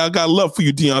messages today. I got love for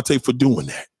you, Deontay, for doing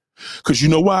that. Because you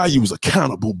know why? You was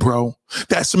accountable, bro.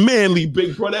 That's manly,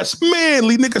 big bro. That's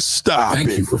manly, nigga. Stop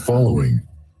Thank you for following.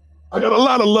 I got a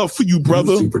lot of love for you,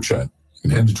 brother. Super chat.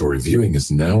 Mandatory viewing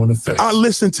is now in effect. I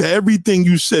listened to everything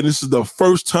you said. This is the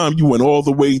first time you went all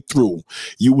the way through.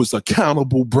 You was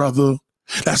accountable, brother.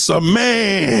 That's a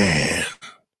man.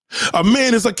 A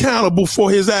man is accountable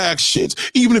for his actions,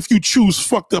 even if you choose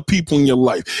fucked up people in your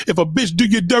life. If a bitch do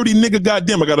you dirty, nigga,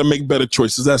 goddamn, I gotta make better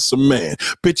choices. That's a man.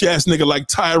 Bitch ass nigga like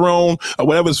Tyrone or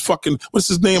whatever his fucking, what's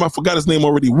his name? I forgot his name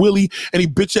already. Willie. Any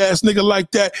bitch ass nigga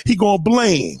like that, he gonna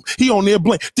blame. He on there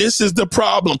blame. This is the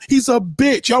problem. He's a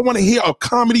bitch. Y'all wanna hear a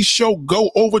comedy show?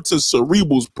 Go over to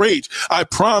Cerebral's page. I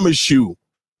promise you.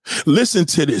 Listen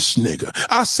to this nigga.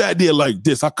 I sat there like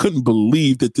this. I couldn't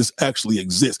believe that this actually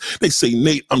exists. They say,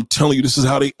 Nate, I'm telling you, this is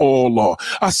how they all are.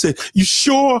 I said, you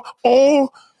sure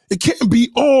all? It can't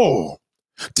be all.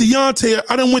 Deontay,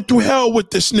 I done went through hell with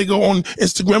this nigga on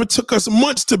Instagram. It took us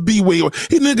months to be where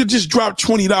he nigga just dropped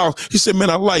 $20. He said,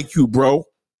 man, I like you, bro.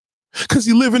 Cause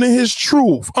he living in his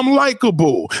truth. I'm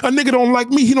likable. A nigga don't like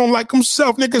me. He don't like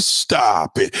himself. Nigga,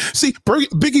 stop it. See,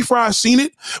 Biggie Fry seen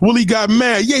it. Willie got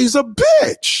mad. Yeah, he's a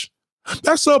bitch.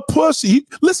 That's a pussy.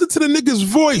 Listen to the nigga's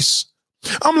voice.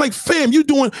 I'm like, fam, you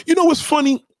know what's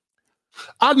funny?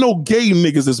 I know gay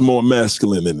niggas is more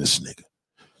masculine than this nigga.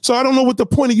 So I don't know what the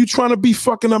point of you trying to be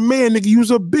fucking a man, nigga.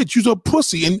 You's a bitch. You's a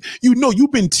pussy. And you know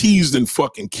you've been teased in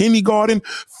fucking kindergarten,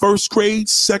 first grade,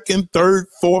 second, third,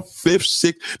 fourth, fifth,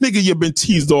 sixth. Nigga, you've been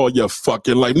teased all your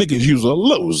fucking life. Nigga, you's a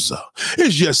loser.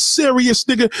 Is you serious,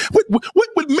 nigga? What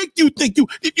would make you think you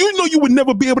know you would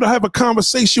never be able to have a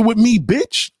conversation with me,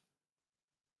 bitch?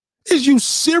 Is you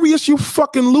serious, you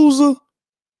fucking loser?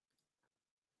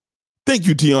 Thank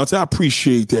you, Deontay. I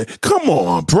appreciate that. Come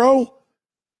on, bro.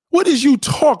 What is you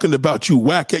talking about, you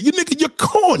whack at? You nigga, you're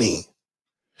corny.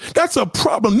 That's a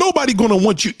problem. Nobody gonna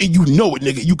want you, and you know it,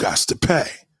 nigga. You got to pay.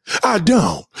 I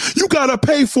don't. You gotta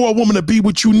pay for a woman to be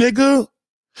with you, nigga.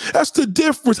 That's the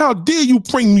difference. How dare you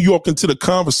bring New York into the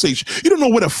conversation? You don't know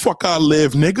where the fuck I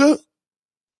live, nigga.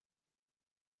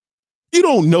 You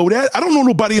don't know that. I don't know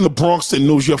nobody in the Bronx that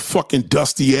knows your fucking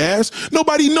dusty ass.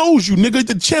 Nobody knows you, nigga.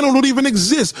 The channel don't even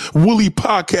exist. Willie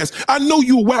Podcast. I know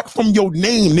you whack from your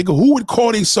name, nigga. Who would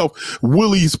call themselves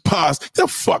Willie's Paz? Get the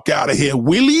fuck out of here,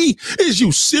 Willie. Is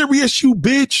you serious, you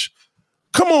bitch?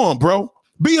 Come on, bro.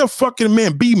 Be a fucking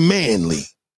man. Be manly.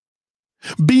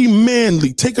 Be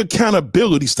manly. Take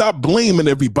accountability. Stop blaming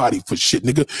everybody for shit,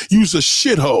 nigga. You's a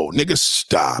shithole, nigga.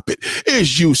 Stop it.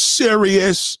 Is you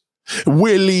serious,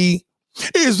 Willie?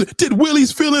 Did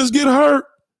Willie's feelings get hurt?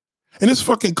 And this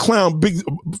fucking clown,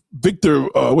 Victor,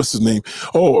 what's his name?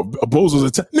 Oh,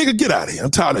 Bozo's nigga, get out of here. I'm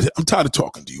tired of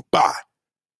talking to you. Bye.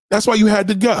 That's why you had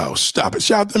to go. Stop it.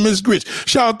 Shout out to Miss Gritch.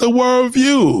 Shout out to World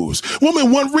Views.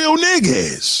 Women want real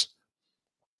niggas.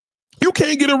 You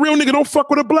can't get a real nigga. Don't fuck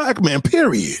with a black man,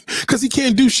 period. Because he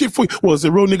can't do shit for you. Well, is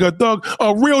a real nigga a thug?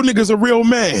 A real nigga's a real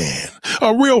man.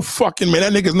 A real fucking man.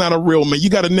 That nigga's not a real man. You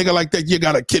got a nigga like that, you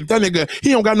got a kid. That nigga, he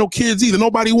don't got no kids either.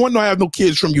 Nobody want to have no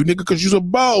kids from you, nigga, because you's a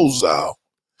bozo.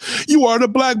 You are the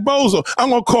black bozo. I'm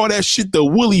going to call that shit the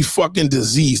Willie fucking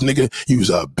disease, nigga.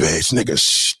 You's a bitch, nigga.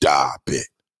 Stop it.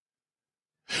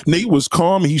 Nate was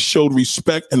calm. He showed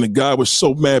respect, and the guy was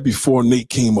so mad before Nate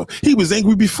came up. He was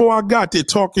angry before I got there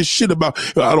talking shit about,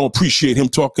 I don't appreciate him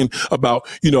talking about,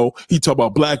 he talked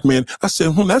about black men. I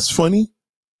said, that's funny.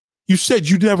 You said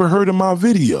you never heard of my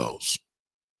videos.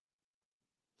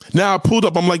 Now I pulled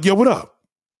up. I'm like, yo, what up?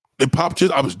 It popped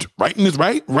just, I was writing this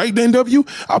right to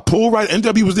NW. I pulled right.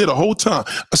 NW was there the whole time.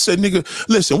 I said, nigga,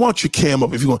 listen, why don't you cam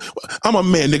up if you're going, I'm a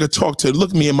man, nigga,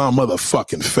 look me in my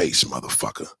motherfucking face,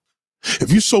 motherfucker.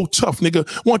 If you so tough, nigga,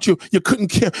 you couldn't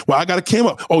cam. Well, I got to cam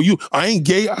up. Oh, I ain't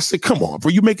gay. I said, come on, bro.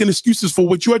 You making excuses for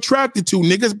what you're attracted to,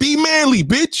 niggas. Be manly,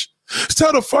 bitch.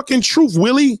 Tell the fucking truth,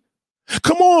 Willie.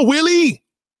 Come on, Willie.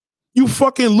 You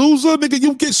fucking loser, nigga.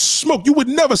 You get smoked. You would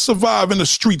never survive in the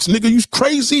streets, nigga. You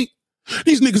crazy?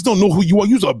 These niggas don't know who you are.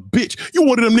 You's a bitch. You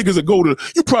one of them niggas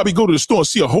that you probably go to the store and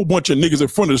see a whole bunch of niggas in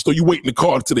front of the store. You wait in the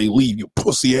car until they leave, you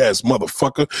pussy ass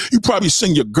motherfucker. You probably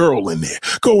send your girl in there.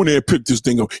 Go in there and pick this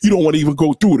thing up. You don't want to even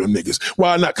go through them niggas.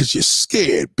 Why not? Because you're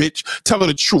scared, bitch. Tell her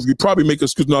the truth. You probably make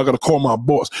us, because now I got to call my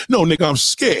boss. No, nigga, I'm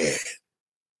scared.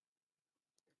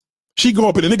 She go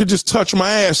up and the nigga just touch my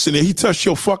ass in there. He touched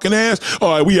your fucking ass.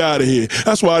 All right, we out of here.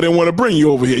 That's why I didn't want to bring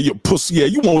you over here, you pussy. Yeah,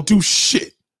 you won't do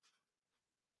shit.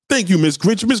 Thank you, Miss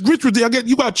Grinch. Miss Grinch was there.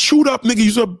 You got chewed up, nigga.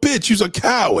 You's a bitch. You's a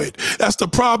coward. That's the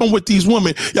problem with these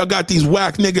women. Y'all got these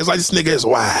whack niggas. Like, this nigga is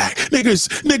whack.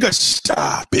 Nigga,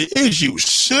 stop it. Is you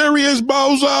serious,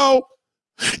 bozo?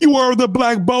 You are the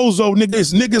black bozo, nigga.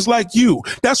 It's niggas like you.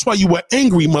 That's why you were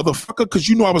angry, motherfucker, because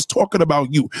you know I was talking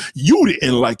about you. You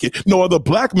didn't like it. No other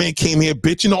black man came here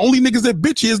bitching. The only niggas that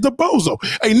bitch is the bozo.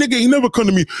 Hey, nigga ain't never come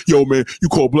to me, yo, man, you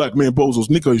call black man bozos.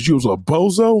 Nigga, is you a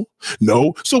bozo?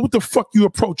 No. So what the fuck you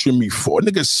approaching me for?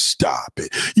 Nigga, stop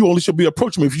it. You only should be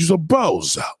approaching me if you're a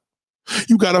bozo.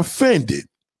 You got offended.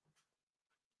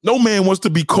 No man wants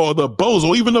to be called a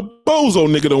bozo. Even a bozo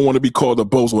nigga don't want to be called a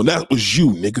bozo. And that was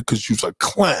you, nigga, because you's a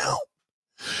clown.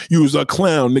 You was a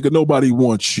clown, nigga. Nobody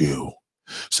wants you.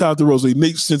 Shout out to Rosie.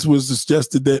 Nate since was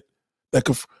suggested that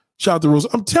shout out to Rosie.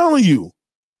 I'm telling you.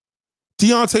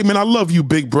 Deontay, man, I love you,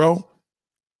 big bro.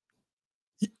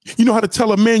 You know how to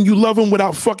tell a man you love him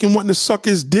without fucking wanting to suck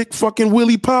his dick, fucking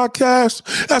Willie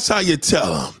Podcast? That's how you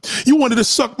tell him. You wanted to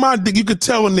suck my dick, you could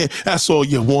tell him that that's all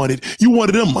you wanted. You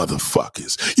wanted them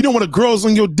motherfuckers. You know when a girl's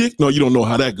on your dick? No, you don't know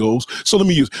how that goes. So let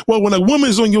me use, well, when a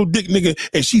woman's on your dick, nigga,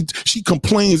 and she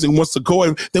complains and wants to go,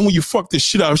 and then when you fuck this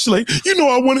shit out, she's like, you know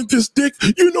I wanted this dick.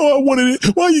 You know I wanted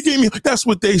it. Why you gave me? That's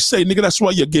what they say, nigga. That's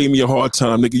why you gave me a hard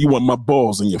time, nigga. You want my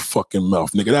balls in your fucking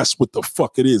mouth, nigga. That's what the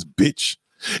fuck it is, bitch.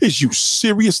 Is you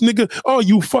serious, nigga? Oh,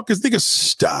 you fuckers, nigga,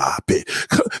 stop it.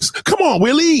 Come on,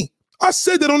 Willie. I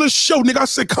said that on the show, nigga. I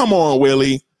said, come on,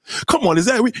 Willie. Come on,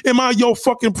 am I your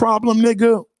fucking problem,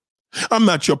 nigga? I'm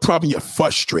not your problem. You're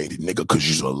frustrated, nigga,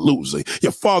 because you're a loser.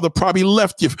 Your father probably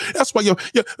left you. That's why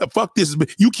fuck this.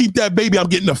 You keep that baby, I'm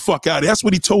getting the fuck out of it. That's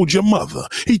what he told your mother.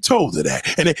 He told her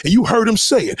that. And you heard him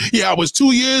say it. Yeah, I was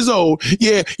 2 years old.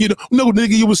 Yeah, no,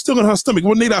 nigga, you was still in her stomach.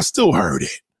 Well, nigga, I still heard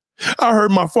it. I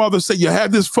heard my father say, you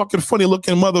have this fucking funny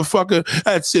looking motherfucker.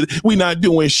 That's it. We not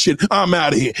doing shit. I'm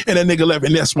out of here. And that nigga left.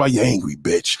 And that's why you're angry,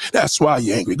 bitch. That's why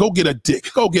you're angry. Go get a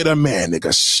dick. Go get a man,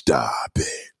 nigga. Stop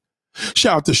it.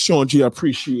 Shout out to Sean G. I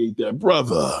appreciate that,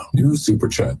 brother. New super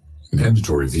chat.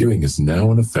 Mandatory viewing is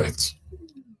now in effect.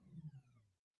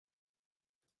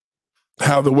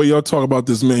 How the way y'all talk about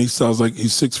this man, he sounds like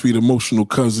he's 6 feet emotional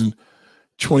cousin.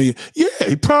 20. Yeah,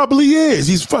 he probably is.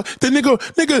 He's the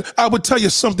nigga. I would tell you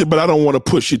something, but I don't want to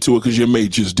push you to it because you may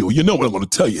just do it. You know what I'm going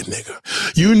to tell you,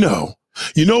 nigga. You know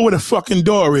where the fucking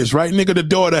door is, right, nigga? The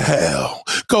door to hell.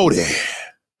 Go there.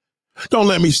 Don't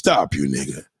let me stop you,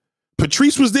 nigga.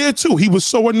 Patrice was there too. He was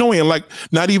so annoying. Like,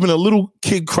 not even a little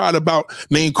kid cried about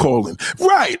name calling.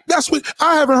 Right. That's what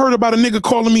I haven't heard about a nigga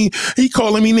calling me. He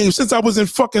calling me names since I was in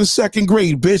fucking 2nd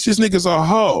grade, bitch. This nigga's a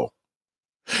hoe.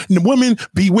 And women,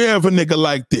 beware of a nigga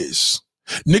like this.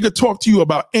 Nigga talk to you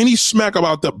about any smack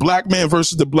about the black man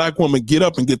versus the black woman. Get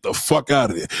up and get the fuck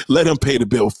out of there. Let him pay the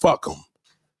bill. Fuck him.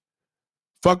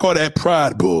 Fuck all that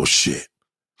pride bullshit.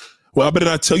 Well, I better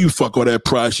not tell you fuck all that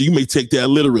pride shit. You may take that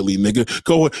literally, nigga.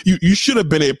 Go. You should have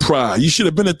been at Pride. You should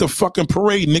have been at the fucking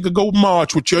parade, nigga. Go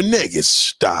march with your niggas.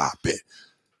 Stop it.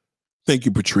 Thank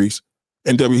you, Patrice.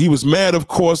 And he was mad, of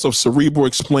course, of Cerebral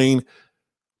explained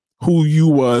who you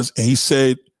was, and he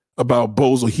said about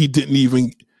Bozo, he didn't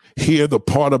even hear the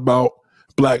part about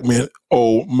black men.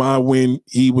 Oh, my, when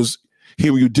he was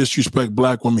hearing you disrespect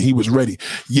black women, he was ready.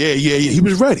 Yeah. He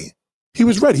was ready. He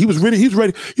was ready.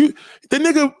 The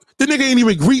nigga ain't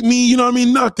even greet me, you know what I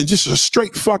mean? Nothing. Just a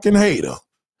straight fucking hater.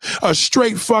 A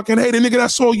straight fucking hater. Nigga,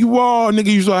 that's all you are.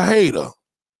 Nigga, you're a hater.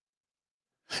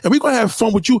 And we gonna have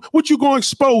fun with you. What you gonna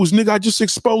expose, nigga? I just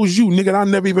exposed you, nigga. I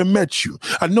never even met you.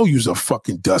 I know you's a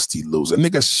fucking dusty loser.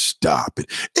 Nigga, stop it.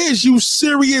 Is you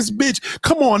serious, bitch?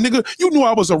 Come on, nigga. You knew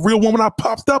I was a real woman. I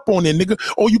popped up on there, nigga.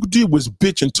 All you could do was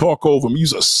bitch and talk over me.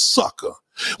 You's a sucker.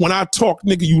 When I talk,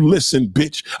 nigga, you listen,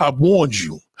 bitch. I warned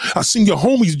you. I seen your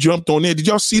homies jumped on there. Did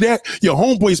y'all see that? Your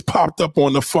homeboys popped up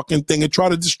on the fucking thing and tried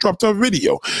to disrupt our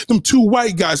video. Them 2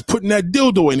 white guys putting that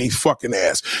dildo in their fucking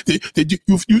ass. Did you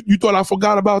thought I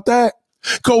forgot about that?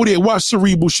 Go there, watch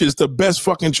Cerebral shit. It's the best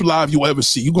fucking live you'll ever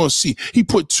see. You're gonna see. He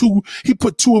put two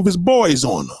of his boys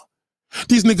on her.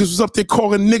 These niggas was up there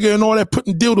calling nigga and all that,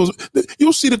 putting dildos.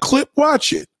 You'll see the clip.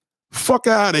 Watch it. Fuck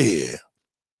out of here.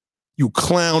 You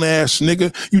clown ass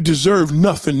nigga. You deserve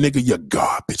nothing, nigga. You're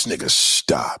garbage, nigga.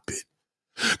 Stop it.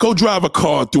 Go drive a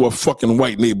car through a fucking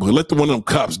white neighborhood. Let one of them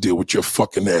cops deal with your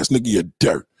fucking ass, nigga. You're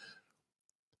dirt.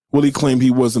 Willie claimed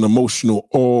he wasn't emotional,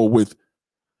 all with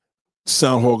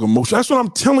Soundhog emotion. That's what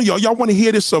I'm telling y'all. Y'all want to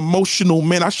hear this emotional,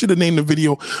 man? I should have named the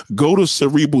video. Go to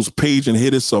Cerebral's page and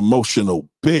hear this emotional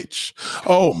bitch.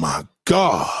 Oh my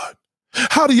God.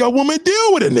 How do y'all women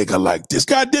deal with a nigga like this?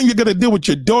 Goddamn, you gotta deal with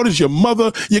your daughters, your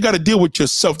mother. You gotta deal with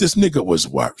yourself. This nigga was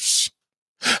worse.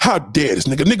 How dare this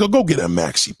nigga? Nigga, go get a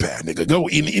maxi pad, nigga. Go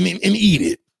in and eat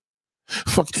it.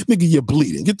 Fuck, nigga, you're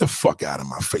bleeding. Get the fuck out of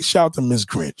my face. Shout out to Miss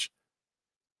Grinch.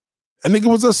 That nigga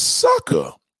was a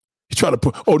sucker. He tried to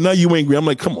put, oh, now you angry. I'm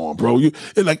like, come on, bro.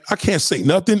 I can't say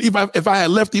nothing. If I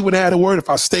had left, he would have had a word. If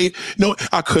I stayed, no,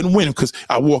 I couldn't win him because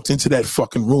I walked into that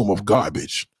fucking room of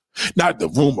garbage. Not the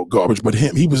room of garbage, but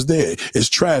him. He was there. It's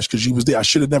trash because he was there. I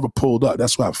should have never pulled up.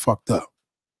 That's why I fucked up.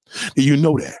 You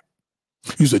know that.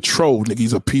 He's a troll, nigga.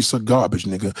 He's a piece of garbage,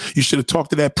 nigga. You should have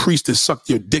talked to that priest that sucked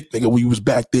your dick, nigga, when you was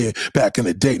back there, back in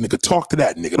the day, nigga. Talk to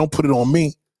that nigga. Don't put it on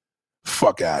me.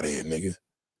 Fuck out of here, nigga.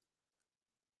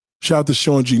 Shout out to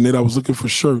Sean G. Nate. I was looking for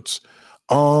shirts.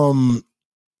 Did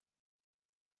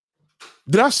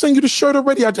I send you the shirt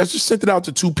already? I just sent it out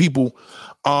to 2 people.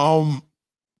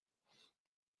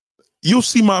 You'll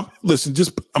see listen,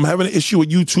 I'm having an issue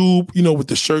with YouTube, with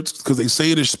the shirts because they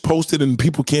say it is posted and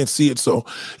people can't see it. So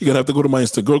you're going to have to go to my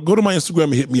Instagram. Go to my Instagram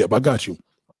and hit me up. I got you.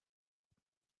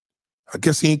 I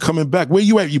guess he ain't coming back. Where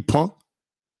you at, you punk?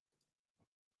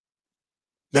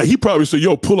 Now, he probably said,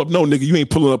 yo, pull up. No, nigga, you ain't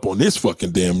pulling up on this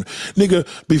fucking damn. Nigga,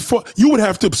 before, you would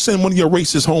have to send one of your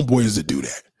racist homeboys to do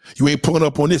that. You ain't pulling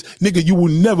up on this. Nigga, you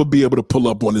will never be able to pull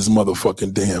up on this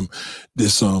motherfucking damn,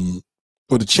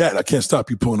 or the chat. I can't stop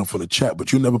you pulling up on the chat,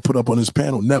 but you'll never put up on this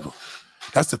panel. Never.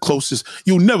 That's the closest.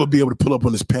 You'll never be able to pull up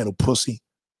on this panel, pussy.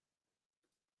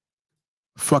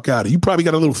 Fuck out of here. You probably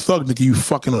got a little thug nigga you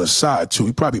fucking on the side, too.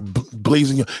 He probably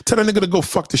blazing you. Tell that nigga to go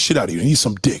fuck the shit out of you. He needs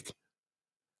some dick.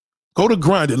 Go to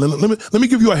Grindr. Let me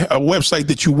give you a website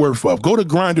that you work for. Go to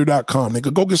Grindr.com,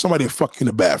 nigga. Go get somebody to fuck you in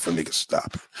the bathroom, nigga.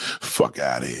 Stop it. Fuck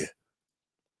out of here.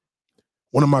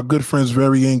 One of my good friends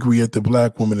very angry at the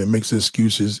black woman that makes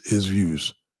excuses his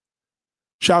views.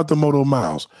 Shout out to Moto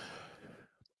Miles.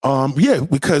 Yeah,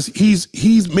 because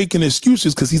he's making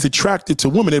excuses because he's attracted to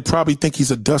women that probably think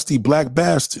he's a dusty black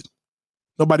bastard.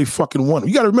 Nobody fucking want him.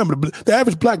 You got to remember, the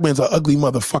average black man's an ugly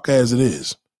motherfucker as it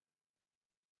is.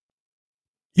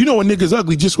 You know a nigga's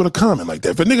ugly just with a comment like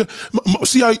that. If a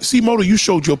nigga, see Moto, you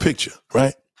showed your picture,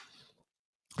 right?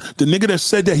 The nigga that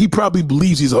said that, he probably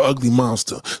believes he's an ugly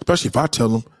monster. Especially if I tell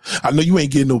him, I know you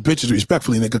ain't getting no bitches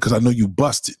respectfully, nigga, because I know you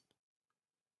busted.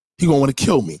 He gonna want to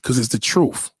kill me because it's the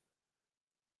truth.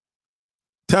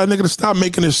 Tell a nigga to stop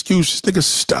making excuses. Nigga,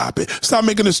 stop it. Stop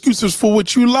making excuses for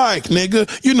what you like,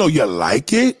 nigga. You know you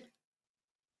like it.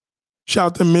 Shout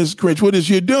out to Miss Grinch. What is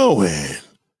you doing?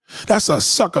 That's a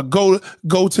sucker. Go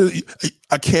to,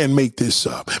 I can't make this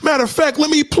up. Matter of fact, let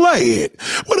me play it.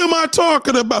 What am I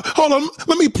talking about? Hold on.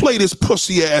 Let me play this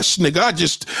pussy ass nigga.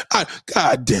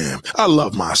 Goddamn, I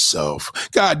love myself.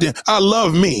 Goddamn, I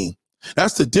love me.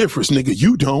 That's the difference, nigga.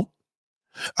 You don't.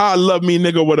 I love me,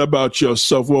 nigga. What about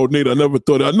yourself? Well, nigga,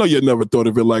 I know you never thought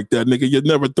of it like that, nigga. You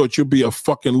never thought you'd be a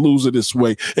fucking loser this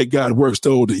way. It got worse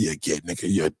the older you get, nigga.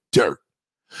 You're dirt.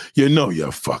 You know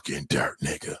you're fucking dirt,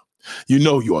 nigga. You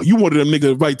know you are. You one of them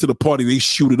niggas invite to the party, they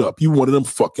shoot it up. You one of them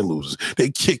fucking losers. They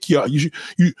kick you out. You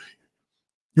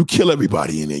kill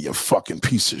everybody in there, you fucking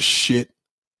piece of shit.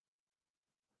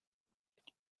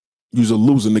 You's a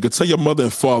loser, nigga. Tell your mother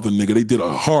and father, nigga, they did a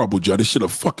horrible job. They should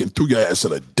have fucking threw your ass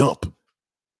in a dump.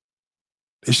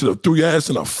 They should have threw your ass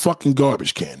in a fucking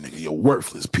garbage can, nigga. You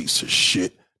worthless piece of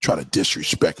shit. Try to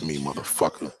disrespect me,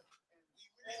 motherfucker.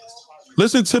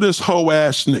 Listen to this hoe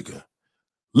ass nigga.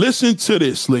 Listen to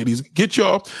this, ladies. Get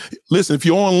y'all. Listen, if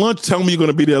you're on lunch, tell me you're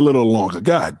going to be there a little longer.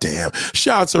 God damn.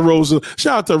 Shout out to Rosa.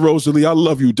 Shout out to Rosalie. I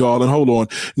love you, darling. Hold on.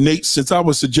 Nate, since I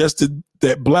was suggested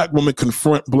that black women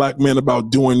confront black men about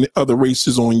doing other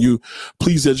races on you,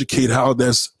 please educate how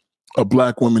that's a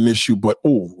black woman issue. But,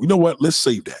 oh, you know what? Let's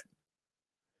save that.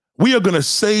 We are going to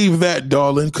save that,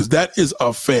 darling, because that is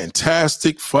a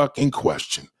fantastic fucking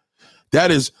question. That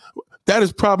is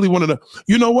probably one of the,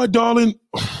 you know what, darling?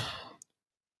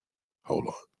 Hold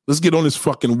on. Let's get on this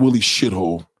fucking Willie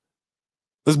shithole.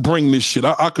 Let's bring this shit.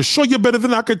 I could show you better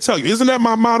than I could tell you. Isn't that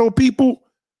my motto, people?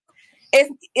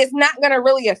 It's not going to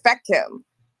really affect him.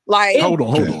 Like, hold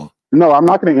on. No, I'm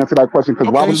not going to answer that question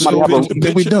because why would somebody have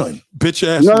a... we done. Bitch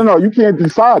ass. No, you can't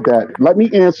decide that. Let me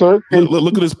answer. And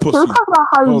look at this pussy. We're talking about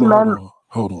how these men...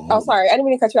 Hold on. Oh, sorry. I didn't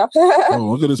mean to cut you off.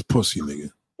 Oh, look at this pussy, nigga.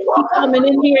 Coming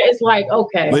in here, it's like,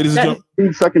 okay. Ladies and gentlemen.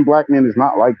 The second black man is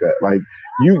not like that. Like,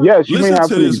 you may have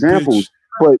some examples,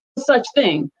 but... Such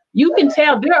thing. You can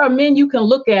tell there are men you can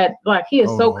look at, like, he is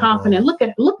so confident.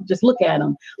 Just look at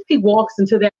him. He walks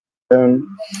into that.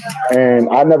 And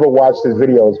I never watched his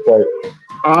videos, but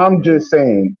I'm just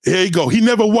saying. Here you go. He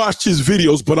never watched his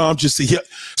videos, but I'm just saying.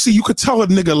 See, you could tell a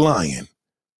nigga lying.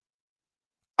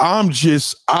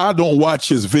 I don't watch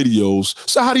his videos.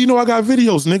 So how do you know I got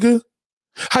videos, nigga?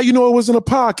 How you know it wasn't a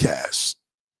podcast?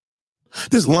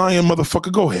 This lying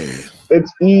motherfucker, go ahead.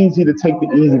 It's easy to take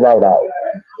the easy route out.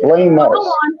 Blame us.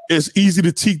 It's easy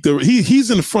to take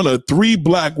he's in front of 3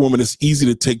 black women. It's easy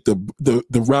to take the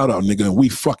route out, nigga, and we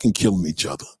fucking killing each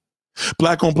other.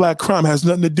 Black on black crime has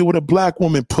nothing to do with a black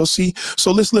woman, pussy.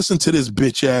 So let's listen to this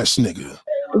bitch ass nigga.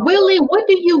 Willie, what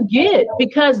do you get?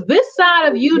 Because this side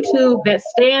of YouTube that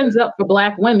stands up for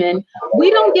black women, we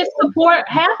don't get support.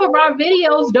 Half of our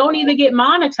videos don't even get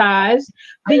monetized.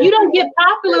 Then you don't get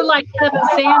popular like Kevin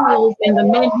Samuels and the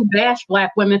men who bash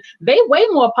black women. They way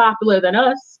more popular than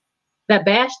us that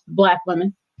bash black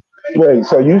women. Wait,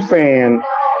 so you saying,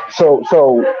 so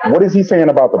what is he saying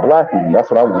about the black women?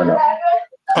 That's what I want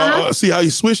to know. See how he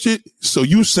switched it? So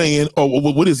you saying,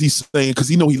 what is he saying? Because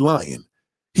he know he lying.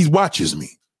 He watches me.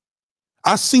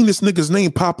 I seen this nigga's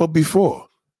name pop up before.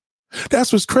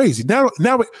 That's what's crazy. Now,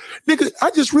 nigga,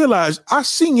 I just realized I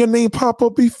seen your name pop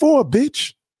up before,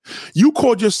 bitch. You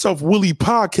called yourself Willie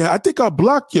Podcast. I think I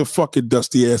blocked your fucking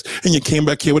dusty ass and you came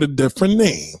back here with a different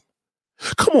name.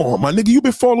 Come on, my nigga. You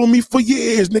been following me for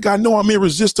years, nigga. I know I'm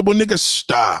irresistible, nigga.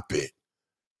 Stop it.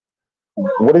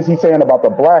 What is he saying about the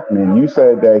black men? You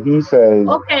said that he says...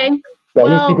 Okay. That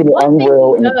he's keeping it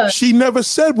unreal. She never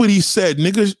said what he said,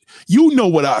 nigga. You know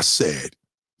what I said.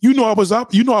 You know I was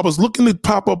up. You know I was looking to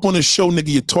pop up on the show, nigga.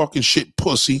 You're talking shit,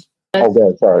 pussy.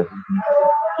 Okay, sorry.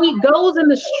 He goes in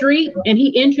the street and he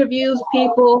interviews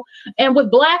people. And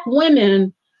with black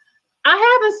women,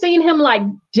 I haven't seen him like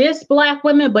diss black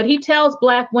women, but he tells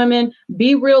black women,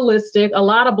 be realistic. A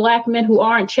lot of black men who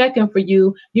aren't checking for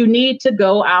you, you need to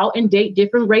go out and date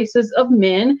different races of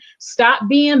men. Stop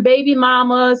being baby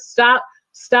mamas. Stop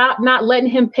not letting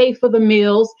him pay for the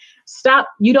meals.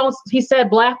 He said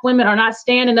black women are not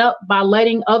standing up by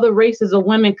letting other races of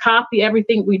women copy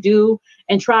everything we do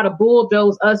and try to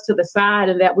bulldoze us to the side,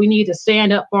 and that we need to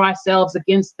stand up for ourselves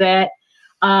against that.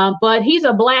 But he's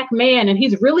a black man, and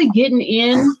he's really getting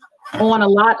in on a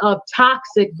lot of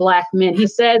toxic black men. He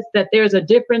says that there's a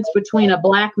difference between a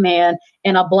black man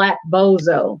and a black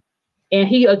bozo, and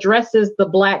he addresses the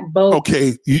black bozo.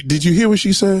 Okay, did you hear what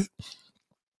she said?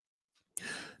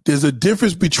 There's a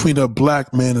difference between a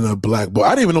black man and a black boy. I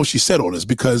didn't even know she said all this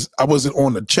because I wasn't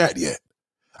on the chat yet.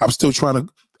 I'm still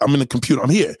I'm in the computer. I'm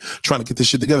here trying to get this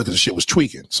shit together because the shit was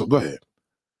tweaking. So go ahead.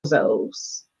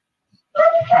 Bozos.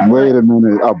 Wait a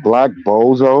minute, a black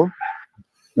bozo?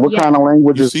 What kind of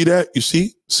language You is see that? You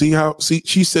see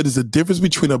she said there's a difference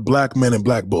between a black man and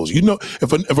black bozo. You know,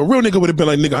 if a real nigga would have been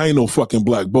like, nigga, I ain't no fucking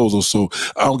black bozo, so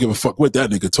I don't give a fuck what that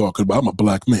nigga talking about. I'm a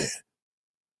black man.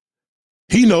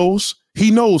 He knows. See,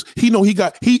 when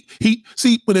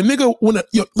a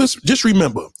nigga, listen, just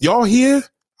remember, y'all here,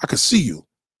 I can see you.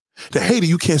 The hater,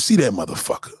 you can't see that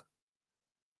motherfucker.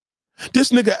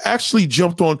 This nigga actually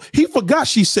jumped on, he forgot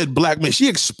she said black man. She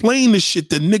explained this shit,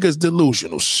 the nigga's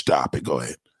delusional. Stop it, go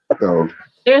ahead.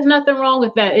 There's nothing wrong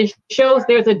with that. It shows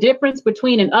there's a difference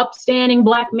between an upstanding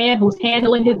black man who's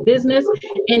handling his business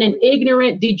and an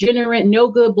ignorant, degenerate, no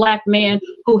good black man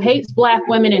who hates black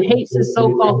women and hates his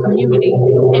so-called community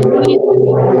and needs to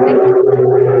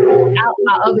be out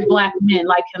by other black men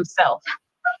like himself.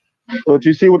 But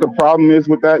you see what the problem is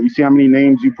with that? You see how many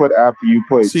names you put after you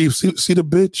put. See the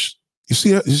bitch? You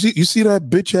see that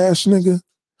bitch ass nigga?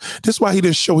 That's why he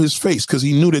didn't show his face, because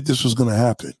he knew that this was gonna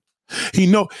happen.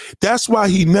 That's why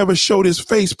he never showed his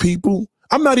face, people.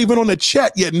 I'm not even on the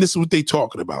chat yet, and this is what they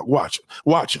talking about. Watch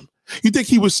him. You think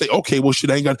he would say, okay, well,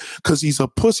 shit, I ain't got, because he's a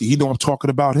pussy. He know I'm talking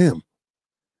about him.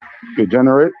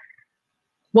 Degenerate.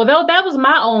 Well, that was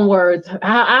my own words.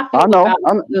 I know.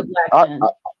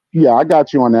 Yeah, I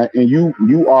got you on that, and you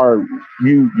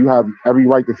have every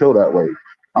right to feel that way.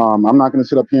 I'm not going to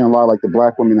sit up here and lie like the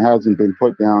black woman hasn't been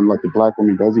put down, like the black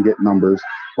woman doesn't get numbers,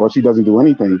 or she doesn't do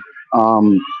anything.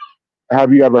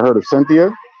 Have you ever heard of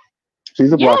Cynthia?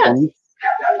 She's a black woman.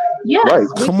 Yes. Right.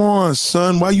 Come on,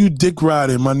 son. Why you dick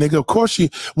riding, my nigga? Of course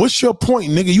what's your point,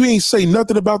 nigga? You ain't say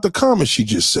nothing about the comments she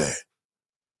just said.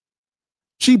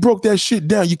 She broke that shit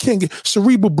down. You can't get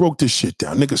Cerebral broke this shit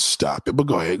down. Nigga, stop it. But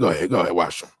go ahead.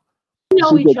 Watch them.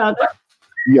 Know each other.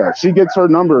 Yeah, she gets her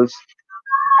numbers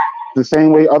the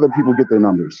same way other people get their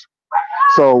numbers.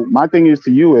 So my thing is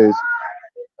to you is,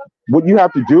 what you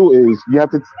have to do is you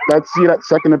have to see that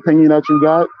second opinion that you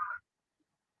got.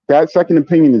 That second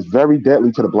opinion is very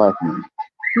deadly to the black man.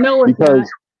 No, it's because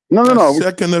no.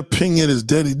 Second opinion is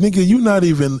deadly, nigga. You not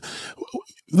even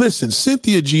listen.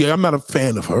 Cynthia G. I'm not a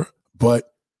fan of her,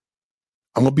 but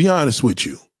I'm gonna be honest with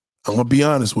you.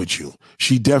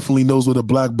 She definitely knows what a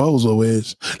black bozo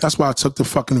is. That's why I took the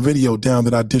fucking video down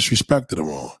that I disrespected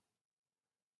her on.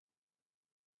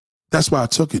 That's why I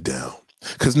took it down.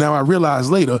 Because now I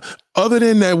realize later, other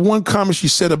than that one comment she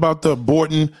said about the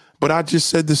aborting, but I just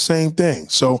said the same thing.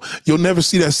 So you'll never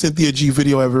see that Cynthia G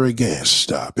video ever again.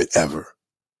 Stop it, ever.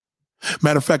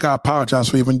 Matter of fact, I apologize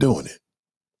for even doing it.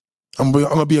 I'm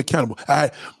gonna be accountable.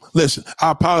 Listen, I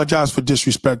apologize for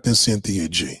disrespecting Cynthia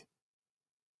G.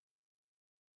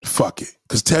 Fuck it.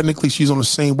 Because technically she's on the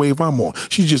same wave I'm on.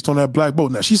 She's just on that black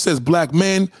boat. Now she says black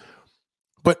man,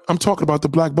 but I'm talking about the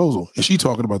black bozo. And she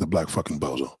talking about the black fucking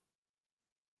bozo.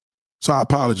 So I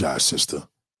apologize, sister.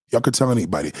 Y'all can tell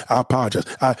anybody. I apologize.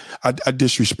 I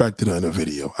disrespected her in the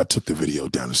video. I took the video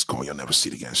down. It's gone. You'll never see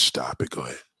it again. Stop it. Go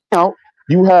ahead. Now,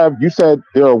 you said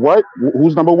there are what?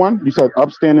 Who's number one? You said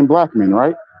upstanding black men,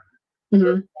 right?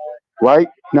 Mm-hmm. Right?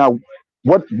 Now,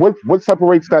 what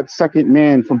separates that second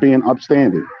man from being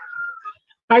upstanding?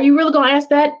 Are you really gonna ask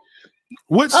that?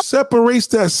 What separates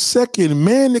that second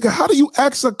man, nigga? How do you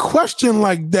ask a question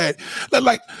like that?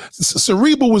 Like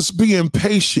Cerebral was being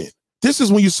patient. This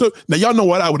is when now y'all know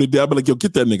what I would have done. I'd be like, yo,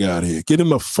 get that nigga out of here. Get him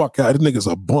the fuck out. This nigga's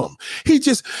a bum.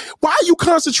 Why you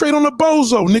concentrate on the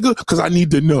bozo, nigga? Because I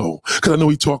need to know. Because I know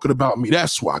he talking about me.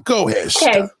 That's why. Go ahead. Okay.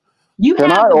 Stop. You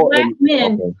have black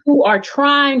men who are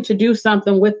trying to do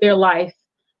something with their life,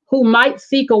 who might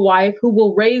seek a wife, who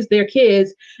will raise their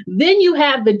kids. Then you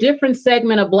have the different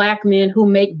segment of black men who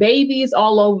make babies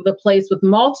all over the place with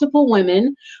multiple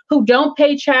women, who don't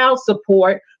pay child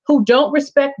support, who don't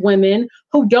respect women,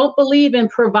 who don't believe in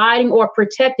providing or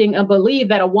protecting and believe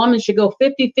that a woman should go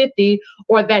 50-50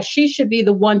 or that she should be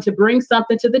the one to bring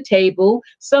something to the table.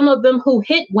 Some of them who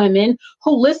hit women,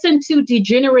 who listen to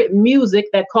degenerate music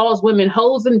that calls women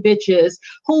hoes and bitches,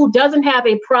 who doesn't have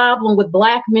a problem with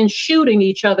black men shooting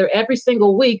each other every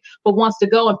single week, but wants to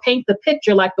go and paint the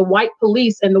picture like the white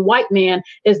police and the white man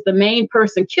is the main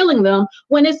person killing them,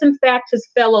 when it's in fact his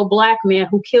fellow black man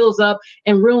who kills up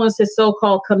and ruins his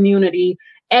so-called community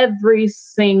every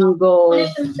single day.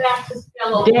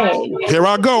 Here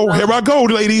I go,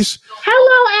 ladies.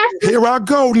 Hello, Ashley. Here I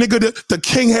go, nigga. The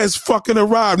king has fucking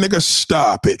arrived, nigga.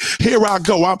 Stop it. Here I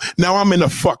go. I'm in the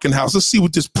fucking house. Let's see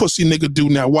what this pussy nigga do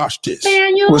now. Watch this.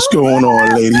 Daniel. What's going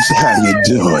on, ladies? How you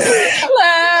doing?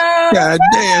 Hello. God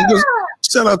damn. Just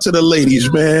shout out to the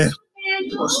ladies, man.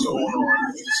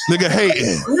 Nigga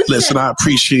hating. Listen, I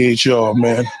appreciate y'all,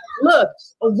 man. Look,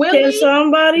 Willie. Can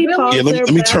somebody pause Yeah,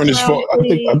 let me turn this phone.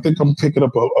 I think I'm picking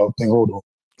up a thing. Hold on.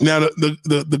 Now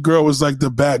the girl was like,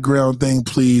 the background thing,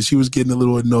 please. She was getting a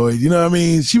little annoyed. You know what I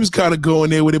mean? She was kind of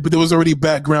going there with it, but there was already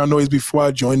background noise before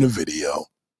I joined the video.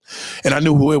 And I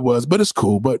knew who it was, but it's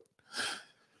cool. But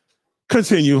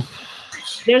continue.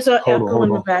 There's an echo in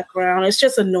the background. It's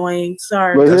just annoying.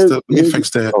 Sorry. Let me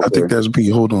fix that. Okay. I think that's me.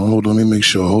 Hold on. Let me make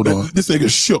sure. Hold on. This nigga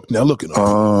shook. Now look at him.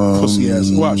 Pussy ass.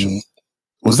 Watch him.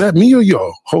 Was that me or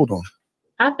y'all? Hold on.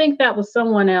 I think that was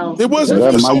someone else. It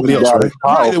wasn't somebody else, right?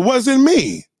 Right, it wasn't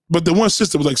me. But the one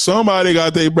sister was like, somebody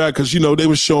got their back, because, you know, they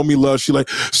were showing me love. She like,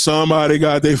 somebody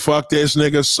got they fuck this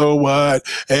nigga, so what?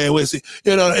 And what's it?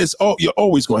 You know, you're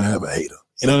always going to have a hater.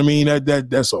 You know what I mean?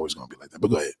 That's always going to be like that. But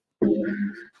go ahead.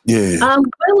 Yeah.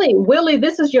 Willie,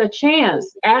 this is your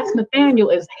chance. Ask Nathaniel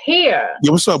is here.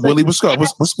 Yeah, what's up, Willie? What's up?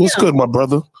 What's good, my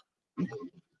brother?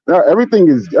 No, everything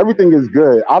is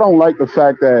good. I don't like the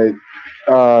fact that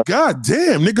God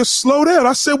damn, nigga, slow down.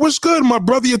 I said, what's good, my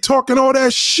brother? You're talking all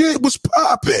that shit. What's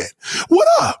popping? What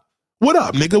up? What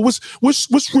up, nigga?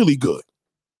 What's really good?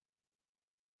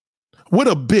 What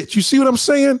a bitch. You see what I'm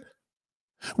saying?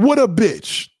 What a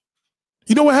bitch.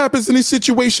 You know what happens in these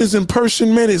situations in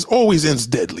person, man? It always ends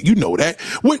deadly. You know that.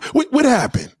 What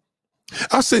happened?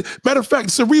 I said, matter of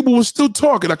fact, Cerebral was still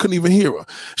talking. I couldn't even hear her.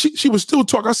 She was still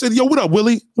talking. I said, yo, what up,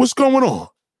 Willie? What's going on?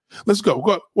 Let's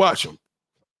go watch him.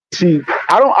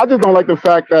 I just don't like the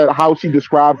fact that how she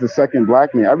describes the second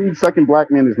black man. Every second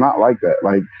black man is not like that.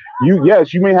 Like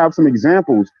you may have some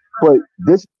examples, but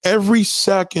every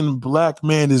second black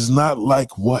man is not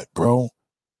like what, bro?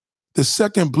 The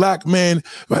second black man,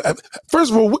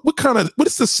 first of all, what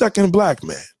is the second black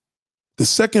man? The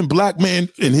second black man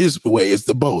in his way is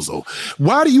the bozo.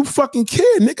 Why do you fucking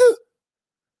care, nigga?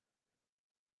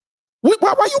 Why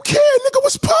you care, nigga?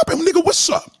 What's popping, nigga? What's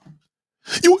up?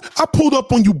 I pulled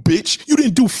up on you, bitch. You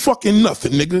didn't do fucking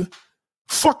nothing, nigga.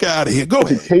 Fuck out of here. Go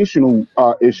ahead. Educational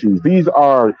issues. These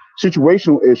are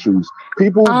situational issues.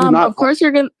 People do not. Of course,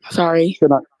 you're gonna. Sorry.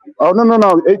 No.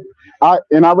 I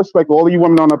respect all of you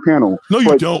women on the panel. No,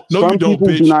 you don't. No, you don't,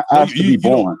 bitch. Some people do not ask to be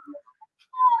born.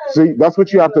 See, that's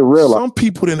what you have to realize. Some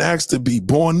people didn't ask to be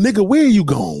born. Nigga, where are you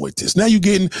going with this? Now you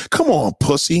getting, come on,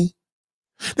 pussy.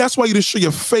 That's why you just show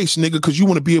your face, nigga, because you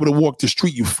want to be able to walk the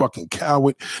street, you fucking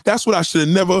coward. That's what I should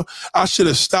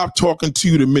have stopped talking to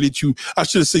you the minute I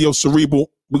should have said, yo, Cerebral,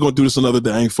 we're going to do this another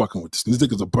day. I ain't fucking with this. This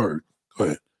nigga's a bird. Go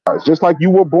ahead. Just like you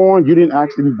were born, you didn't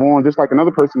ask to be born. Just like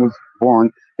another person was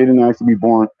born, they didn't ask to be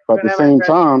born. But at the same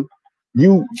time,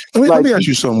 let me ask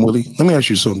you something, Willie. Let me ask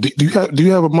you something. Do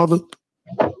you have a mother?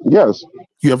 Yes.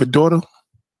 You have a daughter?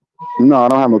 No, I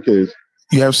don't have no kids.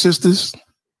 You have sisters?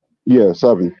 Yeah,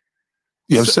 7.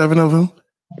 You have 7 of them?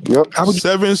 Yep.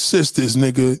 7 sisters,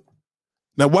 nigga.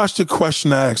 Now watch the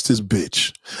question I asked this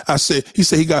bitch. He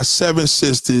said he got 7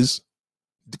 sisters,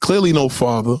 clearly no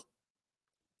father.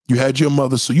 You had your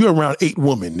mother, so you're around 8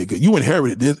 women, nigga. You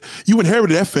inherited it. You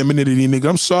inherited that femininity, nigga.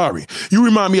 I'm sorry. You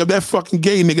remind me of that fucking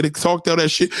gay nigga that talked all that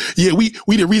shit. Yeah, we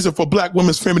the reason for black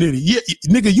women's femininity. Yeah,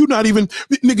 nigga,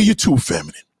 you're too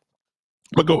feminine.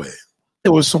 But go ahead. It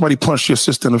was somebody punched your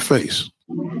sister in the face.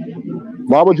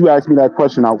 Why would you ask me that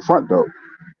question out front, though?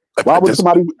 Why would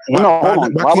somebody? Hold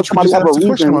on. Why would somebody have a reason?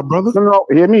 Question, my brother? No,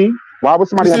 hear me. Why would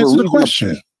somebody have a reason? The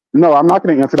question. No, I'm not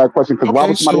going to answer that question because why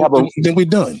would somebody have a? Then we're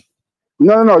done.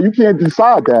 No, you can't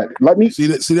decide that. Let me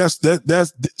see.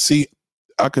 See,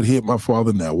 I could hit my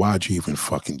father now. Why'd you even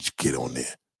fucking get on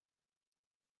there?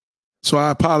 So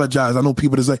I apologize. I know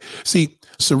people that say, see,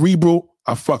 Cerebral,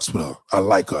 I fucks with her. I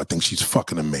like her. I think she's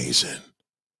fucking amazing.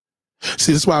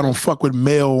 See, that's why I don't fuck with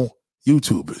male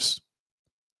YouTubers.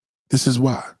 This is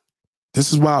why.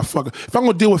 This is why I fuck. If I'm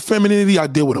gonna deal with femininity, I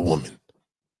deal with a woman.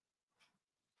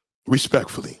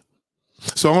 Respectfully.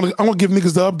 So I'm gonna give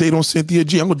niggas the update on Cynthia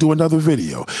G. I'm gonna do another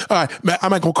video. All right, man, I'm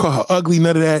not gonna call her ugly,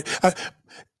 none of that.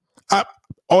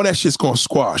 All that shit's gonna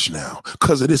squash now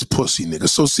because of this pussy nigga.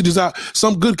 So see,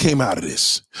 some good came out of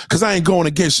this. Cause I ain't going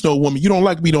against no woman. You don't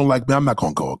like me, I'm not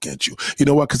gonna go against you. You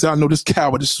know what? Cause I know this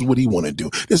coward, this is what he wanna do.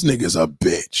 This nigga's a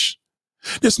bitch.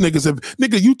 This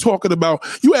nigga, you talking about,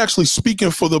 you actually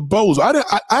speaking for the bozo.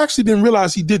 I actually didn't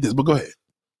realize he did this, but go ahead.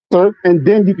 Sir, and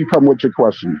then you can come with your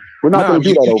question. We're not going to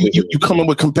do that over here. You coming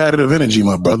with competitive energy,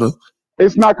 my brother.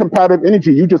 It's not competitive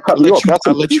energy. You just cut me off. You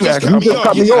just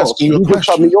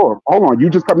cut me off. Hold on. You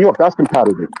just cut me off. That's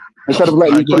competitive. Instead of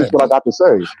letting me finish what I got to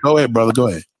say. Go ahead, brother. Go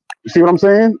ahead. You see what I'm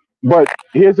saying? But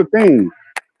here's the thing.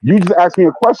 You just asked me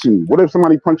a question. What if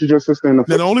somebody punches your sister in the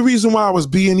face? The only reason why I was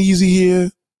being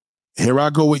easy here I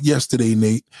go with yesterday,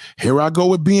 Nate. Here I go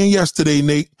with being yesterday,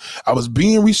 Nate. I was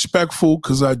being respectful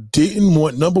because I didn't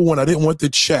want, number one, I didn't want the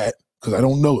chat because I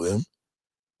don't know them.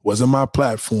 Wasn't my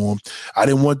platform. I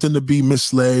didn't want them to be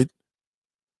misled.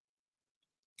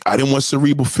 I didn't want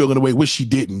Cerebral feeling the way, which she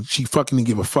didn't. She fucking didn't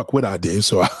give a fuck what I did.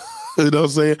 So, you know what I'm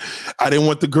saying? I didn't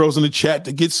want the girls in the chat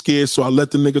to get scared, so I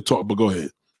let the nigga talk, but go ahead.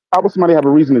 How would somebody have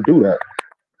a reason to do that?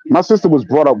 My sister was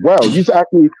brought up well. You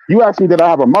asked me did I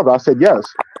have a mother? I said yes.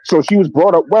 So she was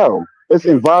brought up well. It's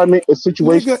environment, it's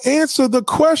situation. Nigga, answer the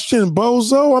question,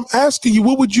 bozo. I'm asking you,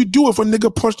 what would you do if a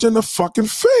nigga punched you in the fucking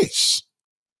face?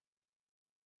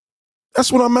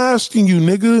 That's what I'm asking you,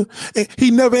 nigga. And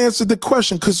he never answered the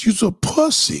question because you's a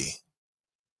pussy.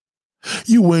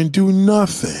 You wouldn't do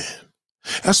nothing.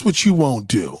 That's what you won't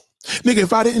do. Nigga,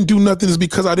 if I didn't do nothing, it's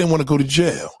because I didn't want to go to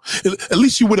jail. At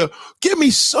least you would have, give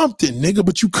me something, nigga,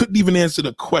 but you couldn't even answer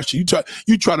the question.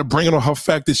 You try to bring it on her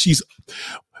fact that she's,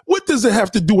 what does it have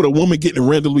to do with a woman getting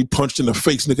randomly punched in the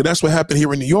face, nigga? That's what happened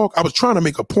here in New York. I was trying to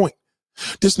make a point.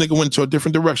 This nigga went into a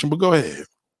different direction, but go ahead.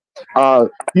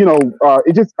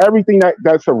 It's just everything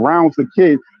that surrounds the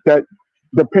kid that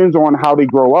depends on how they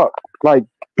grow up. Like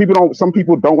some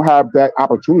people don't have that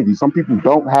opportunity. Some people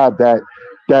don't have that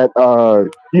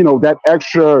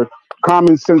extra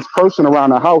common sense person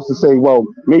around the house to say, well,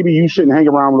 maybe you shouldn't hang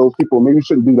around with those people. Maybe you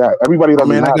shouldn't do that. Everybody doesn't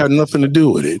matter. I got nothing to do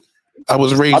with it. I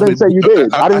was raised. I didn't say you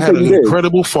did. I had an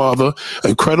incredible father,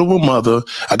 incredible mother.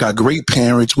 I got great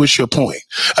parents. What's your point?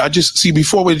 I just see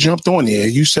before we jumped on there,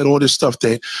 you said all this stuff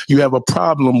that you have a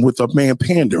problem with a man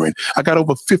pandering. I got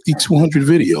over 5,200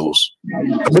 videos.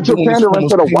 But you're pandering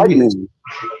to the white man.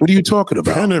 What are you talking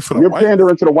about? You're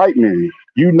pandering to the white man.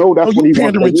 You know that's what he's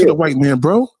pandering to the white man,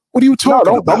 bro. What are you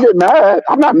talking about? Don't get mad.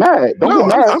 I'm not mad. Don't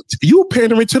get mad. You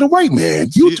pandering to the white man.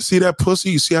 You see that pussy?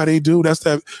 You see how they do? That's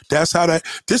how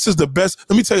this is the best.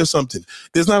 Let me tell you something.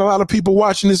 There's not a lot of people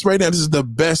watching this right now. This is the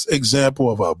best example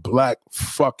of a black,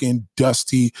 fucking,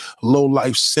 dusty,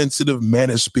 low-life, sensitive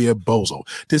manosphere bozo.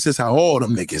 This is how all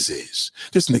them niggas is.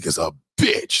 This nigga's a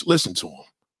bitch. Listen to him.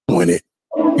 Doing it.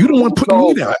 You don't want to put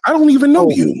me down. I don't even know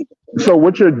you. So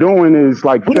what you're doing is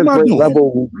like fifth grade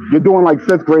level. You're doing like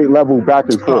fifth grade level back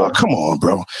and forth. Oh, come on,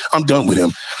 bro. I'm done with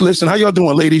him. Listen, how y'all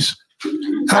doing, ladies?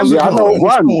 How's it going? I know,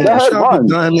 run. That's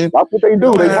what they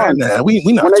do. They run. Nah, we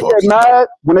not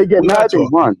when they get mad, they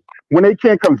run. When they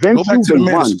can't convince you,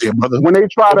 they run. When they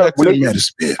try to,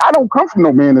 I don't come from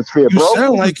no manosphere, bro. You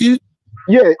sound like it.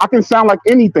 Yeah, I can sound like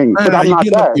anything, but I'm not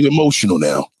that. You're emotional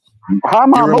now. How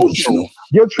am I emotional?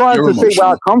 You're trying to say where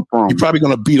I come from. You're probably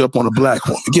going to beat up on a black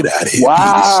woman. Get out of here.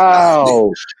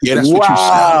 Wow. Yeah, that's what you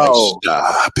sound like.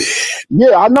 Stop it.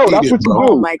 Yeah, I know. That's what you do.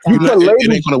 Oh my God. You put labels.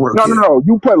 It ain't going to work. No.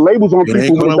 You put labels on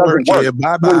people when it doesn't work.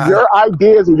 Bye-bye. When your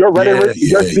ideas and your rhetoric,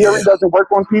 your theory doesn't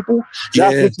work on people.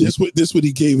 This what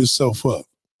he gave himself up.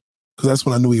 Because that's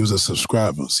when I knew he was a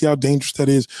subscriber. See how dangerous that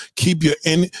is? Keep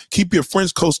your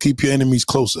friends close, keep your enemies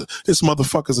closer. This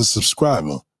motherfucker's a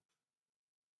subscriber.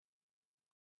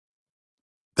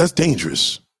 That's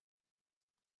dangerous.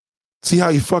 See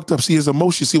how he fucked up? See his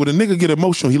emotion? See, when a nigga get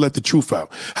emotional, he let the truth out.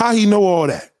 How he know all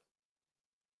that?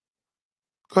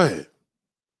 Go ahead.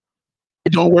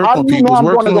 It don't work on people.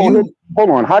 Hold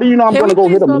on. How do you know I'm going to go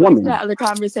hit a woman?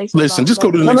 Listen, just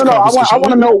go to the next conversation. I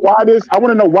want to know why this. I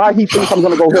want to know why he thinks I'm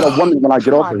going to go hit a woman when I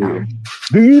get off of here.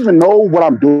 Do you even know what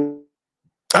I'm doing?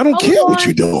 I don't care what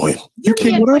you're doing. You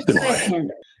care what I'm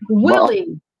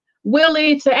doing.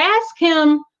 Willie, to ask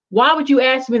him, why would you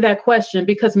ask me that question?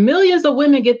 Because millions of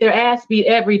women get their ass beat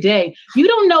every day. You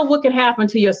don't know what can happen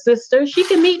to your sister. She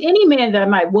can meet any man that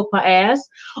might whoop her ass.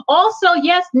 Also,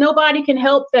 yes, nobody can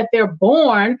help that they're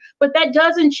born, but that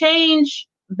doesn't change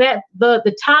that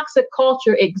the toxic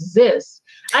culture exists.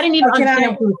 I didn't even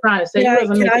understand what you were trying to say.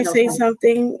 Can I say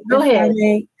something? Go ahead.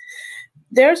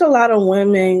 There's a lot of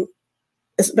women,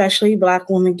 especially Black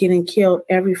women, getting killed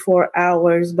every 4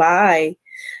 hours by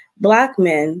Black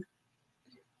men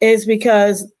is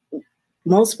because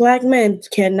most Black men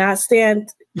cannot stand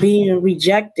being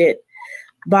rejected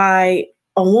by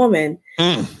a woman.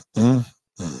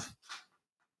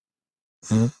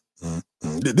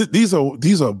 These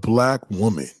are Black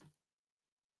women.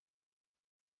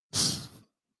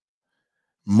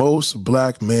 Most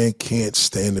Black men can't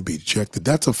stand to be rejected.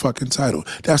 That's a fucking title.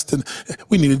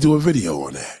 We need to do a video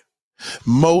on that.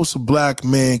 Most Black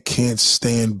men can't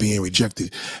stand being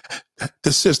rejected.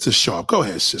 The sister Sharp. Go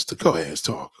ahead, sister. Go ahead,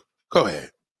 talk. Go ahead.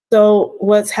 So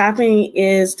what's happening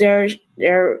is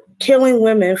they're killing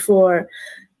women for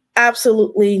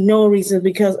absolutely no reason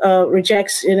because of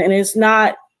rejection, and it's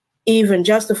not even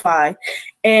justified.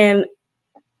 And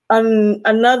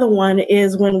another one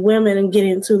is when women get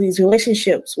into these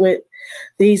relationships with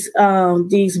these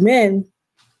men,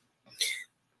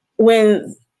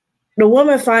 when the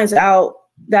woman finds out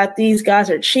that these guys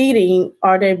are cheating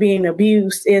or they're being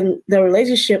abused in the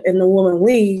relationship and the woman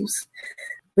leaves,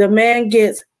 the man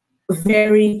gets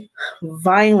very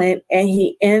violent and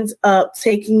he ends up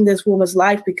taking this woman's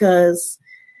life because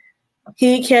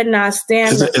he cannot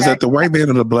stand. Is that the white man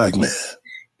or the Black man?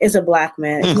 It's a Black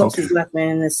man. It's mostly Black man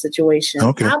in this situation.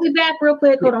 Okay. I'll be back real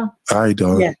quick. Hold on. All right,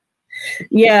 dog.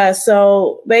 Yeah.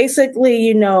 So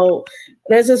basically,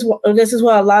 this is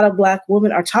what a lot of Black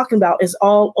women are talking about. It's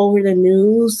all over the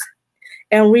news.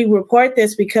 And we report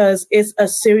this because it's a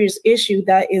serious issue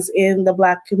that is in the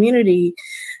Black community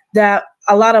that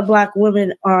a lot of Black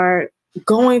women are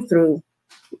going through.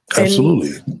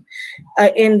 Absolutely.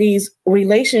 In these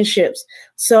relationships.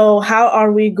 So how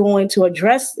are we going to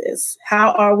address this?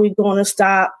 How are we going to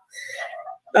stop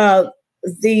stop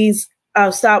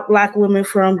Black women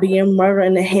from being murdered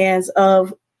in the hands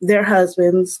of their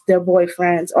husbands, their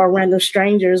boyfriends, or random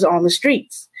strangers on the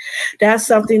streets? That's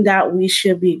something that we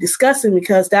should be discussing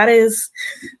because that is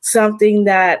something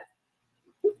that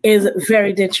is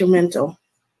very detrimental.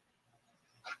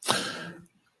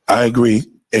 I agree.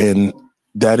 And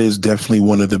that is definitely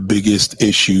one of the biggest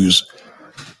issues.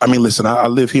 I mean, listen, I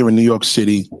live here in New York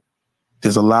City.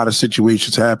 There's a lot of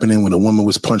situations happening when a woman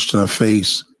was punched in her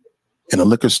face in a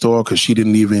liquor store because she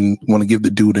didn't even want to give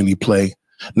the dude any play.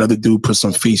 Another dude put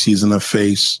some feces in her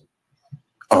face.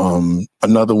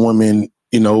 Another woman,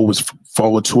 was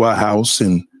forward to our house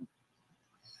and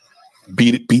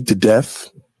beat to death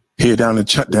here down in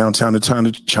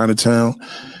downtown Chinatown.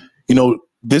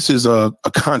 This is a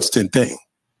constant thing.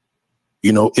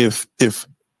 If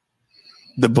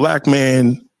the Black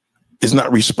man is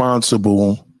not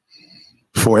responsible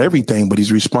for everything, but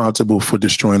he's responsible for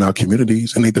destroying our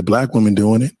communities, and ain't the Black women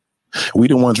doing it? We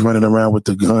the ones running around with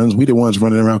the guns. We the ones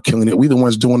running around killing it. We the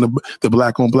ones doing the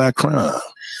Black on Black crime.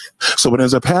 So what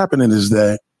ends up happening is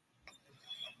that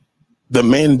the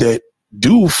men that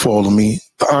do follow me,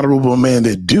 the honorable men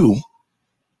that do,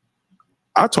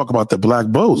 I talk about the Black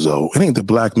bozo. It ain't the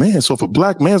Black man. So if a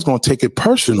Black man's going to take it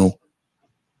personal,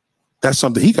 that's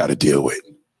something he got to deal with.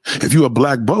 If you're a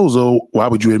Black bozo, why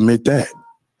would you admit that?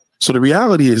 So the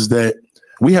reality is that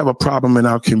we have a problem in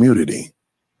our community.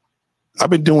 I've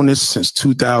been doing this since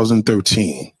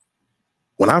 2013.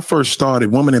 When I first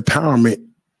started women empowerment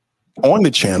on the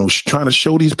channel, trying to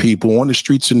show these people on the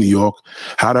streets of New York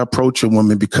how to approach a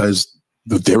woman because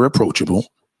they're approachable.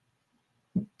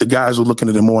 The guys were looking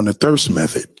at them more on the thirst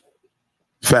method.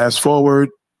 Fast forward,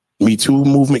 Me Too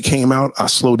movement came out. I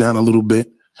slowed down a little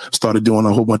bit. Started doing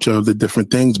a whole bunch of other different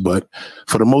things, but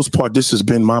for the most part, this has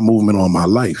been my movement all my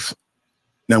life.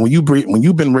 Now, when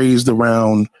you've been raised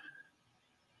around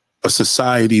a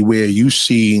society where you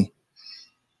see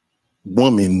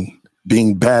women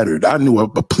being battered, I knew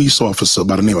a police officer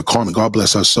by the name of Carmen. God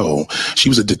bless her soul. She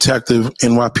was a detective,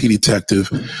 NYPD detective.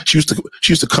 She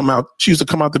used to come out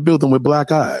the building with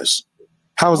black eyes.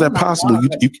 How is that possible?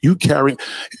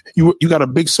 You got a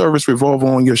big service revolver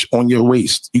on your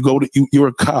waist. You're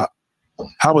a cop.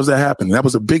 How was that happening? That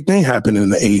was a big thing happening in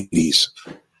the 80s.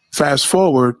 Fast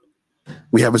forward,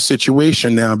 we have a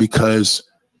situation now because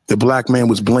the black man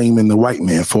was blaming the white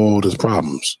man for all his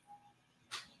problems.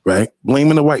 Right?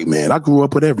 Blaming the white man. I grew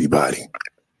up with everybody.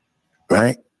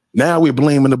 Right? Now we're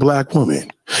blaming the black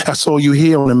woman. That's all you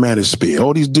hear on the Manosphere.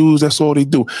 All these dudes, that's all they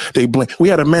do. They blame. We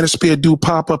had a Manosphere dude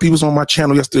pop up. He was on my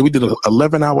channel yesterday. We did an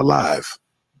 11-hour live.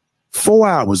 4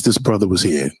 hours this brother was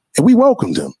here. And we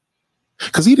welcomed him.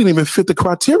 Because he didn't even fit the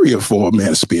criteria for a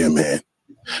Manosphere man.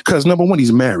 Because number one,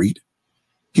 he's married.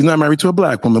 He's not married to a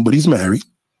black woman, but he's married.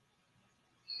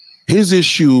 His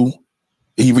issue,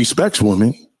 he respects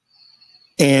women.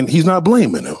 And he's not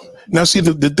blaming them. Now, see,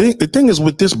 the thing is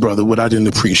with this brother, what I didn't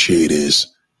appreciate is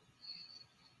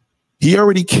he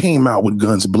already came out with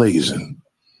guns blazing.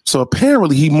 So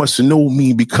apparently he must know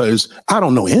me because I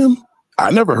don't know him.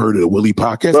 I never heard of the Willie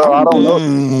podcast. Bro, I don't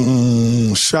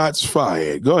know. Shots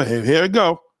fired. Go ahead. Here we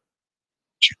go.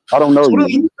 I don't know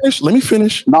you. Let me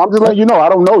finish. No, I'm just letting you know I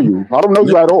don't know you. I don't know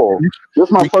you at all. This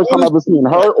is my first time ever seeing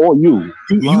her or you.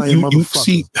 You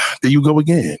see, there you go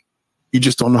again. You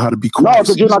just don't know how to be cool. No,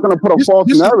 because you're not going to put a false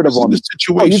narrative on this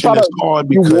situation. Is hard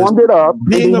because you warmed it up.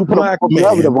 Being a black man,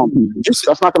 on people.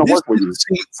 That's not going to work with you.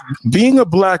 Being a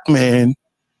black man,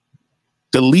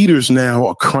 the leaders now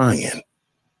are crying.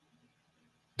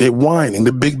 They're whining.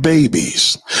 The big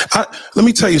babies. Let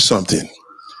me tell you something.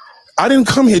 I didn't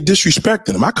come here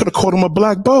disrespecting him. I could have called him a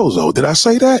black bozo. Did I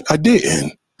say that? I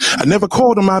didn't. I never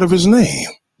called him out of his name.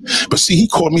 But see, he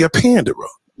called me a panderer.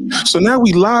 So now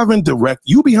we live and direct.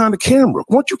 You behind the camera.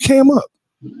 Why don't you cam up?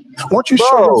 Why don't you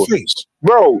show your face?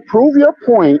 Bro, prove your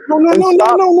point. No.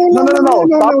 Stop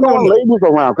throwing labels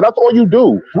around. Because that's all you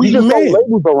do. You just throw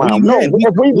labels around.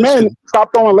 If we men,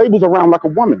 stop throwing labels around like a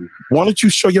woman. Why don't you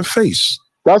show your face?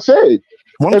 That's it.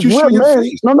 Why don't you show your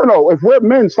face? No. If we're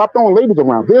men, stop throwing labels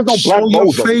around. There's no black bozo. Show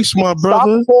your face, my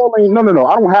brother. Stop calling. No.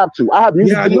 I don't have to. I have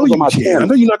music videos on my channel. I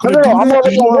know you're not going to do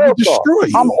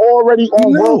that. I'm already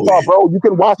on World Star, bro. You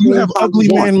can watch me. You have ugly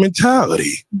man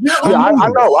mentality. Yeah, I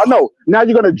know. Now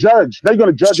you're going to judge.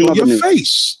 Show your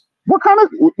face. What kind of...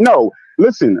 No,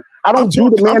 listen. I don't do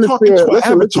the manosphere.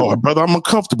 Listen, brother. I'm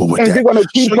uncomfortable with that. And you're gonna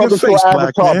keep talking to an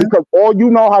avatar because all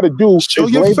you know how to do is show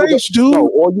your face, dude. No,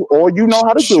 all you know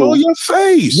how to do. Show your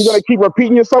face. You're gonna keep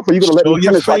repeating yourself, or you're gonna let me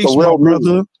finish like a real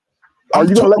brother. Are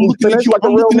you gonna let me finish like a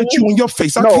real man? I'm looking at you in your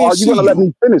face. No, are you gonna let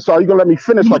me finish? Are you gonna let me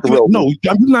finish like a real man? No,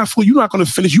 I'm not. You're not gonna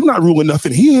finish. You're not ruining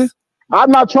nothing here.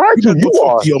 I'm not trying to. You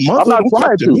are. I'm not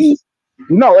trying to.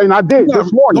 No, and I did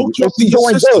this morning. And she's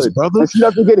doing good. Brother. And she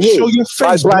doesn't get hit. Show your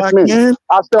face, black men.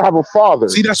 I still have a father.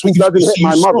 See, that's when you doesn't hit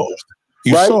my mother.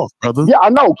 You soft, brother. Yeah,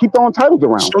 I know. Keep throwing titles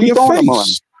around. Show your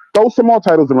face. Throw some more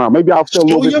titles around. Maybe I'll feel a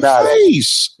little bit better. Show your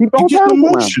face. Keep throwing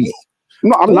titles around.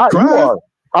 No, I'm not. You are.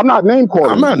 I'm not name calling.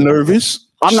 I'm not nervous.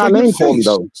 I'm not name calling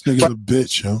though. This nigga's a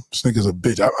bitch, yo. This nigga's a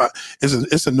bitch.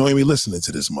 It's annoying me listening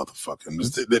to this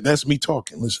motherfucker. That's me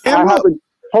talking. Listen.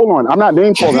 Hold on. I'm not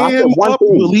name calling. I said one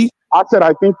thing. Willie. I said,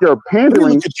 I think you're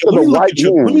pandering to the white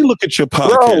man. Let me look at your podcast.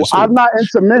 Bro, I'm not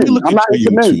into men. I'm not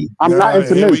into men. I'm not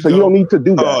into men, so you don't need to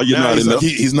do that. Oh, you're not into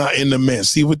he's not in the men.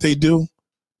 See what they do?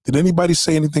 Did anybody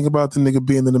say anything about the nigga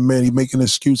being in the man? He's making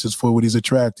excuses for what he's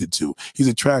attracted to. He's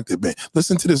attracted, man.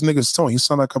 Listen to this nigga's tone. He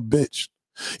sound like a bitch.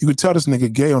 You could tell this nigga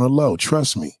gay on the low.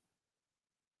 Trust me.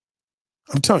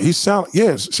 I'm telling you, he sound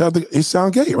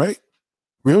gay, right?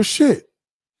 Real shit.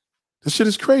 This shit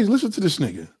is crazy. Listen to this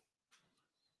nigga.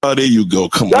 Oh, there you go.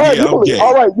 Come on. Yeah, I'm gay.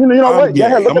 All right. You know what?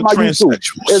 Yeah, look at my YouTube.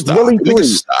 It's Willie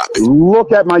 3.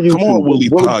 Look at my YouTube. Come on,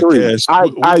 Willie podcast.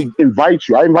 I invite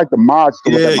you. I invite the mods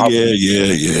to look at my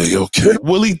Yeah. Okay.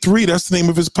 Willie 3, that's the name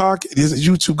of his podcast. His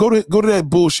YouTube. Go to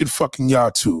that bullshit fucking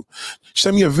YouTube.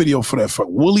 Send me a video for that.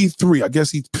 Willie 3. I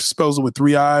guess he spells it with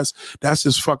 3 eyes. That's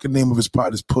his fucking name of his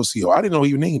pod, his pussy. I didn't know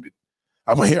he named it.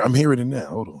 I'm hearing it now.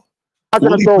 Hold on. I'm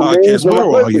not gonna throw names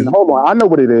around. Hold on, I know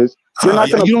what it is. You're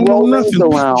not gonna throw names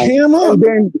around. And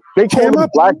then they call me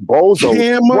black bozo.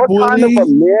 What kind of a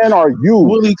man are you?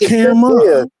 Willie, cam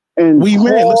up. And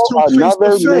let's talk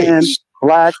another man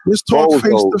black Let's talk face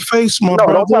to face, my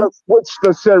brother. Don't try to switch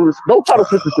the series. Don't try to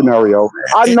switch the scenario.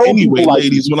 I know anyway, people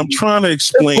ladies, like what I'm trying to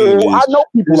explain is I know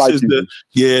people like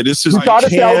you. This is I'm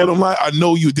like, I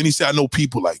know you. Then he said, I know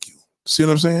people like you. See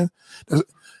what I'm saying?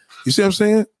 You see what I'm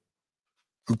saying?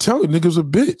 I'm telling you, nigga's a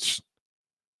bitch.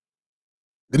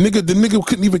 The nigga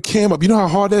couldn't even cam up. You know how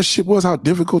hard that shit was? How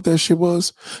difficult that shit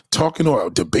was? Talking or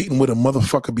debating with a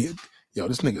motherfucker. Yo,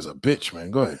 this nigga's a bitch,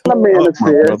 man. Go ahead. I'm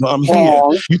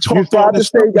here. You tried to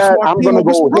say that I'm gonna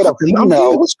go hit a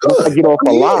female and get off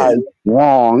a lie.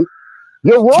 Wrong.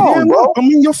 You're wrong, bro.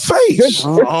 I'm in your face.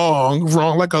 Wrong,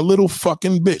 like a little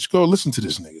fucking bitch. Go listen to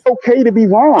this nigga. It's okay to be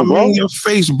wrong, bro. I'm in your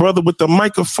face, brother, with the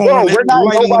microphone and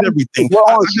lighting and everything.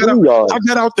 I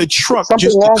got out the truck. Something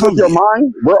just wrong with your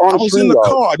mind? We're on I was in the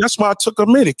car. That's why I took a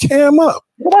minute. Cam up.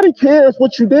 Nobody cares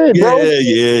what you did, bro.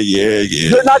 Yeah.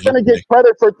 You're not gonna get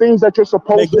credit for things that you're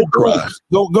supposed to do. Cry.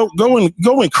 Go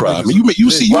and cry. I mean,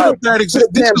 you see, you have that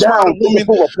exact. This is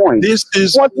down. This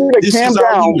is wants me to calm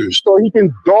down so he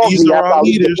can dog me after I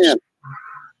leave the camp.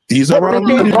 These are our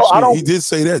leaders. He did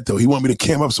say that though. He wanted me to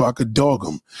cam up so I could dog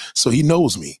him. So he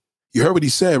knows me. You heard what he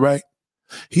said, right?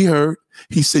 He heard.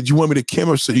 He said, "You want me to cam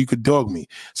up so you could dog me."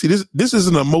 See, this is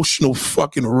an emotional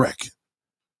fucking wreck.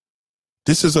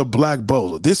 This is a black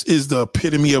bozo. This is the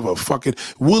epitome of a fucking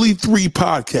Willie 3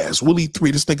 podcast. Willie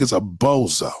 3, this nigga's a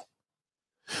bozo.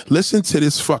 Listen to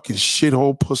this fucking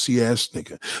shithole pussy ass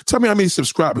nigga. Tell me how many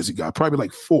subscribers he got. Probably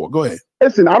like 4. Go ahead.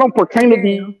 Listen, I don't pertain to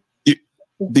be.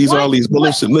 These are these. But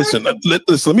listen.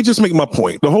 Let me just make my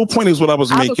point. The whole point is what I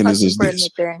was making is this.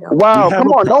 Wow, come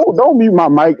on, don't mute my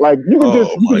mic. Like you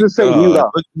can just say mute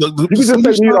up. You can just say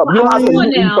mute up. You don't have to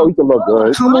mute him so he can look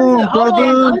good. Come on,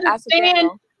 brother.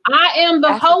 Understand, I am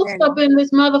the host up in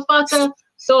this motherfucker.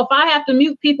 So if I have to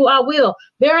mute people, I will.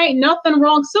 There ain't nothing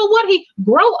wrong. So what? He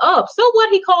grow up. So what?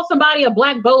 He called somebody a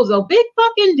black bozo. Big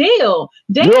fucking deal.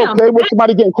 Damn. You okay with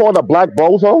somebody getting called a black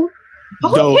bozo? Who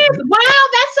cares? Wow,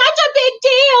 that's such a big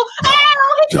deal.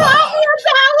 Oh, he called me a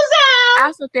bozo.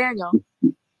 Ask Nathaniel.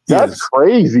 That's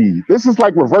crazy. This is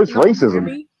like reverse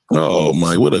racism. Oh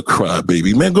my, what a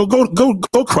crybaby, man! Go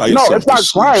cry yourself. No, it's not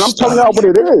crying. I'm telling y'all what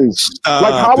it is.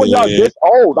 Like, how are y'all this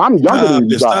old? I'm younger than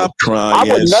you guys. Stop crying. I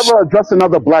would never address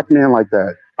another black man like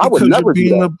that. I would never do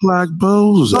that. A black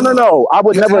bozo. No. I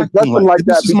would never address him like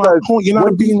that because you're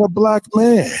not being a black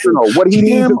man. You know what he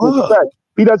needs is respect.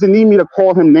 He doesn't need me to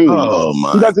call him names.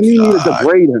 He doesn't need me to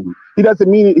degrade him. He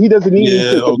doesn't need me to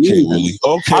okay, Willie.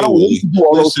 Okay, I don't need to do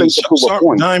all those things to prove a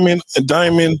point.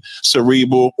 Diamond,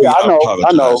 cerebral. Yeah, I know.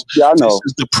 Yeah, I know. This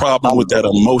is the problem with that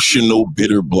emotional,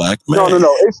 bitter black man.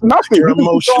 No. It's nothing. You're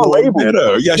emotional and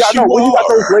bitter. Yes, you are. Where you got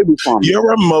those labels from?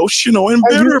 You're emotional and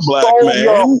bitter, black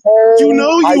man. You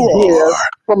know you are.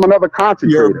 From another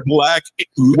content You're black.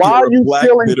 Why are you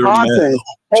stealing content?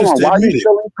 Hold on. Why are you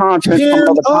stealing content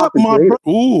from other content creators?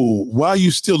 Ooh, why are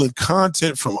you stealing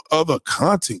content from other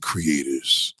content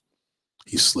creators?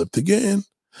 He slipped again.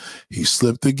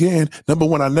 Number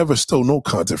one, I never stole no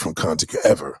content from content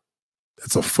ever.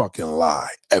 That's a fucking lie.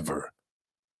 Ever.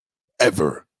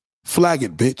 Flag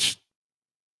it, bitch.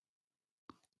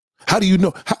 How do you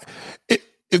know?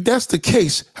 If that's the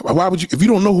case, why would you? If you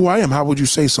don't know who I am, how would you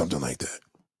say something like that?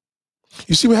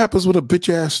 You see what happens with a bitch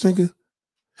ass nigga?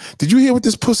 Did you hear what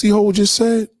this pussy hole just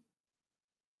said?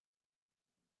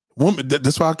 Woman,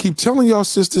 that's why I keep telling y'all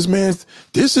sisters, man,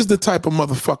 this is the type of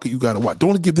motherfucker you gotta watch.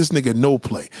 Don't give this nigga no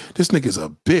play. This nigga's a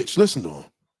bitch. Listen to him.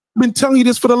 I've been telling you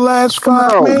this for the last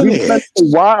 5 minutes.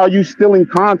 Why are you stealing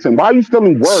content? Why are you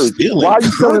stealing words? Why are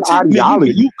you stealing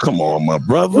ideology? You come on, my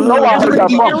brother. You know I heard that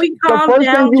from. The first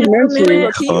thing you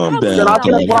mentioned. Calm down,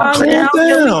 darling.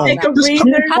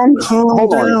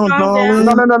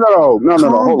 No.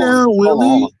 Calm down,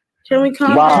 Willie. Can we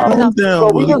calm down?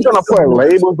 So we're just gonna put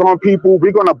labels on people.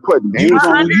 We're gonna put names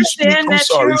on you. I'm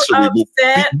sorry, Cerebral.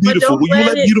 Beautiful. Will you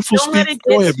let Beautiful speak?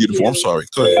 Go ahead, Beautiful. I'm sorry.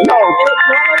 Go ahead.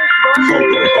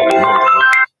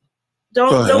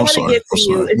 Don't want to get to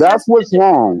you. That's what's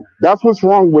wrong. That's what's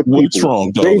wrong with people. What's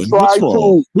wrong, darling?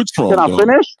 What's wrong?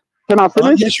 Can I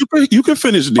finish? Yes, you can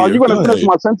finish, dear. Are you going to finish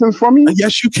my sentence for me?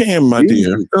 Yes, you can, my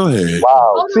dear. Go ahead.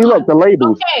 Wow. See, look, the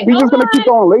labels. He's just going to keep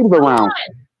throwing labels around.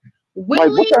 Willie,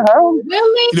 like, what the hell?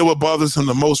 Willie? You know what bothers him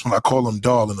the most when I call him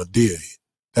darling or dear?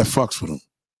 That fucks with him.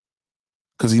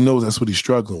 Because he knows that's what he's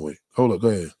struggling with. Hold up, go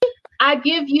ahead. I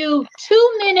give you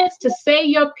 2 minutes to say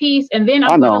your piece, and then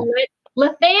I'm going to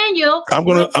let Nathaniel. I'm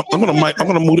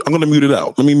gonna mute it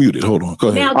out. Let me mute it. Hold on. Go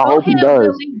ahead. Now, go ahead,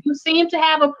 Willie. You seem to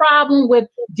have a problem with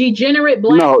degenerate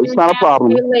black. No, it's not a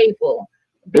problem. Label.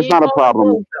 It's not a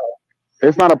problem.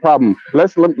 It's not a problem.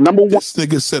 Number one. This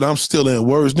nigga said I'm still in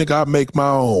words. Nigga, I make my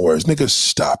own words. Nigga,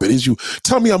 stop it. Is you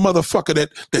tell me a motherfucker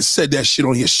that said that shit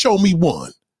on here? Show me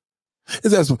one.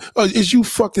 Is you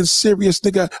fucking serious,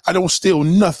 nigga? I don't steal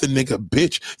nothing, nigga,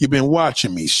 bitch. You been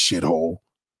watching me, shithole.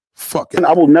 Fuck it.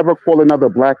 I will never call another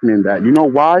black man that. You know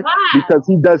why? Because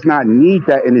he does not need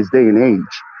that in his day and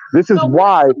age. This is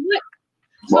why. I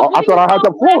thought I had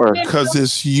the floor. Because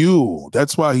it's you.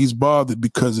 That's why he's bothered,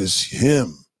 because it's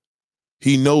him.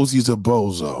 He knows he's a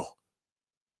bozo.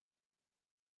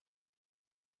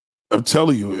 I'm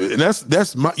telling you, and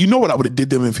that's my. You know what I would have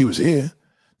did to him if he was here.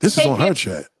 This is on her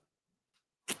chat.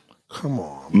 Come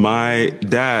on. My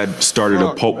dad started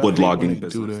a pulpwood logging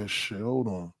business. Do that shit. Hold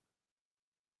on.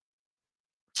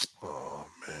 Oh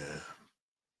man.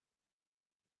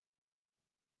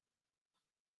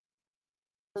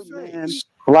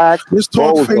 Black. Let's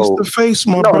talk face to face,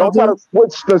 my brother. Don't try to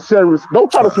switch the series.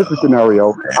 Don't try to switch the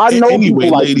scenario. I know anyway,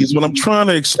 people ladies, what I'm trying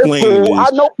to explain is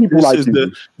I know people like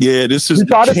you. This is you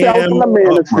try to say I was from the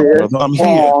manosphere. I'm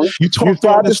here. You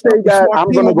tried to say that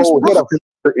I'm gonna go hit up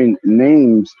certain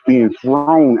names being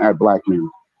thrown at black men.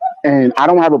 And I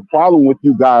don't have a problem with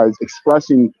you guys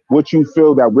expressing what you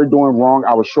feel that we're doing wrong,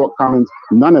 our shortcomings,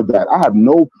 none of that. I have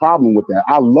no problem with that.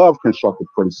 I love constructive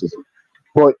criticism.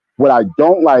 But what I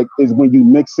don't like is when you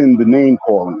mix in the name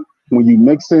calling, when you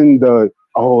mix in the,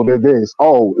 they're this,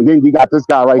 and then you got this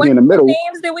guy right here in the middle.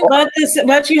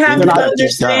 But you have to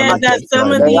understand that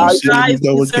some of these guys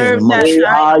deserve that.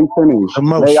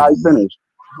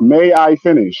 May I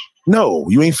finish? No,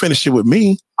 you ain't finished it with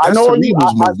me. I know you.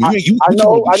 I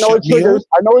know it triggers.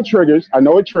 I know it triggers. I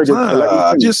know it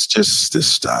triggers.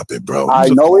 Just stop it, bro. I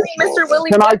know it. Mr.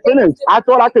 Willie, can I finish? I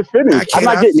thought I could finish. I'm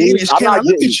not getting finish. Can I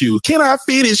look at you? Can I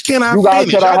finish? Can I finish? You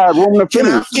guys said I had room to finish. Can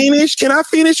I finish? Can I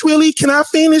finish, Willie? Can I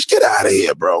finish? Get out of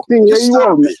here, bro. See, here you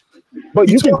are. But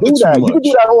you can do that. You can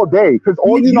do that all day because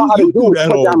all you know how to do is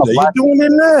put down the black. You're doing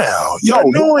it now.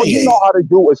 All you know how to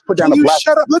do is put down the black.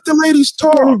 Shut up. Let the ladies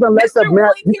talk. You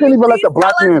can't even let the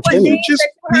black man finish. Just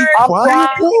be quiet.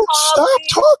 Stop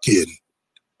talking.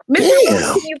 Mr. Willie,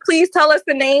 can you please tell us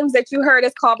the names that you heard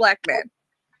us call black men?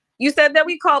 You said that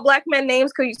we call black men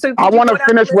names. I want to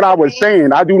finish what I was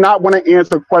saying. I do not want to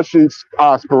answer questions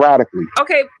sporadically.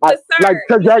 Okay, but like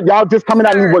because y'all just coming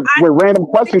at me with random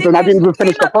questions, and I didn't even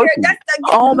finish the first one.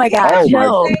 Oh my God!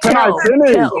 Can I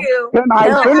finish? Can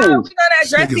I finish? How are we gonna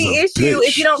address the issue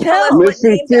if you don't tell us?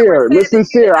 Miss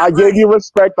Sincere, I gave you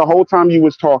respect the whole time you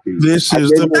was talking. This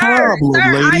is the problem,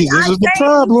 ladies. This is the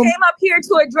problem. You came up here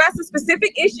to address a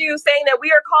specific issue, saying that we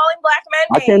are calling black men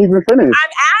names. I can't even finish.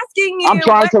 I'm asking you. I'm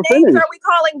trying to finish. Are we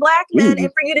calling black men,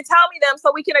 and for you to tell me them so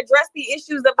we can address the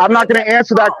issues of? I'm not going to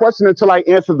answer that question until I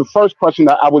answer the first question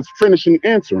that I was finishing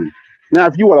answering. Now,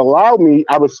 if you would allow me,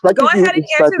 I respect you. Go ahead and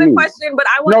answer the question, but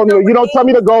I want no, you don't tell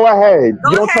me to go ahead.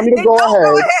 You don't tell me to go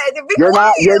ahead.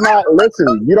 You're not.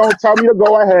 Listen, you don't tell me to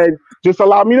go ahead. Just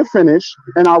allow me to finish,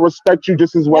 and I'll respect you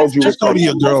just as well as you. Just go to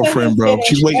your girlfriend, bro.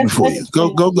 She's waiting for you. Go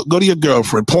to your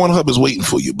girlfriend. Pornhub is waiting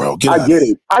for you, bro. I get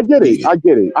it.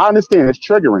 I understand. It's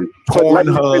triggering.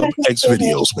 Pornhub X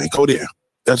videos, man. Go there.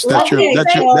 That's all.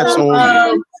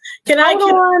 Can I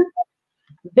get on?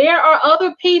 There are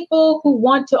other people who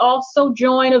want to also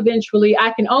join eventually.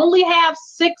 I can only have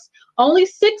 6. Only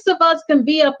 6 of us can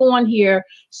be up on here.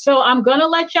 So I'm going to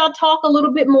let y'all talk a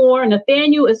little bit more.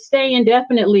 Nathaniel is staying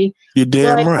definitely. You're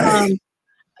damn right.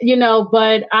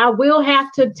 But I will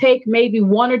have to take maybe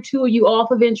 1 or 2 of you off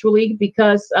eventually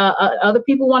because other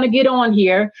people want to get on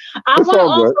here. I want to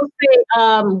also say,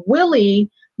 Willie,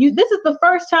 this is the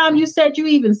first time you said you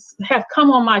even have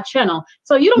come on my channel.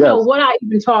 So you don't know what I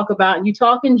even talk about. You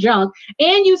talking junk.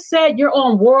 And you said you're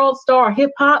on World Star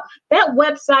Hip Hop. That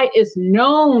website is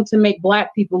known to make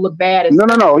black people look bad.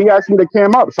 No. He asked me to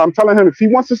cam up. So I'm telling him if he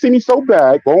wants to see me so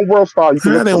bad, go on World Star. I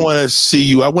didn't want to see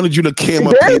you. I wanted you to cam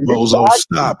up here, Bozo.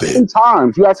 Stop it. 10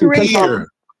 times. You asked me 10 times.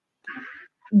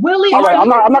 Willie, all right, I'm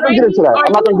not gonna get into that.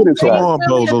 I'm not gonna get into that. Come on,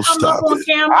 Bozo, stop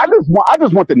it. I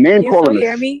just want the name calling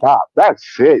to stop. That's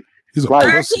it.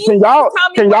 Like,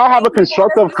 can y'all have a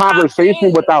constructive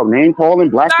conversation without name calling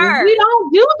black men? We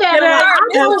don't do that.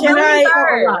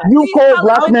 You call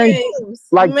black men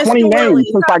like 20 names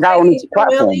since I got on this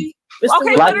platform.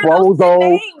 Black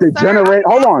Bozo, degenerate.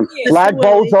 Hold on, Black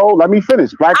Bozo. Let me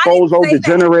finish. Black Bozo,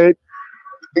 degenerate.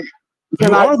 You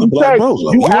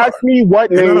asked me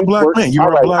what name. You're not a black man.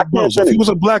 You're a black bozo. If he was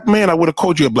a black man, I would have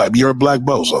called you a black. You're a black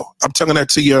bozo. I'm telling that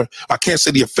to your. I can't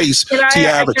say to your face, to your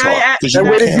avatar.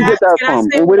 Where did you get that from?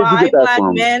 And where did you get that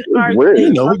from?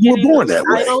 You were born that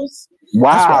way.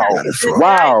 Wow.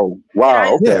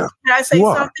 Okay. Can I say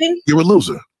something? You're a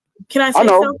loser. Can I say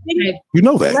something? You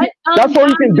know that. That's all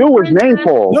you can do is name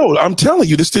call. No, I'm telling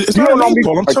you, it's not a name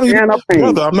call. I'm telling you,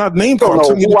 brother, I'm not name calling. I'm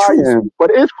telling you the truth.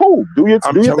 But it's cool.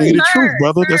 I'm telling you the truth,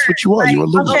 brother. That's what you are. You're a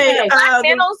loser. Black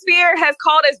Manosphere has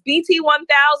called us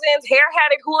BT1000s,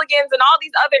 hair-hatted hooligans, and all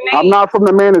these other names. I'm not from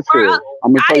the Manosphere.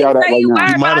 I'm gonna tell y'all that right now.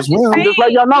 You might as well. I'm just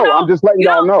letting y'all know. I'm just letting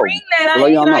y'all know. Bring that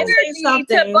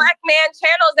to black man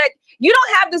channels that you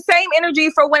don't have the same energy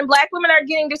for when black women are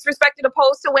getting disrespected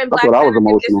opposed to when black men are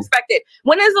getting disrespected.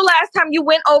 When is the last time you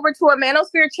went over to a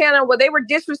Manosphere channel where they were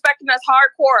disrespecting us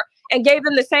hardcore and gave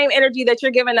them the same energy that you're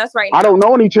giving us right now? I don't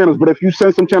know any channels, but if you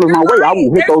send some channels my way, I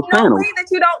will hit those channels. That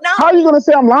you don't know. How are you gonna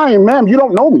say I'm lying, ma'am? You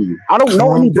don't know me. I don't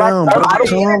know any black.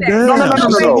 Calm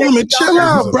down. Chill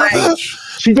out, brother.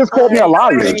 She just called me a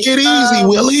liar. Take it easy,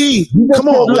 Willie. You just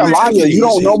called me a liar. You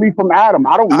don't know me from Adam.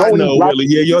 I don't know. I know, Willie.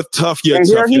 Yeah, you're tough. You're tough.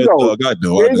 Here he goes. Here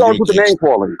he goes with the name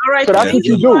calling. All right. So that's what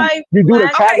you do. You do the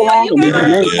tag along and you do the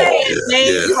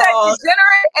name call.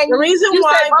 The reason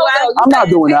why I'm not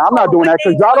doing that. I'm not doing that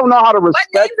because y'all don't know how to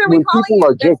respect when people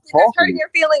are just talking.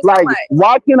 Like,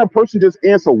 why can't a person just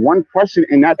answer one question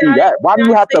and not do that? Why do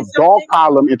you have to dog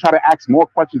pile them and try to ask more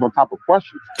questions on top of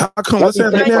questions? How come? Let's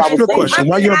ask you a question.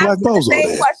 Why you a black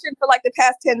bozo? Question for like the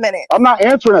past 10 minutes. I'm not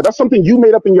answering that. That's something you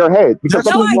made up in your head. Because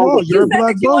you're a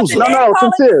black bozo. No,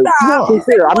 sincere.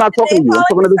 Sincere. I'm not talking to you. I'm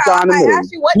talking to this guy in the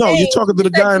middle. No, you're talking to the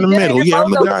guy in the middle. Yeah,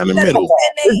 I'm the guy in the middle.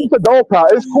 It's just a dog pile.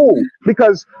 It's cool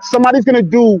because somebody's gonna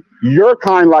do your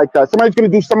kind like that. Somebody's gonna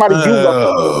do somebody you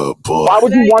love. Why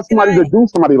would you want somebody to do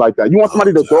somebody like that? You want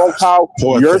somebody to dog pile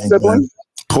your sibling?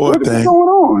 Poor What's thing. going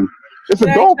on? It's a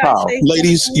dog pile.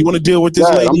 Ladies, you want to deal with this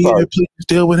lady here? Please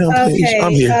deal with him, please.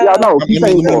 I'm here. Yeah, no, keep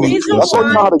saying the reason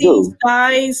why these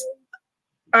guys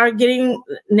are getting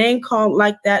name called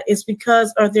like that is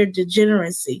because of their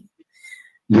degeneracy.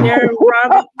 They're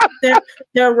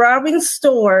robbing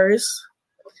stores.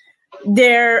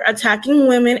 They're attacking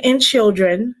women and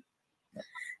children.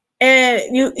 And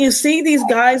you see these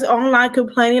guys online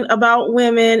complaining about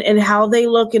women and how they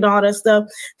look and all that stuff.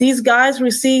 These guys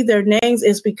receive their names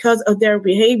is because of their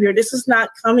behavior. This is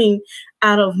not coming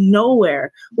out of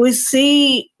nowhere. We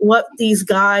see what these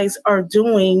guys are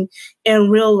doing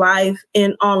in real life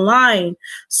and online.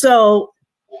 So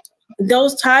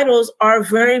those titles are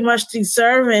very much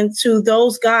deserving to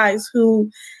those guys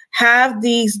who have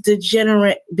these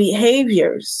degenerate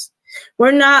behaviors.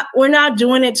 We're not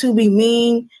doing it to be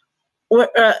mean.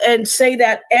 And say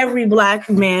that every Black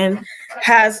man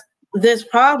has this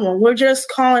problem. We're just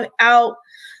calling out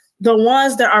the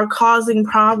ones that are causing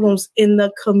problems in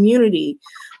the community.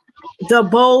 The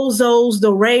bozos,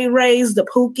 the Ray-Rays, the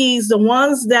Pookies, the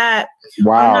ones that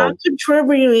are not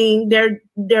contributing,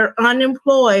 they're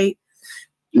unemployed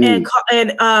and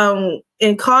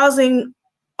causing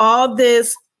all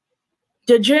this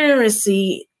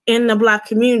degeneracy in the Black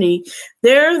community.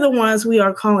 They're the ones we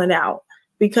are calling out,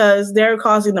 because they're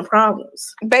causing the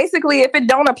problems. Basically, if it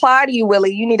don't apply to you,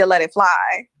 Willie, you need to let it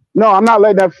fly. No, I'm not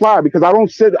letting that fly because I don't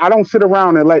sit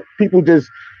around and let people just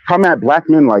come at Black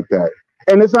men like that.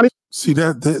 And it's not even see,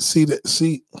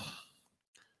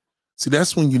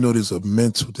 that's when you know there's a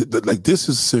mental, like, this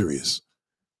is serious.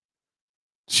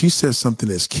 She said something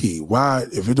that's key. Why,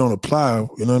 if it don't apply,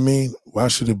 you know what I mean? Why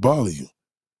should it bother you?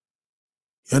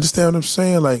 You understand what I'm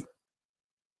saying? Like,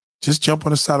 just jump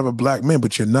on the side of a Black man,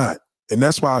 but you're not. And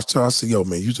that's why I said, yo,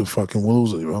 man, you're a fucking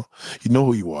loser, bro. You know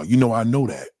who you are. You know I know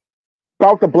that.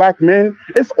 About the Black men,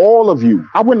 it's all of you.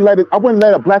 I wouldn't let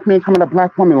a Black man come at a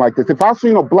Black woman like this. If I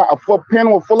seen a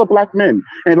panel full of Black men,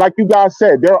 and like you guys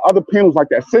said, there are other panels like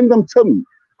that, send them to me.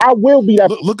 I will be that.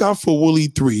 Look out for Willie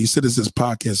 3. He said it's his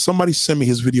podcast. Somebody send me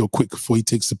his video quick before he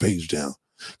takes the page down,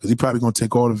 because he probably gonna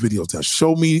take all the videos down.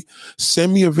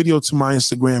 Send me a video to my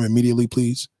Instagram immediately,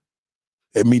 please.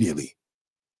 Immediately.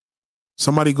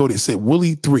 Somebody go there, say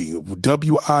Willie 3,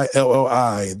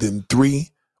 WILLI, then 3,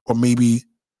 or maybe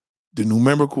the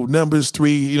numerical numbers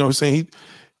 3. You know what I'm saying?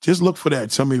 Just look for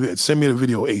that. Send me the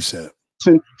video ASAP.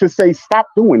 To say stop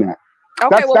doing that.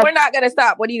 Okay, we're not gonna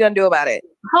stop. What are you gonna do about it?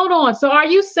 Hold on. So are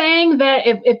you saying that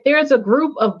if there's a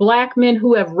group of Black men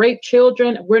who have raped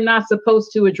children, we're not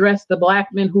supposed to address the Black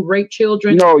men who rape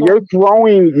children? No, you're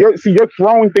throwing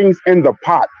things in the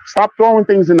pot. Stop throwing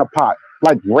things in the pot,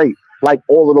 like rape, like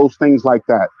all of those things like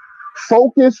that.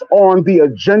 Focus on the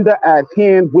agenda at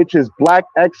hand, which is Black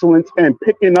excellence and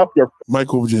picking up your...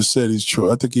 Michael just said he's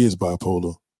true. I think he is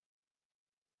bipolar.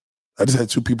 I just had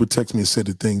 2 people text me and said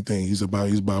the thing. He's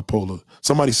bipolar.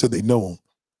 Somebody said they know him.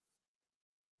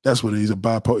 That's what it is. He's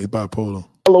bipolar.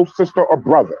 Hello, sister or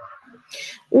brother.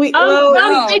 Hold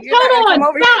on.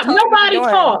 Stop. Nobody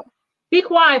talk. Be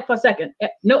quiet for a second.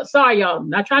 No, sorry, y'all. I'm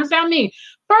not trying to sound mean.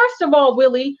 First of all,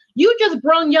 Willie, you just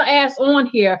brung your ass on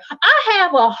here. I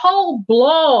have a whole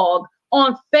blog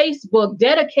on Facebook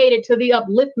dedicated to the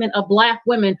upliftment of Black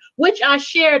women, which I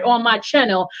shared on my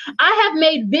channel. I have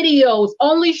made videos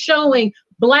only showing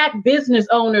Black business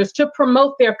owners to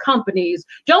promote their companies.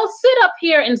 Don't sit up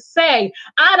here and say,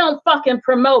 I don't fucking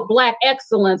promote Black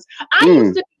excellence. I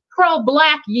used to be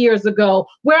pro-Black years ago,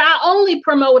 where I only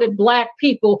promoted Black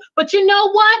people. But you know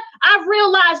what? I've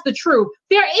realized the truth.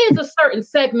 There is a certain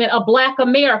segment of Black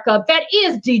America that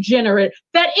is degenerate,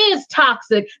 that is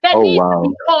toxic, that needs to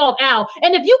be called out.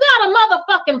 And if you got a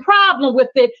motherfucking problem with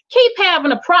it, keep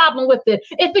having a problem with it.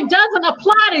 If it doesn't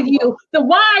apply to you, then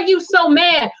why are you so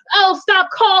mad? Oh, stop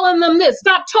calling them this.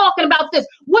 Stop talking about this.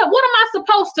 What am I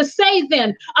supposed to say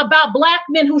then about Black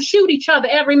men who shoot each other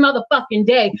every motherfucking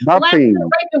day? Black men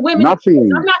raping women.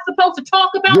 Nothing. I'm not supposed to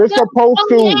talk about You're them. supposed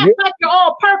to. Act like you're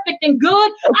all perfect and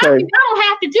good. Okay. I don't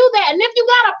have to do that. And if you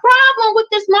got a problem with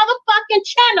this motherfucking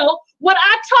channel, what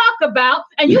I talk about,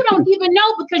 and you don't even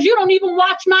know because you don't even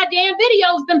watch my damn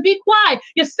videos, then be quiet.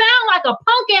 You sound like a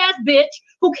punk ass bitch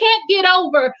who can't get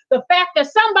over the fact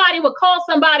that somebody would call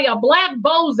somebody a Black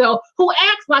bozo who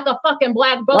acts like a fucking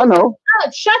Black bozo. I know.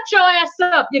 Shut your ass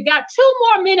up. You got 2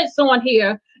 more minutes on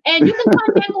here. And you can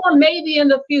come back on maybe in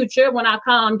the future when I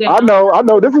calm down. I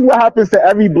know. This is what happens to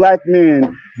every Black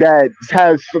man that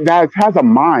has a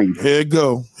mind. Here it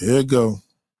go.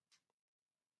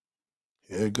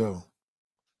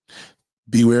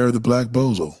 Beware of the Black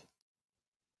bozo.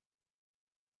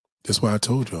 That's why I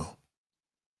told y'all.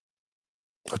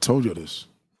 I told you this.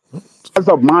 has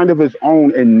a mind of his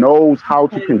own and knows how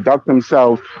to conduct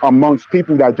themselves amongst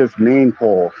people that just name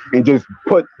call and just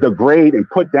degrade and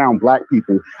put down black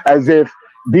people as if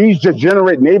these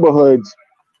degenerate neighborhoods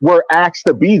were asked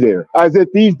to be there, as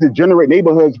if these degenerate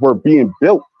neighborhoods were being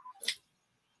built.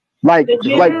 Like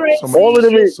all of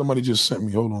it. Somebody just sent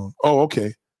me. Hold on. Oh,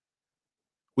 okay.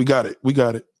 We got it. We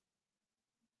got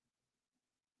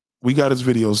his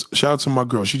videos. Shout out to my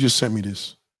girl. She just sent me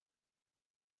this.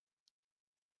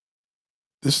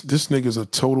 This nigga's a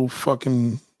total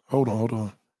fucking. Hold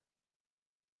on.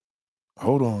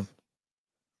 I'm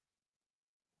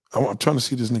trying to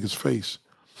see this nigga's face.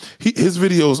 His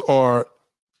videos are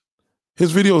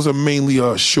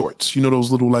mainly shorts. You know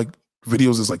those little like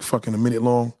videos that's like fucking a minute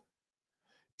long.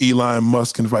 Elon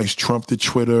Musk invites Trump to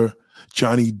Twitter.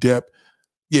 Johnny Depp.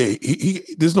 Yeah,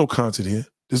 there's no content here.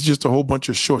 There's just a whole bunch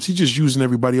of shorts. He's just using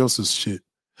everybody else's shit.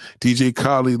 DJ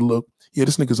Khaled, look. Yeah,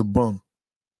 this nigga's a bum.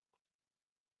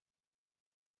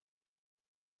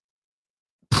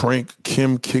 Prank,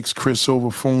 Kim kicks Chris over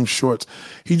phone shorts.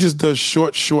 He just does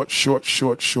shorts.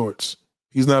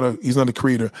 He's not a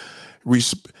creator.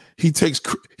 He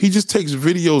just takes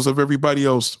videos of everybody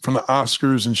else from the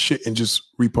Oscars and shit and just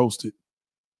repost it.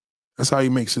 That's how he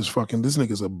makes his fucking. This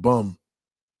nigga's a bum.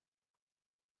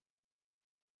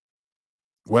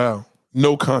 Wow,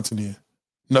 no content here,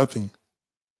 nothing.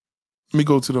 Let me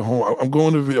go to the home. I'm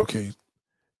going to video. Okay,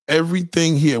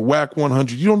 everything here. Whack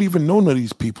 100. You don't even know none of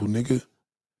these people, nigga.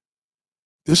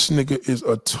 This nigga is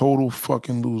a total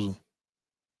fucking loser.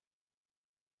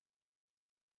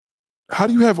 How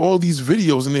do you have all these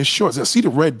videos and they're shorts? I see the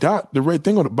red dot, the red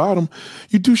thing on the bottom.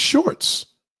 You do shorts.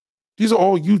 These are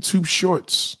all YouTube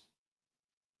shorts.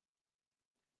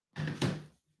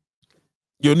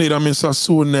 Yo, Nate, I'm in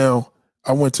Sasua now.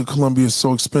 I went to Colombia. It's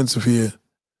so expensive here.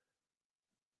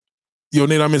 Yo,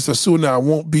 Nate, I'm in Sasua now. I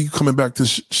won't be coming back to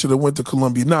should have went to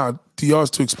Colombia. Nah, DR is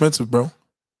too expensive, bro.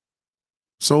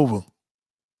 It's over.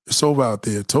 It's over out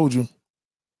there. Told you.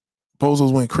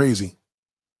 Bozos went crazy.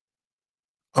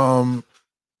 Hold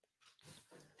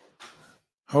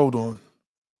on.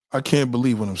 I can't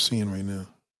believe what I'm seeing right now.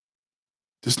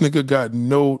 This nigga got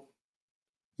no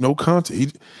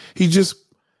content. He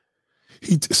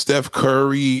Steph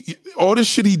Curry, all this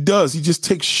shit he does, he just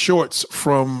takes shorts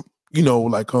from, you know,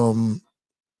 like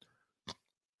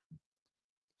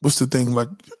what's the thing? Like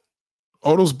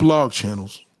all those blog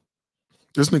channels.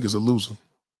 This nigga's a loser.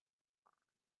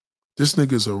 This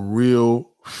nigga's a real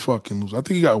fucking loser. I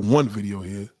think he got one video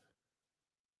here.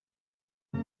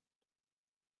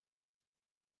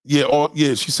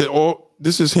 Yeah, she said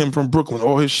this is him from Brooklyn.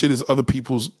 All his shit is other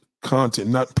people's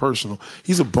content, not personal.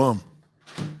 He's a bum.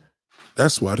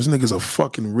 That's why this nigga's a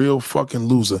fucking real fucking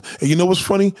loser. And you know what's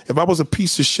funny? If I was a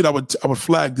piece of shit, I would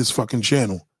flag this fucking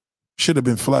channel. Should have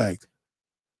been flagged.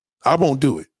 I won't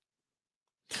do it.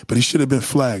 But he should have been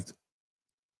flagged.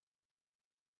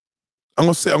 I'm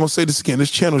gonna say this again.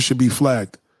 This channel should be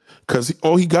flagged. Because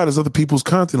all he got is other people's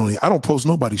content on it. I don't post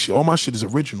nobody's shit. All my shit is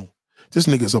original. This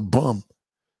nigga's a bum.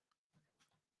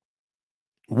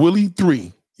 Willie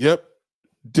 3. Yep.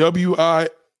 W-I.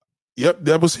 Yep,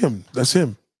 that was him. That's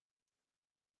him.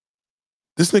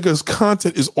 This nigga's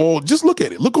content is all, just look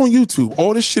at it. Look on YouTube.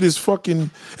 All this shit is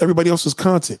fucking everybody else's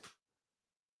content.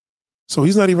 So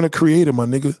he's not even a creator, my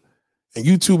nigga. And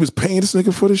YouTube is paying this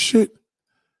nigga for this shit.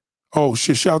 Oh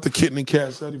shit, shout out to Kitten and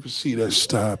Cats. I didn't even see that.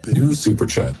 Stop it. New super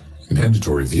chat.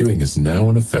 Mandatory viewing is now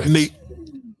in effect. Nate,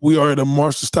 we are at a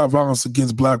march to stop violence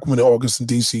against black women in August in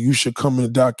DC. You should come in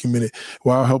and document it.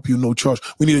 Well, I'll help you, no charge.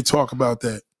 We need to talk about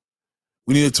that.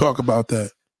 We need to talk about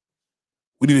that.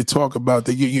 We need to talk about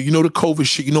that. You know the COVID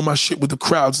shit. You know my shit with the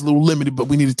crowd's a little limited, but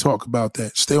we need to talk about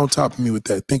that. Stay on top of me with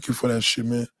that. Thank you for that shit,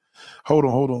 man. Hold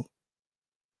on.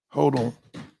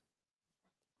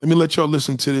 Let me let y'all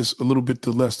listen to this a little bit to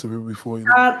Lester before you.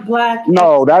 Black.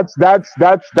 No, that's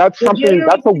something. That's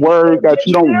a word that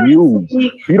you don't use.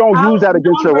 You don't use that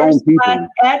against your own people.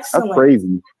 Excellent. That's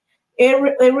crazy.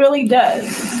 It really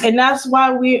does, and that's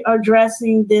why we're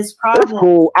addressing this problem. It's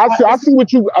cool. I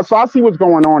see what's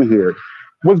going on here.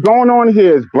 What's going on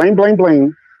here is blame,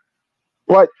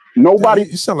 but nobody.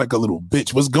 You sound like a little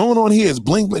bitch. What's going on here is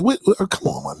blame. Come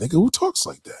on, my nigga. Who talks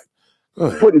like that?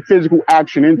 Putting physical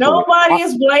action into nobody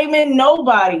is blaming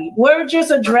nobody. We're just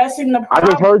addressing the problem. I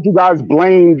just heard you guys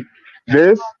blame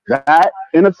this, that,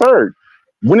 and a third.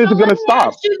 When is it going to stop?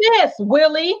 Ask you this,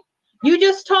 Willie. You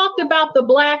just talked about the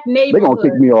black neighborhood. They're going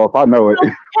to kick me off. I know it. So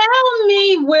tell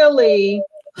me, Willie.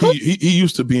 He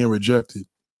used to being rejected.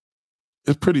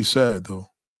 It's pretty sad, though.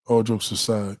 All jokes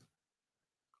aside.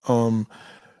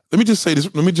 Let me just say this.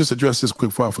 Let me just address this quick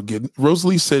before I forget.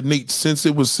 Rosalie said, Nate, since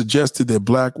it was suggested that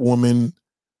black women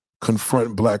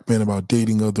confront black men about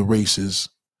dating other races.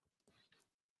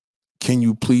 Can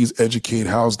you please educate?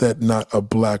 How's that not a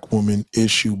black woman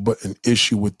issue, but an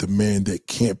issue with the man that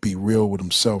can't be real with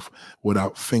himself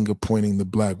without finger pointing the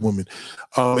black woman?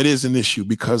 It is an issue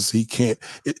because he can't.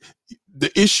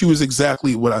 The issue is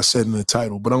exactly what I said in the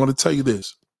title, but I'm going to tell you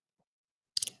this.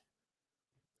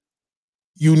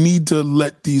 You need to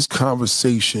let these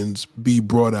conversations be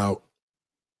brought out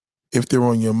if they're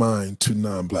on your mind to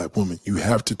non-black women. You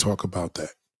have to talk about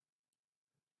that.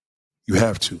 You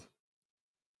have to.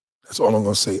 That's all I'm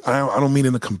going to say. I don't mean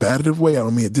in a combative way. I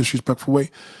don't mean a disrespectful way.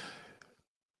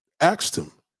 Ask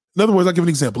them. In other words, I'll give an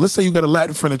example. Let's say you got a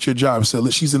Latin friend at your job. Say,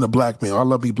 she's in a black man. I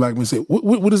love me black men. Say,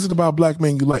 what is it about black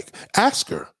men you like? Ask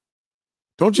her.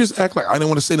 Don't just act like I didn't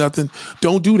want to say nothing.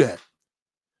 Don't do that.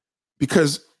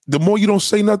 Because the more you don't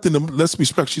say nothing, the less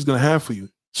respect she's going to have for you.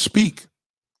 Speak.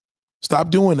 Stop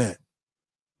doing that.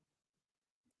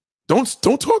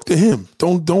 Don't talk to him.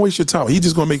 Don't waste your time. He's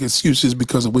just gonna make excuses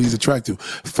because of what he's attracted to.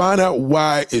 Find out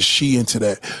why is she into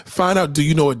that. Find out, do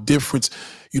you know a difference?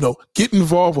 Get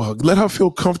involved with her. Let her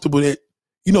feel comfortable that,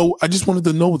 I just wanted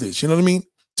to know this. You know what I mean?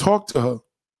 Talk to her.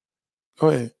 Go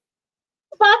ahead.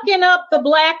 Fucking up the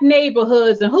black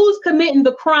neighborhoods, and who's committing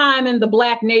the crime in the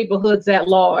black neighborhoods at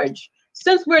large?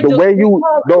 Since we're the way you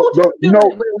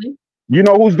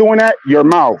know who's doing that? Your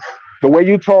mouth. The way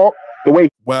you talk. The way.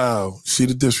 Wow. See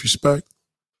the disrespect?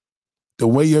 The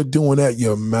way you're doing that,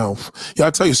 your mouth. Yeah, I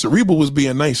tell you, Cerebral was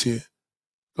being nice here.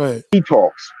 Go ahead. He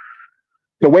talks.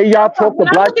 The way y'all talk to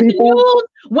black people.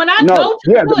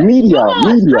 The media.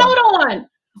 Hold on.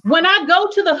 When I go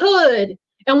to the hood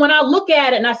and when I look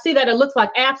at it and I see that it looks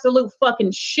like absolute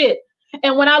fucking shit.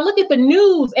 And when I look at the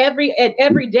news every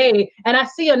day and I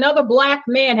see another black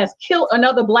man has killed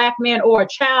another black man or a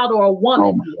child or a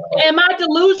woman, am I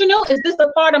delusional? Is this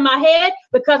a part of my head?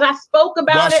 Because I spoke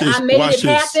about I made it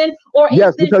happen? Or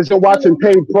yes, because you're watching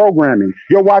paid programming.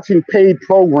 You're watching paid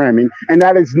programming, and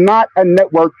that is not a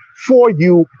network for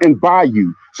you and by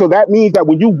you. So that means that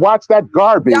when you watch that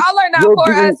garbage, y'all are not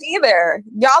for us either.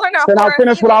 Y'all are not for us. Can I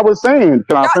finish what I was saying?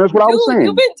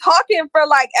 You've been talking for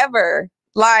like ever.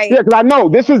 Because I know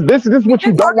this is what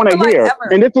you don't want to hear,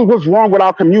 and this is what's wrong with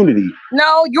our community.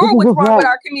 No, you're what's wrong with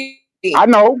our community. I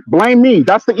know. Blame me.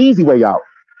 That's the easy way out.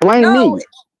 Blame me.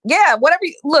 Yeah, whatever.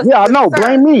 Look. Yeah, I know.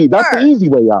 Blame me. That's the easy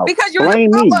way out. Because you're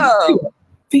blame me.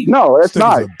 No, it's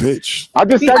not. Bitch. I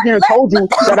just sat here and told you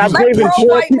that I gave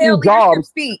 4 people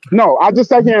jobs. No, I just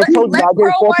sat here and told you I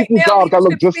gave 4 people jobs that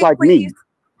look just like me.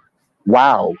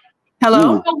 Wow.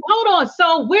 Hello. Hold on.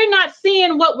 So we're not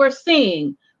seeing what we're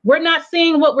seeing. We're not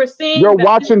seeing what we're seeing. You're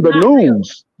watching the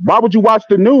news. Why would you watch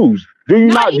the news? Do you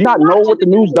not know what the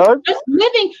news does? Just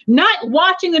living, not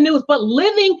watching the news, but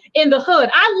living in the hood.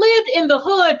 I lived in the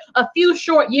hood a few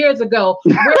short years ago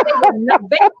where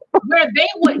they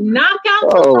would knock out.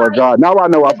 Oh my God! Now I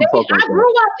know I'm talking. I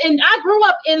grew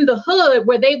up in the hood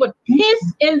where they would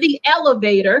piss in the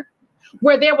elevator,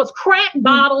 where there was crack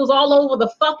bottles all over the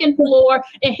fucking floor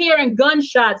and hearing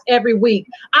gunshots every week.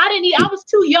 I was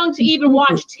too young to even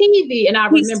watch TV, and I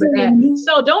remember that.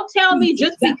 So don't tell me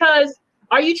just because.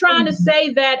 Are you trying to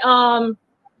say that?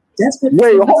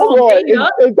 Wait, hold on.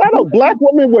 Is that a black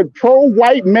woman with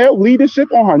pro-white male leadership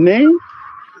on her name?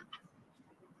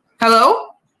 Hello?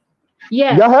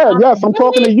 Yeah. Yes, I'm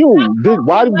talking to you.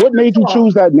 What made you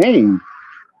choose that name?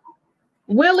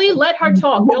 Willie, let her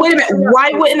talk. Wait a minute.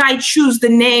 Why wouldn't I choose the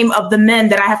name of the men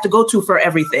that I have to go to for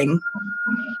everything?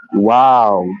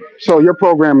 Wow. So your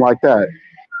program like that.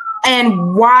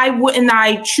 And why wouldn't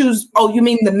I choose? Oh, you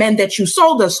mean the men that you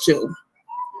sold us to?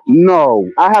 No,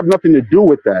 I have nothing to do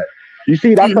with that. You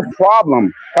see, that's the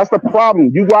problem. That's the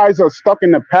problem. You guys are stuck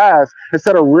in the past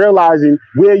instead of realizing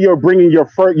where you're bringing your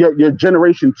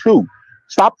generation to.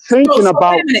 Stop thinking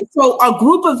about. Wait a minute. So a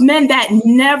group of men that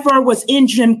never was in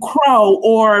Jim Crow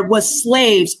or was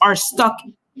slaves are stuck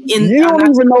in. You don't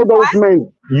even know those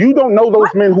men. You don't know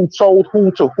those men who sold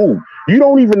who to who. You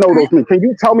don't even know those men. Can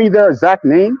you tell me their exact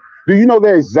name? Do you know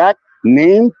their exact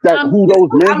name who those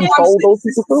men who sold those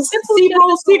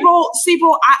people to?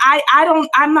 Sebro,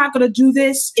 I'm not gonna do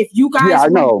this. If you guys I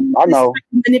know.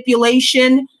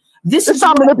 Manipulation. It's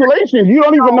not manipulation. You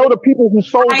don't even know the people who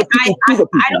sold the people to the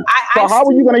people. So how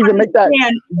are you gonna even make that?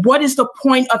 What is the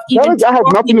point of even that has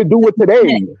nothing to do with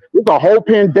today. There's a whole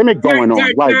pandemic going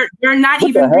on. They're not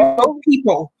even real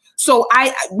people. So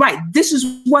this is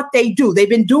what they do. They've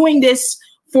been doing this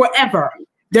forever.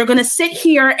 They're going to sit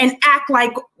here and act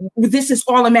like this is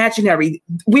all imaginary.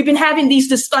 We've been having these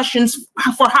discussions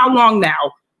for how long now?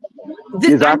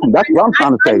 Exactly. That's what I'm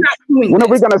trying to say. When are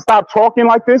we going to stop talking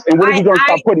like this? And when are we going to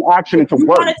start putting action into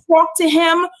work? You want to talk to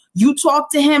him? You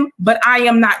talk to him, but I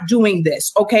am not doing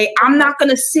this. Okay, I'm not going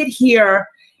to sit here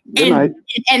and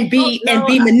be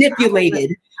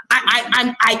manipulated.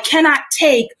 I cannot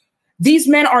take. These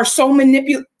men are so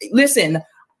manipulative. Listen,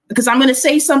 because I'm going to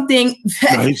say something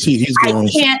that I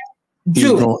can't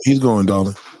do. He's going,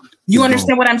 darling. You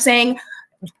understand what I'm saying?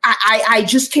 I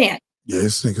just can't. Yeah,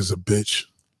 this nigga's a bitch.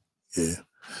 Yeah.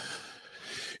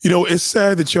 You know, it's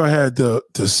sad that y'all had to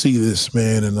see this,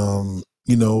 man. And,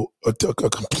 you know, a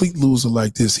complete loser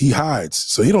like this, he hides.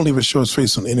 So he don't even show his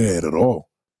face on the internet at all.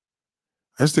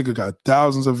 This nigga got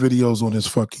thousands of videos on his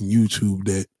fucking YouTube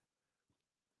that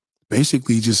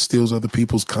basically just steals other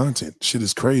people's content. Shit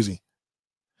is crazy.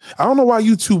 I don't know why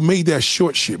YouTube made that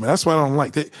short shit, man. That's why I don't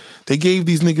like that. They gave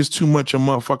these niggas too much a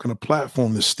motherfucking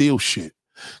platform to steal shit.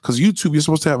 Because YouTube, you're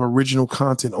supposed to have original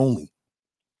content only.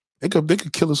 They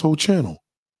could kill his whole channel.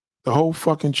 The whole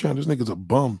fucking channel. This nigga's a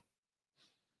bum.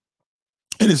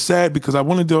 And it's sad because I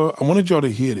wanted y'all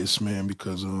to hear this, man,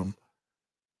 because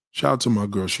shout out to my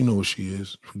girl. She knows what she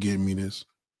is for giving me this.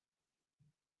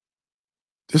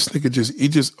 This nigga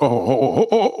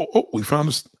we found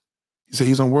this. He said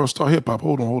he's on World Star Hip Hop.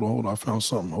 Hold on. I found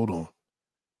something. Hold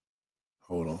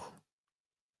on.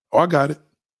 Oh, I got it.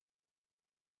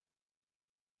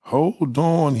 Hold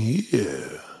on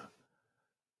here.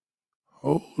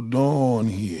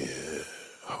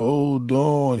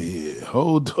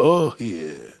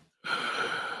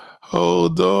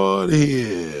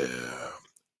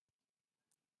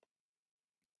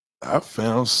 I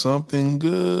found something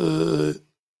good.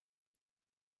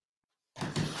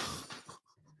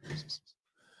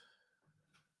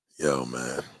 Yo,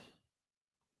 man.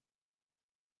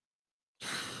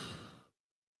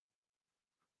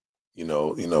 You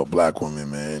know, black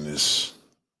women, man, is.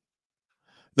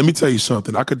 Let me tell you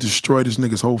something. I could destroy this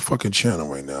nigga's whole fucking channel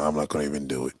right now. I'm not gonna even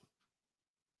do it.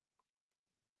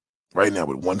 Right now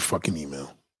with one fucking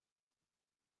email.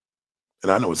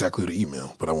 And I know exactly the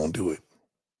email, but I won't do it.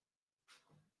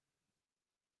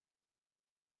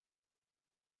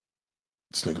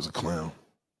 This nigga's a clown.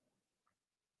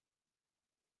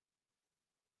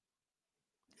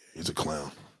 He's a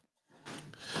clown.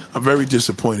 I'm very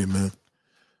disappointed, man.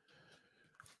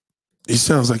 He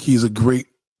sounds like he's a great,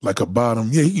 like a bottom.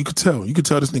 Yeah, you could tell. You could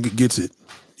tell this nigga gets it.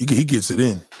 He gets it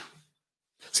in.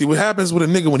 See, what happens with a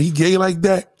nigga when he gay like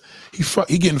that,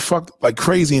 he getting fucked like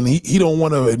crazy and he don't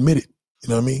want to admit it. You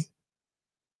know what I mean?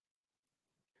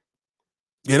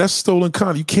 Yeah, that's stolen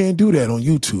content. You can't do that on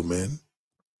YouTube, man.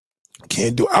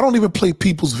 Can't do it. I don't even play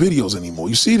people's videos anymore.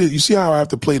 You see that? You see how I have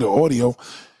to play the audio?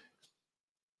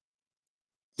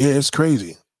 Yeah, it's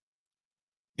crazy.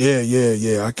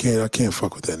 Yeah. I can't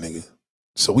fuck with that nigga.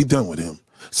 So we done with him.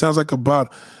 Sounds like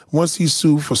about once he's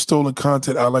sued for stolen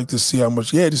content, I like to see how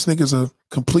much. Yeah, this nigga's a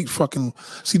complete fucking.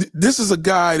 See, this is a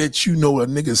guy that you know a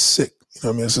nigga's sick. You know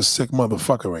what I mean? It's a sick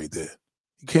motherfucker right there.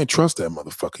 You can't trust that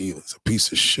motherfucker either. It's a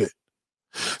piece of shit.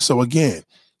 So again,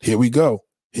 here we go.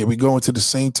 Here we go into the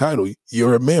same title.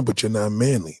 You're a man, but you're not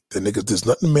manly. The nigga, there's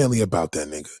nothing manly about that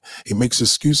nigga. He makes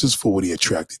excuses for what he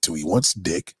attracted to. He wants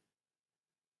dick.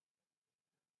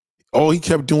 All he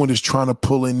kept doing is trying to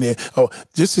pull in there. Oh,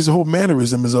 just his whole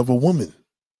mannerism is of a woman.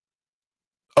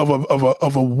 Of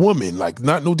a woman, like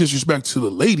not no disrespect to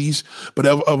the ladies, but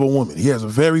of a woman. He has a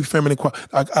very feminine quality.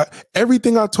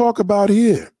 Everything I talk about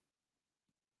here.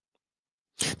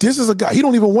 This is a guy, he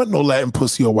don't even want no Latin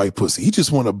pussy or white pussy. He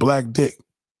just want a black dick.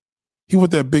 He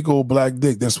want that big old black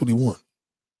dick. That's what he want.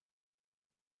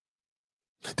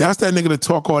 That's that nigga to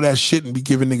talk all that shit and be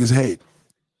giving niggas head.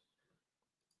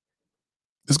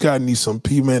 This guy needs some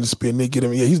P-man to spit naked.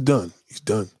 Yeah, he's done. He's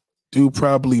done. Dude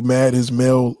probably mad his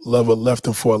male lover left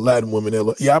him for a Latin woman.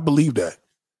 Yeah, I believe that.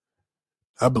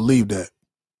 I believe that.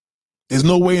 There's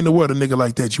no way in the world a nigga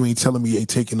like that you ain't telling me you ain't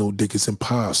taking no dick. It's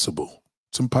impossible.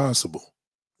 It's impossible.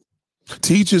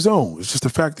 To each his own. It's just the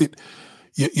fact that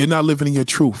you're not living in your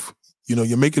truth. You know,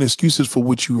 you're making excuses for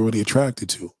what you were really attracted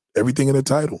to. Everything in the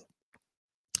title.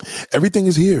 Everything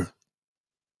is here.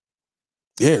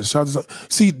 Yeah,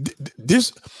 see,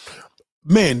 this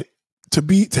man,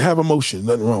 to have emotion,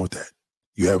 nothing wrong with that.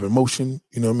 You have emotion,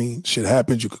 you know what I mean? Shit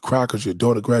happens, you could cry because your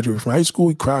daughter graduated from high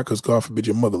school, you cry because God forbid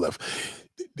your mother left.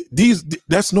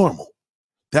 That's normal.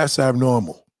 That's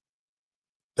abnormal.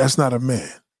 That's not a man.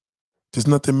 There's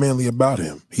nothing manly about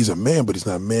him. He's a man, but he's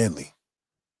not manly.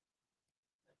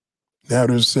 Now,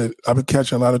 there's said, I've been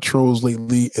catching a lot of trolls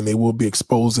lately, and they will be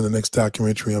exposed in the next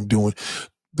documentary I'm doing.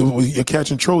 You're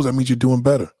catching trolls, that means you're doing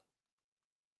better.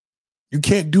 You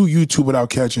can't do YouTube without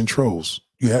catching trolls.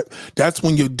 That's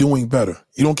when you're doing better.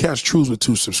 You don't catch trolls with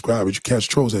 2 subscribers. You catch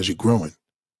trolls as you're growing.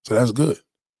 So that's good.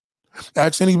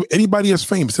 Ask anybody that's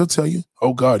famous, they'll tell you,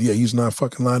 oh God, yeah, he's not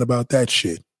fucking lying about that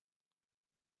shit.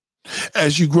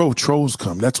 As you grow, trolls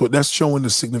come. That's showing the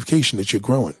signification that you're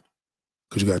growing.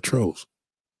 Because you got trolls.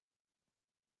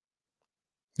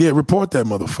 Yeah, report that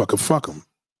motherfucker. Fuck him.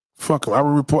 Fuck him. I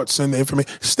will report, send the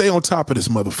information. Stay on top of this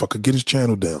motherfucker. Get his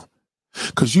channel down.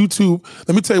 Because YouTube,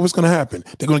 let me tell you what's going to happen.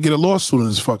 They're going to get a lawsuit on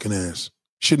his fucking ass.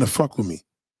 Shouldn't have fucked with me.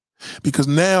 Because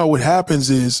now what happens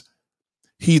is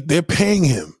they're paying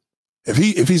him. If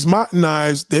he's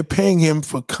Martinized, they're paying him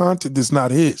for content that's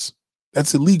not his.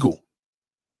 That's illegal.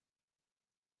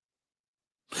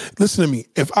 Listen to me.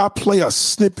 If I play a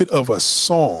snippet of a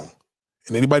song,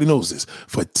 and anybody knows this,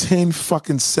 for 10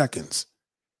 fucking seconds,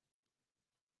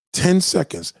 10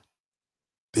 seconds,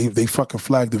 they fucking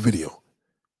flag the video.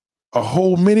 A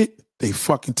whole minute, they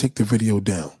fucking take the video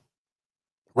down.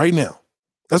 Right now.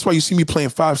 That's why you see me playing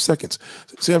 5 seconds.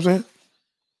 See what I'm saying?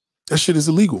 That shit is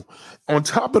illegal. On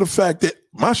top of the fact that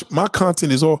my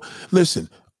content is all, listen,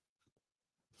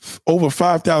 over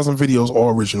 5,000 videos,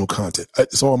 all original content.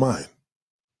 It's all mine.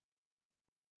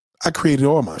 I created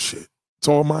all my shit. It's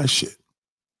all my shit.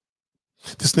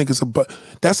 This nigga's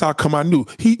that's how come I knew.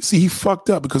 He fucked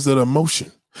up because of the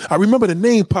emotion. I remember the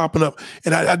name popping up,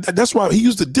 and I that's why he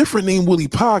used a different name, Willie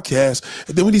Podcast.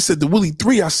 And then when he said the Willie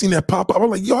 3, I seen that pop up. I'm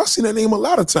like, yo, I seen that name a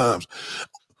lot of times.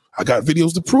 I got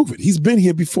videos to prove it. He's been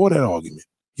here before that argument.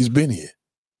 He's been here.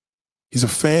 He's a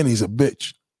fan. He's a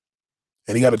bitch.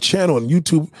 And he got a channel on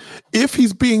YouTube. If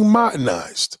he's being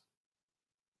Martinized,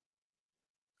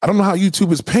 I don't know how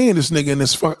YouTube is paying this nigga and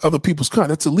this other people's content.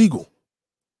 That's illegal.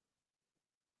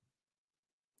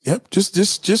 Yep,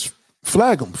 just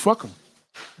flag him. Fuck him.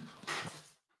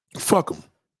 Fuck him.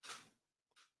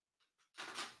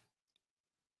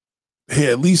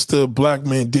 Hey, at least the black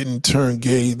man didn't turn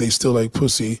gay. They still like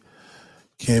pussy.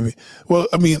 Can't be. Well,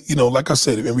 I mean, you know, like I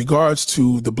said, in regards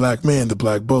to the black man, the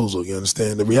black bozo, you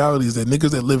understand? The reality is that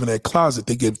niggas that live in that closet,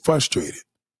 they get frustrated.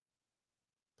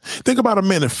 Think about a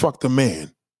man that fucked a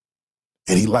man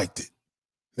and he liked it.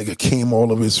 Nigga came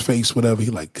all over his face, whatever. He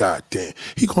like, God damn.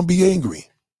 He gonna be angry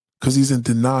because he's in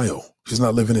denial. He's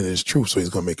not living in his truth, so he's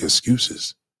gonna make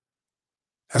excuses.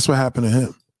 That's what happened to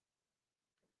him.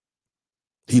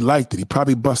 He liked it. He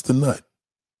probably bust a nut.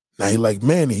 Now he like,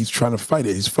 man, he's trying to fight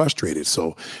it. He's frustrated.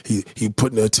 So he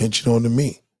putting the attention on to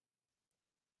me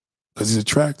because he's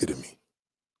attracted to me.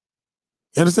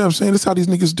 You understand what I'm saying? That's how these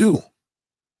niggas do.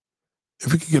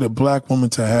 If we could get a black woman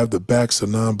to have the backs of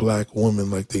non-black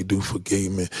women like they do for gay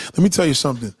men. Let me tell you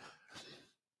something.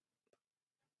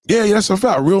 Yeah, that's a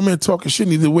fact. Real men talking shit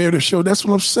need to wear the show. That's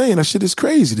what I'm saying. That shit is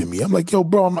crazy to me. I'm like, yo,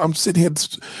 bro, I'm sitting here.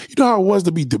 You know how it was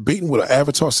to be debating with an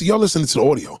avatar? See, y'all listening to the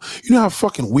audio. You know how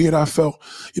fucking weird I felt?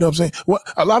 You know what I'm saying? Well,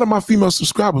 a lot of my female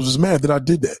subscribers was mad that I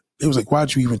did that. They was like,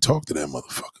 why'd you even talk to that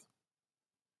motherfucker?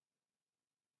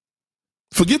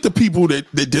 Forget the people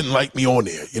that didn't like me on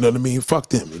there. You know what I mean? Fuck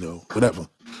them, you know, whatever.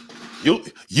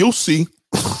 You'll see.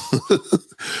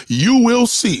 You will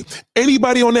see.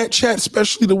 Anybody on that chat,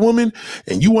 especially the woman,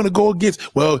 and you want to go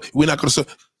against, well, we're not going to say,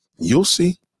 you'll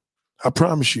see. I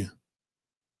promise you. I'm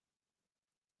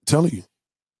telling you.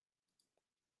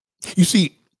 You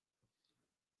see,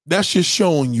 that's just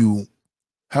showing you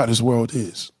how this world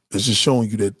is. It's just showing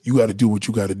you that you got to do what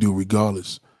you got to do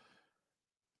regardless.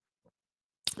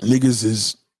 Niggas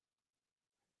is,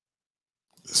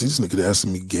 see, this nigga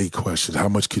asking me gay questions. How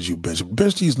much could you bench?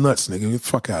 Bench these nuts, nigga. Get the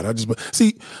fuck out. I just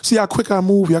see how quick I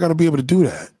move. Y'all got to be able to do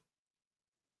that.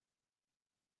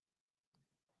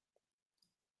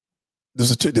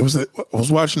 I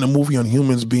was watching a movie on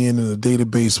humans being in a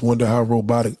database. Wonder how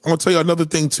robotic. I'm gonna tell you another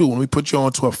thing too. Let me put you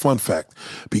on to a fun fact.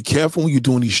 Be careful when you're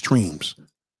doing these streams.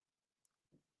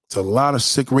 It's a lot of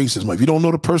sick racism. If you don't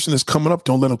know the person that's coming up,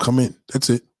 don't let them come in. That's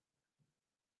it.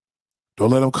 Don't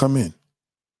let them come in.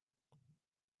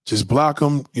 Just block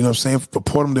them, you know what I'm saying?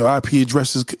 Report them, their IP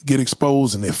addresses get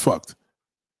exposed and they're fucked. I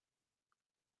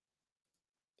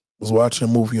was watching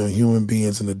a movie on human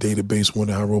beings in the database,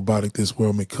 wonder how robotic this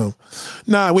world may come.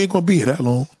 Nah, we ain't gonna be here that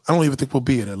long. I don't even think we'll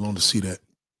be here that long to see that.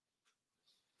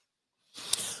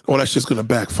 Oh, that's just gonna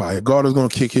backfire. God will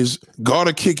kick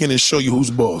in and show you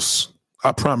who's boss.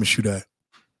 I promise you that.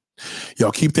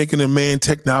 Y'all keep thinking that man,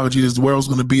 technology, this world's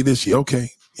gonna be this. Yeah,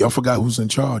 okay. Y'all forgot who's in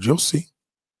charge. You'll see.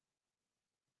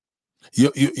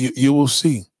 You will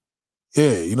see.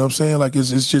 Yeah, you know what I'm saying? Like it's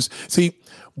just, see,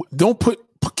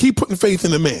 keep putting faith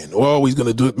in the man. We're always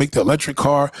gonna do it, make the electric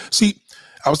car. See,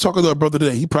 I was talking to a brother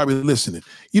today, he probably listening.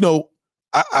 You know,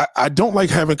 I don't like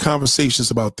having conversations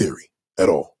about theory at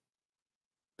all.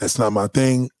 That's not my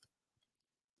thing.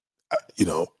 You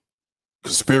know,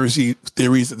 conspiracy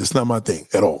theories, that's not my thing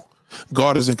at all.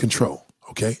 God is in control,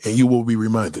 okay? And you will be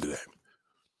reminded of that.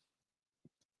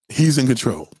 He's in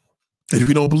control. And if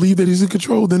you don't believe that he's in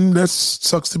control, then that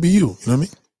sucks to be you. You know what I mean?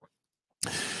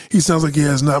 He sounds like he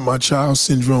has not my child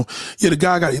syndrome. Yeah,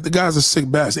 the guy's a sick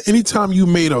bastard. Anytime you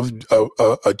made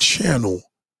a channel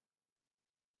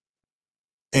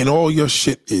and all your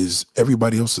shit is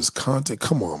everybody else's content,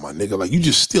 come on, my nigga. Like, you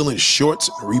just stealing shorts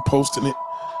and reposting it.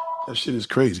 That shit is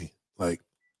crazy. Like,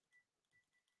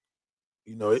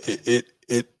 you know,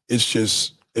 it's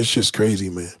just crazy,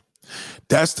 man.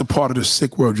 That's the part of the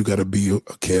sick world you got to be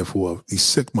careful of. These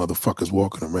sick motherfuckers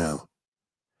walking around.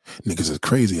 Niggas is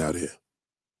crazy out here.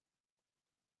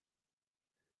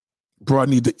 Bro, I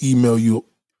need to email you.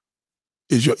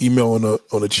 Is your email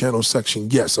on the channel section?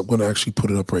 Yes, I'm going to actually put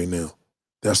it up right now.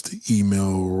 That's the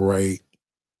email, right?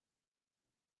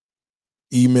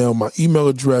 My email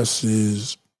address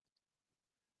is,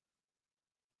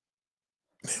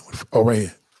 right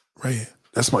here. Right here.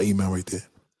 That's my email right there.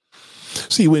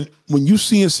 See, when you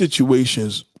see in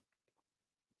situations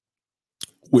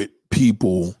with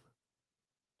people,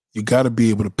 you got to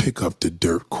be able to pick up the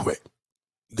dirt quick.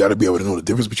 You got to be able to know the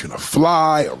difference between a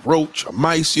fly, a roach, a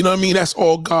mice. You know what I mean? That's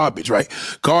all garbage, right?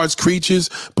 God's creatures,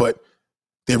 but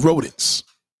they're rodents.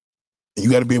 And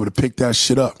you got to be able to pick that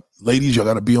shit up. Ladies, y'all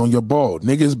got to be on your ball.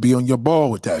 Niggas, be on your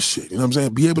ball with that shit. You know what I'm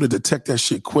saying? Be able to detect that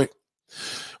shit quick.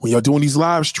 When y'all doing these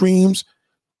live streams,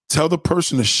 tell the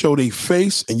person to show their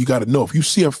face, and you got to know. If you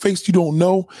see a face you don't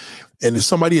know, and it's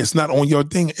somebody that's not on your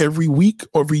thing every week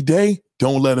or every day,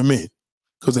 don't let them in.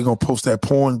 Because they're going to post that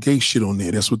porn, gay shit on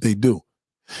there. That's what they do.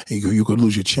 And you could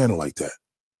lose your channel like that.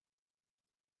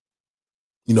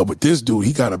 You know, but this dude,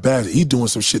 he got a bad, he doing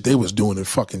some shit they was doing in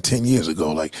fucking 10 years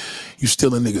ago. Like, you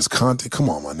stealing niggas' content? Come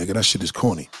on, my nigga, that shit is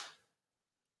corny.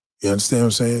 You understand what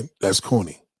I'm saying? That's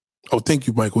corny. Oh, thank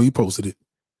you, Michael. He posted it.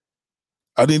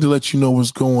 I need to let you know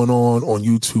what's going on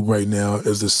YouTube right now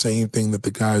is the same thing that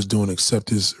the guy's doing, except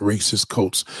his racist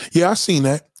coats. Yeah, I seen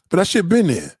that, but that shit been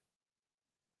there.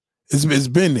 It's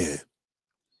been there.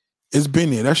 It's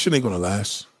been there. That shit ain't gonna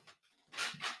last.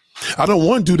 I know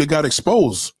one dude that got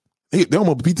exposed. They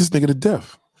almost beat this nigga to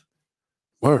death.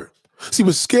 Word. See,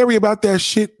 what's scary about that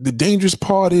shit, the dangerous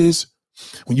part is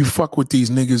when you fuck with these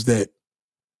niggas that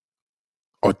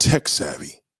are tech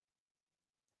savvy.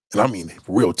 And I mean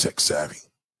real tech savvy.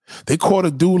 They caught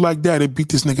a dude like that, they beat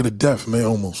this nigga to death, man,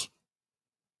 almost.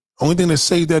 Only thing that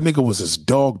saved that nigga was his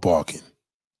dog barking.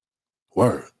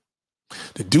 Word.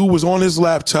 The dude was on his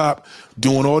laptop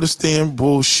doing all this damn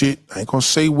bullshit. I ain't gonna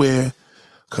say where,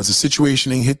 because the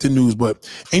situation ain't hit the news. But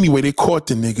anyway, they caught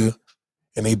the nigga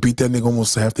and they beat that nigga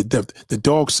almost to half to death. The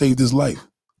dog saved his life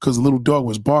because the little dog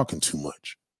was barking too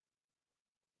much.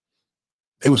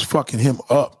 They was fucking him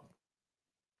up.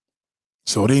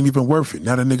 So it ain't even worth it.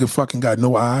 Now the nigga fucking got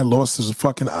no eye, lost his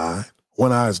fucking eye.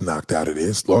 One eye is knocked out of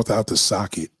this, lost out the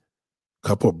socket,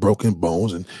 couple of broken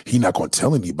bones, and he not gonna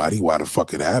tell anybody why the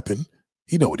fuck it happened.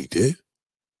 He know what he did.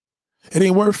 It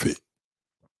ain't worth it.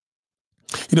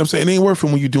 You know what I'm saying? It ain't worth it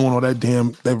when you're doing all that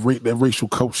damn, that racial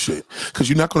coat shit. Because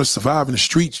you're not going to survive in the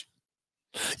streets.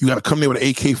 You got to come there with an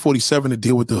AK-47 to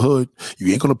deal with the hood. You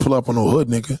ain't going to pull up on no hood,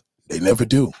 nigga. They never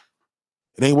do.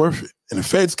 It ain't worth it. And the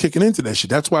feds kicking into that shit.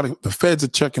 That's why the feds are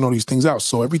checking all these things out.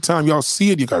 So every time y'all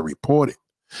see it, you got to report it.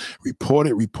 Report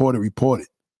it, report it, report it.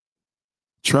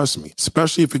 Trust me.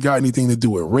 Especially if it got anything to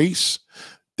do with race.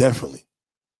 Definitely.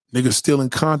 Niggas stealing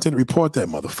content, report that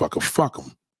motherfucker. Fuck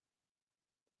them.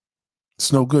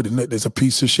 It's no good. There's a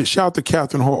piece of shit. Shout out to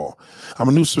Catherine Hall. I'm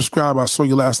a new subscriber. I saw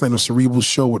you last night on Cerebral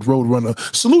Show with Roadrunner.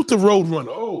 Salute the Roadrunner.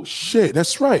 Oh, shit.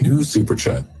 That's right. New Super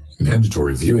Chat.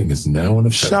 Mandatory viewing is now in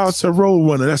effect. Shout out to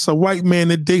Roadrunner. That's a white man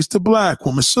that dates the black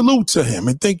woman. Salute to him.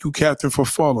 And thank you, Catherine, for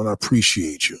following. I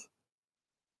appreciate you.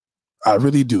 I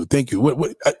really do. Thank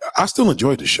you. I still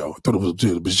enjoyed the show. I thought it was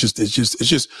good, but it's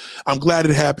just, I'm glad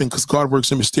it happened because God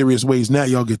works in mysterious ways. Now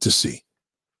y'all get to see.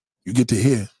 You get to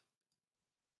hear.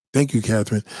 Thank you,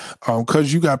 Catherine.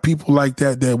 Because you got people like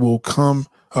that will come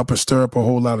up and stir up a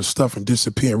whole lot of stuff and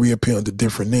disappear and reappear under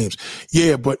different names.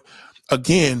 Yeah, but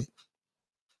again,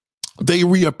 they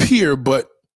reappear, but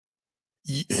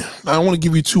I don't want to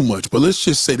give you too much, but let's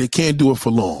just say they can't do it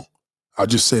for long. I'll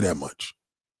just say that much.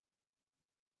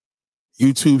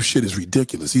 YouTube shit is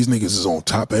ridiculous. These niggas is on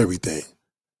top of everything.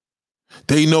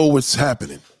 They know what's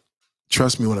happening.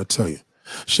 Trust me when I tell you.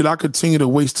 Should I continue to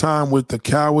waste time with the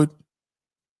coward?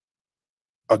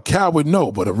 A coward,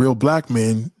 no, but a real black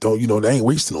man, they ain't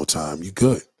wasting no time. You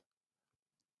good.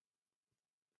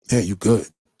 Yeah, you good.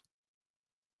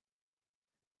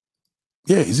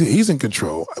 Yeah, he's in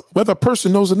control. Whether a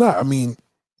person knows or not, I mean,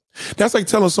 That's like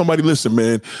telling somebody, listen,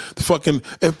 man, the fucking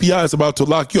FBI is about to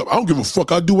lock you up. I don't give a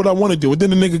fuck. I'll do what I want to do. And then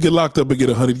the nigga get locked up and get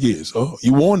 100 years. Oh,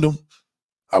 you warned them.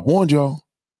 I warned y'all.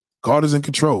 God is in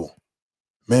control.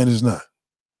 Man is not.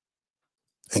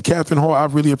 And Catherine Hall, I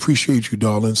really appreciate you,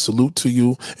 darling. Salute to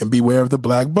you, and beware of the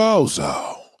black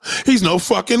bozo. He's no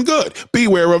fucking good.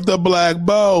 Beware of the black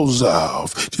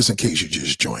bozo. Just in case you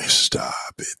just joined, stop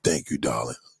it. Thank you,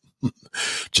 darling.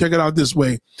 Check it out this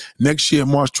way. Next year,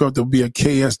 March 12th, there'll be a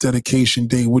KS dedication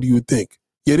day. What do you think?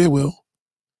 Yeah, they will.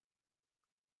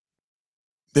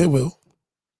 They will.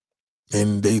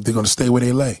 And they're going to stay where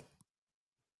they lay.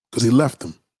 Because he left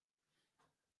them.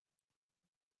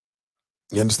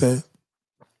 You understand?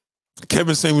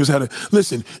 Kevin Samuels had a,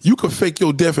 listen, you could fake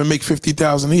your death and make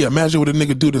 $50,000 a year. Imagine what a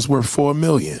nigga do that's worth $4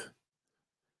 million.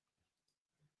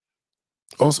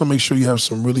 Also, make sure you have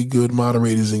some really good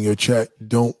moderators in your chat.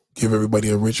 Don't give everybody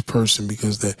a rich person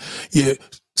because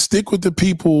stick with the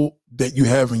people that you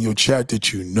have in your chat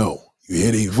that you know. You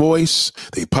hear their voice,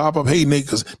 they pop up, hey,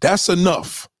 niggas, that's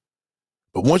enough.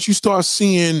 But once you start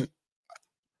seeing,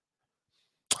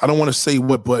 I don't want to say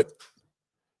what, but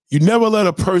you never let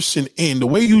a person in. The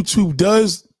way YouTube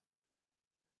does,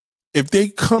 if they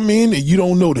come in and you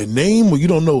don't know the name or you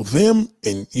don't know them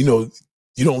and, you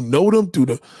don't know them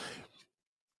through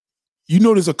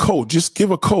there's a code. Just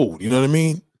give a code. You know what I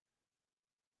mean?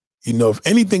 If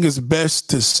anything is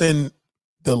best to send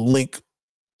the link,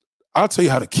 I'll tell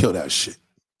you how to kill that shit.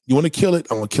 You want to kill it?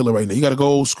 I'm going to kill it right now. You got to go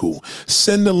old school.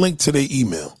 Send the link to their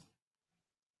email,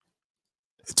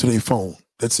 to their phone.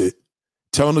 That's it.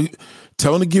 Tell them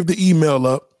to give the email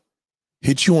up,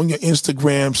 hit you on your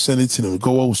Instagram, send it to them.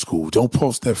 Go old school. Don't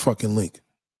post that fucking link.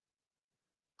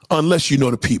 Unless you know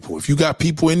the people. If you got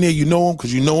people in there, you know them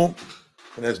because you know them,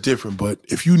 and that's different. But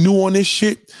if you new on this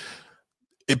shit,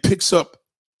 it picks up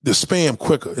the spam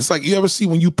quicker. It's like, you ever see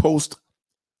when you post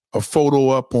a photo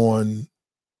up on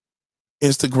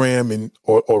Instagram and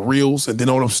or Reels, and then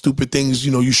all those stupid things,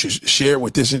 you should share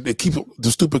with this, and they keep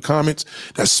the stupid comments.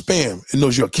 That's spam. It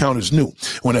knows your account is new.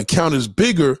 When an account is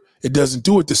bigger, it doesn't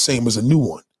do it the same as a new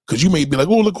one. Because you may be like,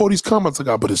 oh, look all these comments I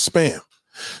got, but it's spam.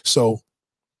 So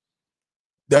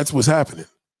that's what's happening.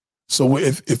 So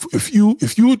if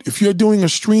you're doing a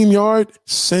StreamYard,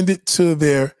 send it to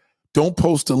their, don't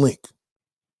post a link.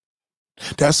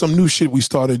 That's some new shit we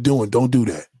started doing. Don't do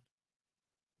that.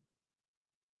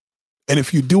 And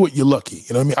if you do it, you're lucky.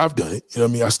 You know what I mean? I've done it. You know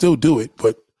what I mean? I still do it,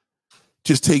 but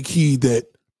just take heed that,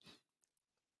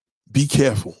 be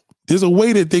careful. There's a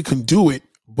way that they can do it,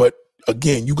 but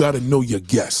again, you got to know your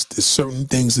guests. There's certain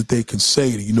things that they can say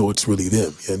that you know it's really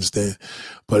them. You understand?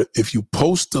 But if you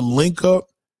post the link up,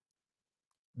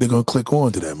 they're going to click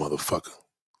on to that motherfucker.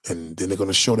 And then they're going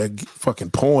to show that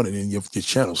fucking porn, and then your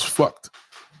channel's fucked.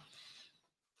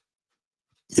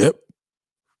 Yep.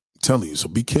 I'm telling you, so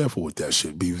be careful with that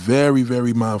shit. Be very,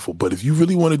 very mindful. But if you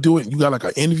really want to do it and you got like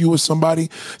an interview with somebody,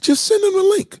 just send them the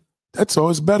link. That's all.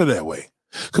 It's better that way.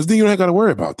 Because then you ain't got to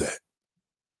worry about that.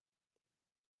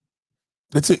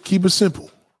 That's it. Keep it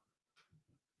simple.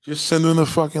 Just send them the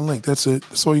fucking link. That's it.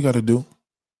 That's all you got to do.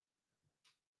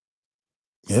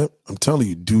 Yep. I'm telling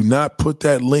you, do not put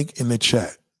that link in the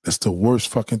chat. That's the worst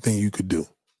fucking thing you could do.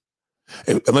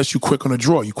 Unless you quick on a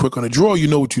draw. You quick on a draw, you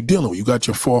know what you're dealing with. You got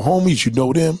your 4 homies, you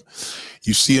know them.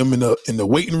 You see them in the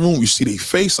waiting room, you see their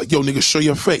face, like, yo, nigga, show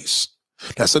your face.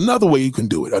 That's another way you can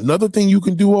do it. Another thing you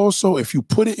can do also, if you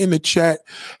put it in the chat,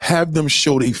 have them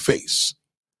show their face.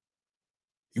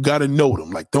 You got to know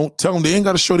them. Like, don't tell them they ain't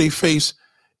got to show their face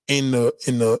in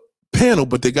the panel,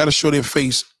 but they got to show their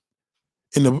face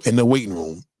in the waiting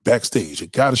room, backstage. You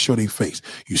got to show their face.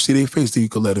 You see their face, then you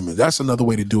can let them in. That's another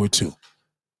way to do it too.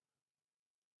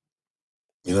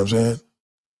 You know what I'm saying?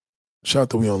 Shout out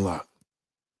to We Unlock.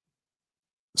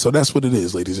 So that's what it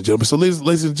is, ladies and gentlemen. So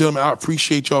ladies and gentlemen, I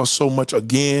appreciate y'all so much.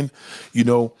 Again,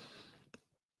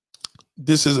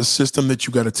 this is a system that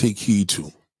you got to take heed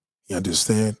to. You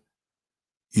understand?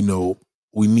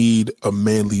 We need a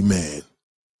manly man.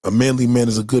 A manly man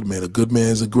is a good man. A good man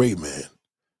is a great man.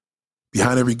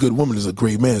 Behind every good woman is a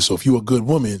great man. So if you're a good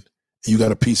woman and you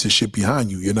got a piece of shit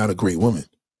behind you, you're not a great woman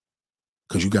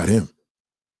because you got him.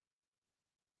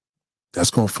 That's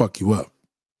going to fuck you up.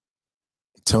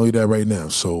 I'm telling you that right now.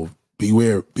 So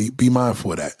beware, be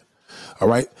mindful of that. All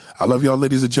right? I love y'all,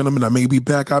 ladies and gentlemen. I may be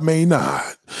back, I may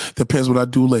not. Depends what I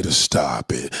do later.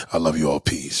 Stop it. I love you all.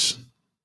 Peace.